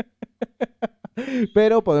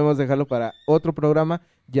 Pero podemos dejarlo para otro programa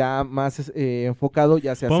ya más enfocado,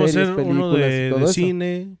 ya sea podemos series, hacer películas uno de, y todo de eso.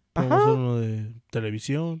 cine, podemos hacer uno de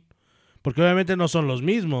televisión, porque obviamente no son los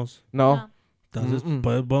mismos. No. Entonces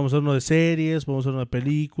podemos hacer uno de series, podemos hacer uno de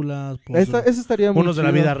películas, Eso estaría muy unos chido.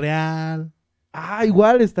 de la vida real.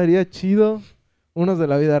 Igual estaría chido. Unos de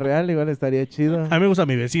la vida real igual estaría chido. A mí me gusta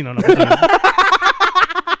mi vecino, ¿no?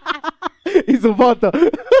 Y su foto.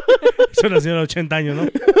 Es una señora de 80 años, ¿no?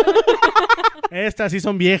 Estas sí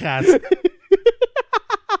son viejas.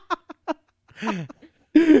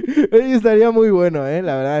 Estaría muy bueno,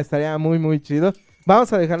 la verdad, estaría muy, muy chido.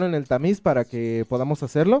 Vamos a dejarlo en el tamiz para que podamos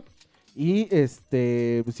hacerlo. Y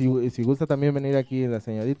si gusta también venir aquí la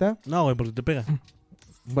señorita. No, güey, porque te pega.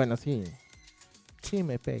 Bueno, sí. Sí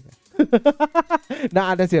me pega.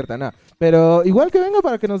 No es cierto, no. Pero igual que venga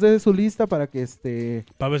para que nos dé su lista, para que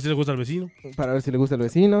Para ver si le gusta al vecino. Para ver si le gusta al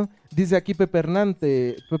vecino. Dice aquí Pepe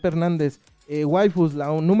Hernández, waifus, la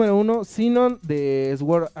número 1, Sinon de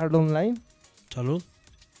Sword Art Online. Salud.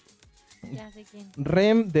 Ya sé quién.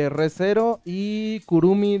 Rem de Re:Zero y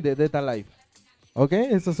Kurumi de Dead Alive. ¿Ok?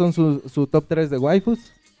 Estos son su top 3 de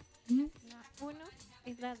waifus. La 1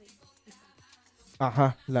 es la de...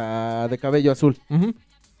 Ajá, la de cabello azul.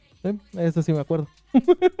 Sí, eso sí me acuerdo.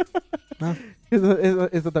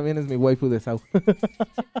 Eso también es mi waifu de Sao.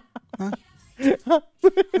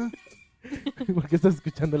 ¿Por qué estás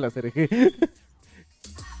escuchando la CRG?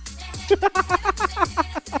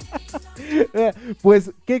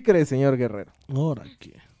 Pues, ¿qué crees, señor Guerrero? Ahora,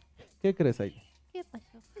 ¿Qué crees ahí? ¿Qué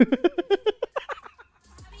pasó?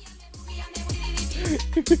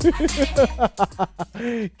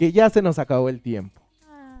 Que ya se nos acabó el tiempo.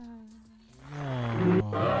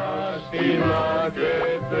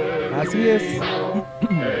 Así es.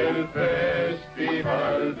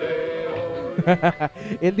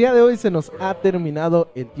 El día de hoy se nos ha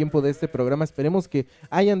terminado el tiempo de este programa. Esperemos que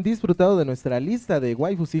hayan disfrutado de nuestra lista de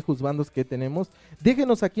waifus y husbandos que tenemos.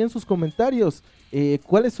 Déjenos aquí en sus comentarios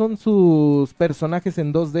cuáles son sus personajes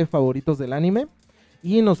en 2D favoritos del anime.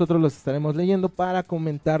 Y nosotros los estaremos leyendo para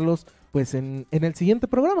comentarlos pues en el siguiente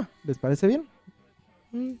programa. ¿Les parece bien?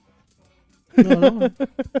 No.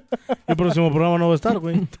 El próximo programa no va a estar,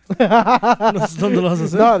 güey. No sé dónde lo vas a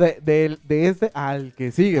hacer. No, de este al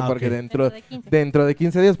que sigue, porque ok. dentro de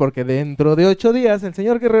 15 días, porque dentro de 8 días el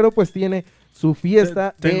señor Guerrero pues tiene su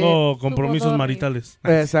fiesta. Tengo compromisos Su maritales.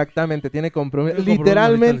 Exactamente, tiene compromisos. Tengo compromisos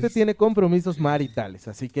Literalmente maritales. tiene compromisos maritales,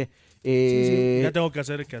 así que... Sí. Ya tengo que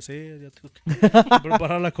hacer ya tengo que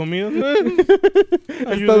preparar la comida.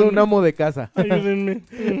 Es todo un amo de casa. Ayúdenme.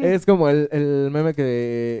 Es como el meme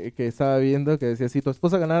que estaba viendo que decía, si tu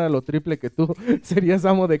esposa ganara lo triple que tú, serías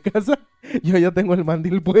amo de casa. Yo ya tengo el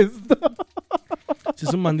mandil puesto. Si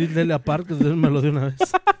es un mandil de aparte, démelo de una vez.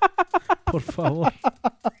 Por favor.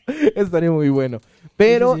 Estaría muy bueno.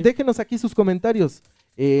 Pero Sí. déjenos aquí sus comentarios.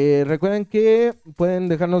 Recuerden que pueden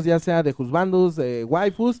dejarnos ya sea de husbandos, de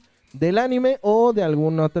waifus, del anime o de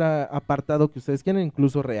algún otro apartado que ustedes quieran,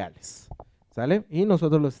 incluso reales. ¿Sale? Y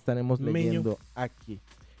nosotros los estaremos leyendo aquí.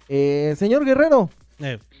 Señor Guerrero,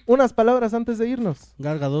 unas palabras antes de irnos.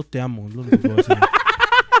 Gal Gadot, te amo. Es lo único que voy a decir.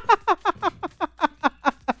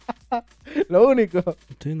 Lo único.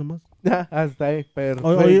 Sí, nomás. Hasta ahí, perfecto.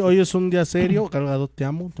 Hoy es un día serio. Gal Gadot, te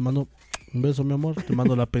amo. Te mando un beso, mi amor. Te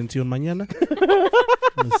mando la pensión mañana.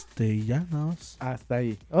 Y ya, nada más. Hasta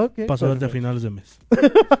ahí. Ok. Paso a verte a finales de mes.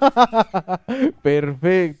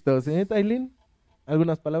 Perfecto. Señorita Ailynde,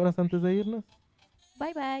 ¿algunas palabras antes de irnos?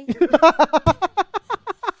 Bye, bye.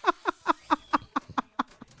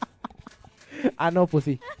 Ah, no, pues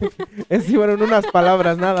sí. Sí, fueron unas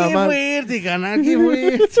palabras nada ¡Qué más. fuerte, canal! ¡Qué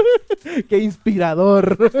fuerte! ¡Qué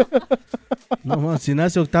inspirador! No más, si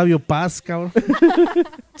nace Octavio Paz, cabrón.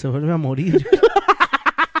 Se vuelve a morir.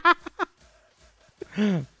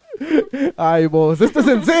 Ay, vos, ¿esto es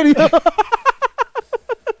en serio?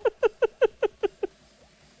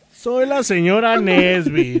 Soy la señora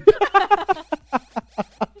Nesbitt.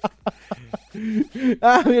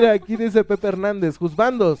 Ah, mira, aquí dice Pepe Hernández.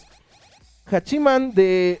 Husbandos. Hachiman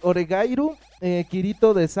de Oregairu,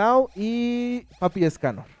 Kirito de Sao y Papi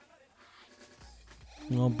Escanor.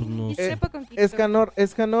 No, pues no sé. Discrepo con Kirito.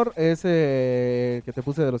 Escanor es el que te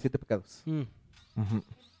puse de los 7 pecados. Fuertote,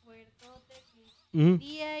 Ujú.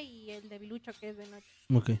 día y el de Bilucho que es de noche.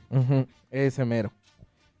 Ok. Ujú, ese mero.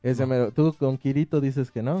 Ese mero. Tú con Kirito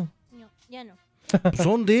dices que no. No, ya no. Pues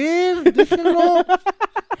son de él, déjenlo.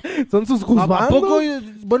 Son sus ¿A husbandos. poco?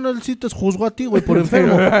 Bueno, él sí te juzgó a ti, güey, por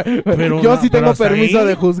enfermo. Pero yo sí pero tengo hasta permiso ahí,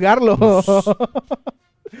 de juzgarlo. Bueno,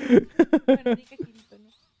 sí que Kirito,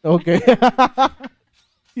 ¿no? Ok.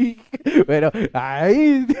 Pero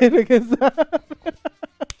ahí tiene que estar.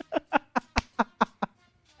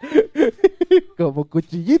 Como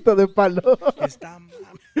cuchillito de palo. Está mal.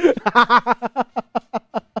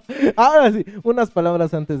 Ahora sí, unas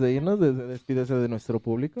palabras antes de irnos. Despídese de nuestro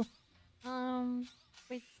público.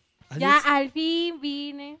 Pues Alex. ya al fin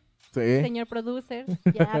vine, Sí. señor producer,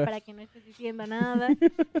 ya para que no estés diciendo nada.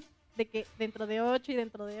 De que dentro de 8 y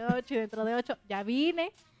dentro de 8 y dentro de 8, ya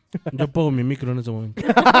vine. Yo pongo mi micro en ese momento.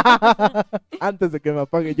 Antes de que me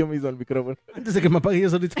apague yo mismo el micrófono. Antes de que me apague yo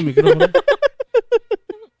solito el micrófono.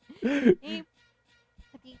 Y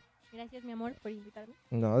a ti, gracias mi amor por invitarme.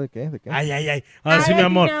 No, ¿de qué? ¿De qué? Ay. Ahora sí, Ay, mi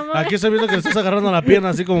amor. mi amor. Aquí estoy viendo que le estás agarrando la pierna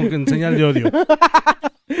así como que en señal de odio.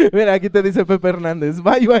 Mira, aquí te dice Pepe Hernández.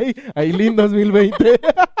 Bye, bye. Ailynde 2020.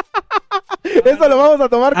 Eso lo vamos a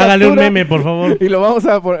tomar Hágale un captura meme, por favor. y lo vamos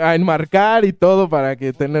a enmarcar y todo para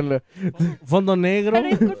que tenerlo. Fondo negro. Pero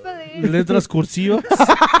es culpa de él. Letras cursivas.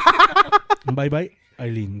 Bye bye,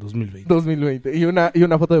 Ailynde 2020. 2020. Y una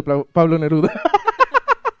foto de Pablo Neruda.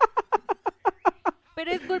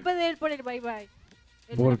 Pero es culpa de él por el bye bye. Él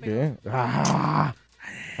me ¿Por lo pegó. qué?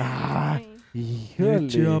 Sí. Híjole.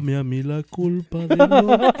 Échame a mí la culpa de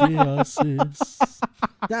lo que haces.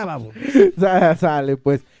 Ya vamos. Sale,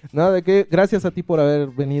 pues. Nada de qué. Gracias a ti por haber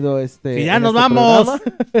venido ¡Que ya en nos este vamos!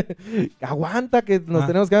 programa. Aguanta, que nos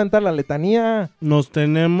tenemos que aventar la letanía. ¿Nos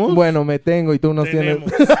tenemos? Bueno, me tengo y tú nos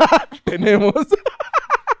Tenemos. tienes. Tenemos.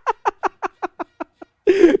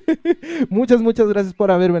 Muchas gracias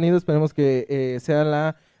por haber venido. Esperemos que sea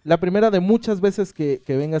la primera de muchas veces que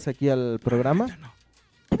vengas aquí al programa.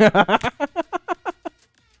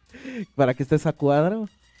 Para que estés a cuadro.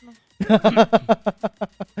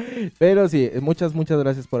 Pero sí, muchas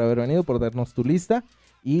gracias por haber venido, por darnos tu lista.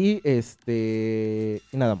 Y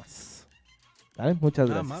y nada más. ¿Vale? Muchas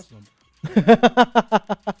gracias.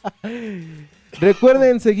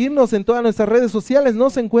 Recuerden seguirnos en todas nuestras redes sociales.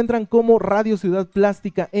 Nos encuentran como Radio Ciudad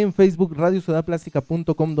Plástica en Facebook,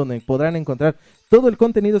 radiociudadplástica.com, donde podrán encontrar todo el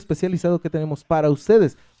contenido especializado que tenemos para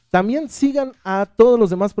ustedes. También sigan a todos los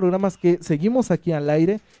demás programas que seguimos aquí al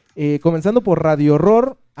aire, comenzando por Radio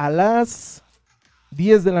Horror a las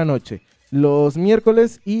 10 de la noche, los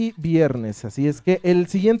miércoles y viernes. Así es que el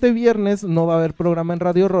siguiente viernes no va a haber programa en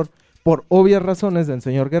Radio Horror, por obvias razones del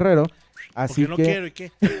señor Guerrero. Así porque no quiero, ¿y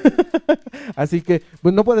qué? Así que,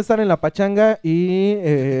 pues no puede estar en la pachanga y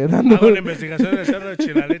dando... Hago la investigación del cerro de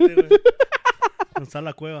Chilalete, güey. No está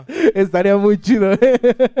la cueva. Estaría muy chido,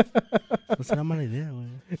 No será mala idea, güey.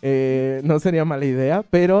 No sería mala idea,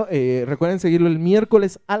 pero recuerden seguirlo el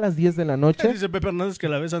miércoles a las 10 de la noche. Dice Pepe Hernández que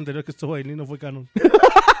la vez anterior que estuvo Ailynde no fue canon.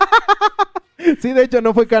 Sí, de hecho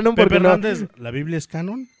no fue canon porque Pepe Hernández, ¿la Biblia es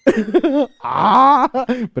canon?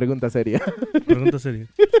 Pregunta seria. Pregunta seria.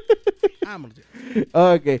 Vámonos ya.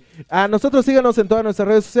 Ok. A nosotros síganos en todas nuestras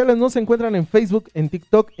redes sociales. Nos encuentran en Facebook, en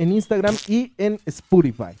TikTok, en Instagram y en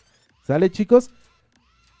Spotify. ¿Sale, chicos?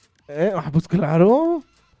 Pues claro.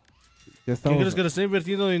 Ya estamos. ¿Quién crees que le está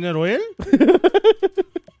invirtiendo dinero él?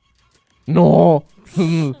 No.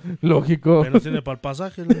 Lógico. Menos tiene para el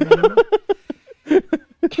pasaje.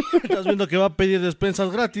 Estás viendo que va a pedir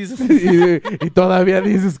despensas gratis. Y todavía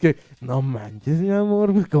dices que no manches, mi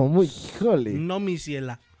amor, ¿cómo? Híjole. No, mi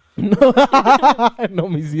ciela. No,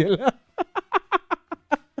 mi ciela.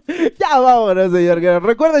 Ya vámonos, señor Guerrero.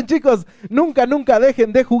 Recuerden, chicos, nunca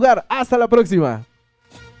dejen de jugar. Hasta la próxima.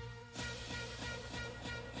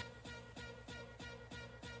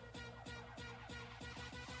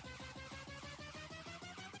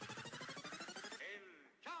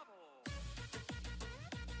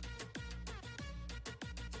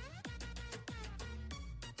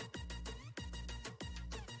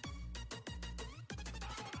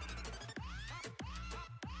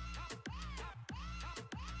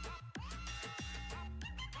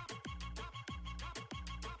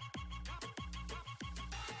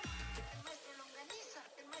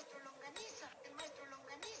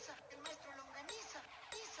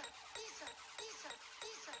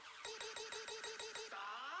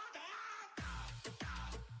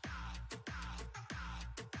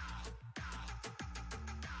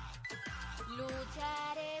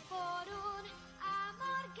 Lucharé por un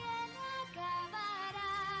amor que no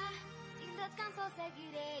acabará. Sin descanso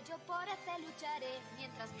seguiré, yo por este lucharé.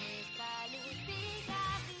 Mientras nuestra luz siga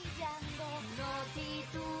brillando, no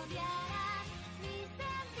titubearán mis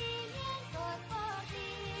sentimientos por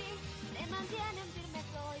ti. Me mantienen firmes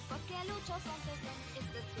hoy porque lucho con tesón.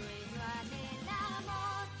 Este sueño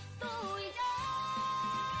anhelamos tú y yo.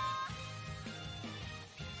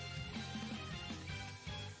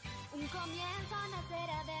 Un comienzo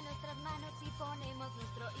nacerá de nuestras manos si ponemos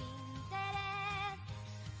nuestro interés.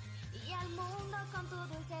 Y al mundo con tu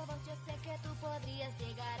dulce voz yo sé que tú podrías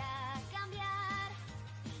llegar a cambiar.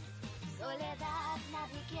 Soledad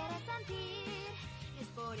nadie quiere sentir. Es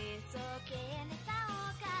por eso que en esta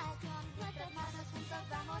ocasión nuestras manos juntos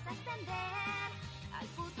vamos a extender. Al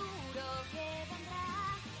futuro que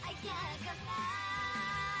vendrá hay que alcanzar.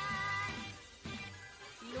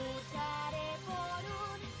 Lucharé por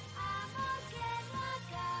un amor que no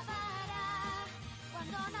acabará.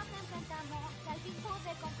 Cuando nos enfrentamos al fin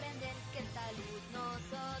pude comprender que esta luz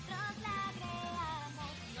nosotros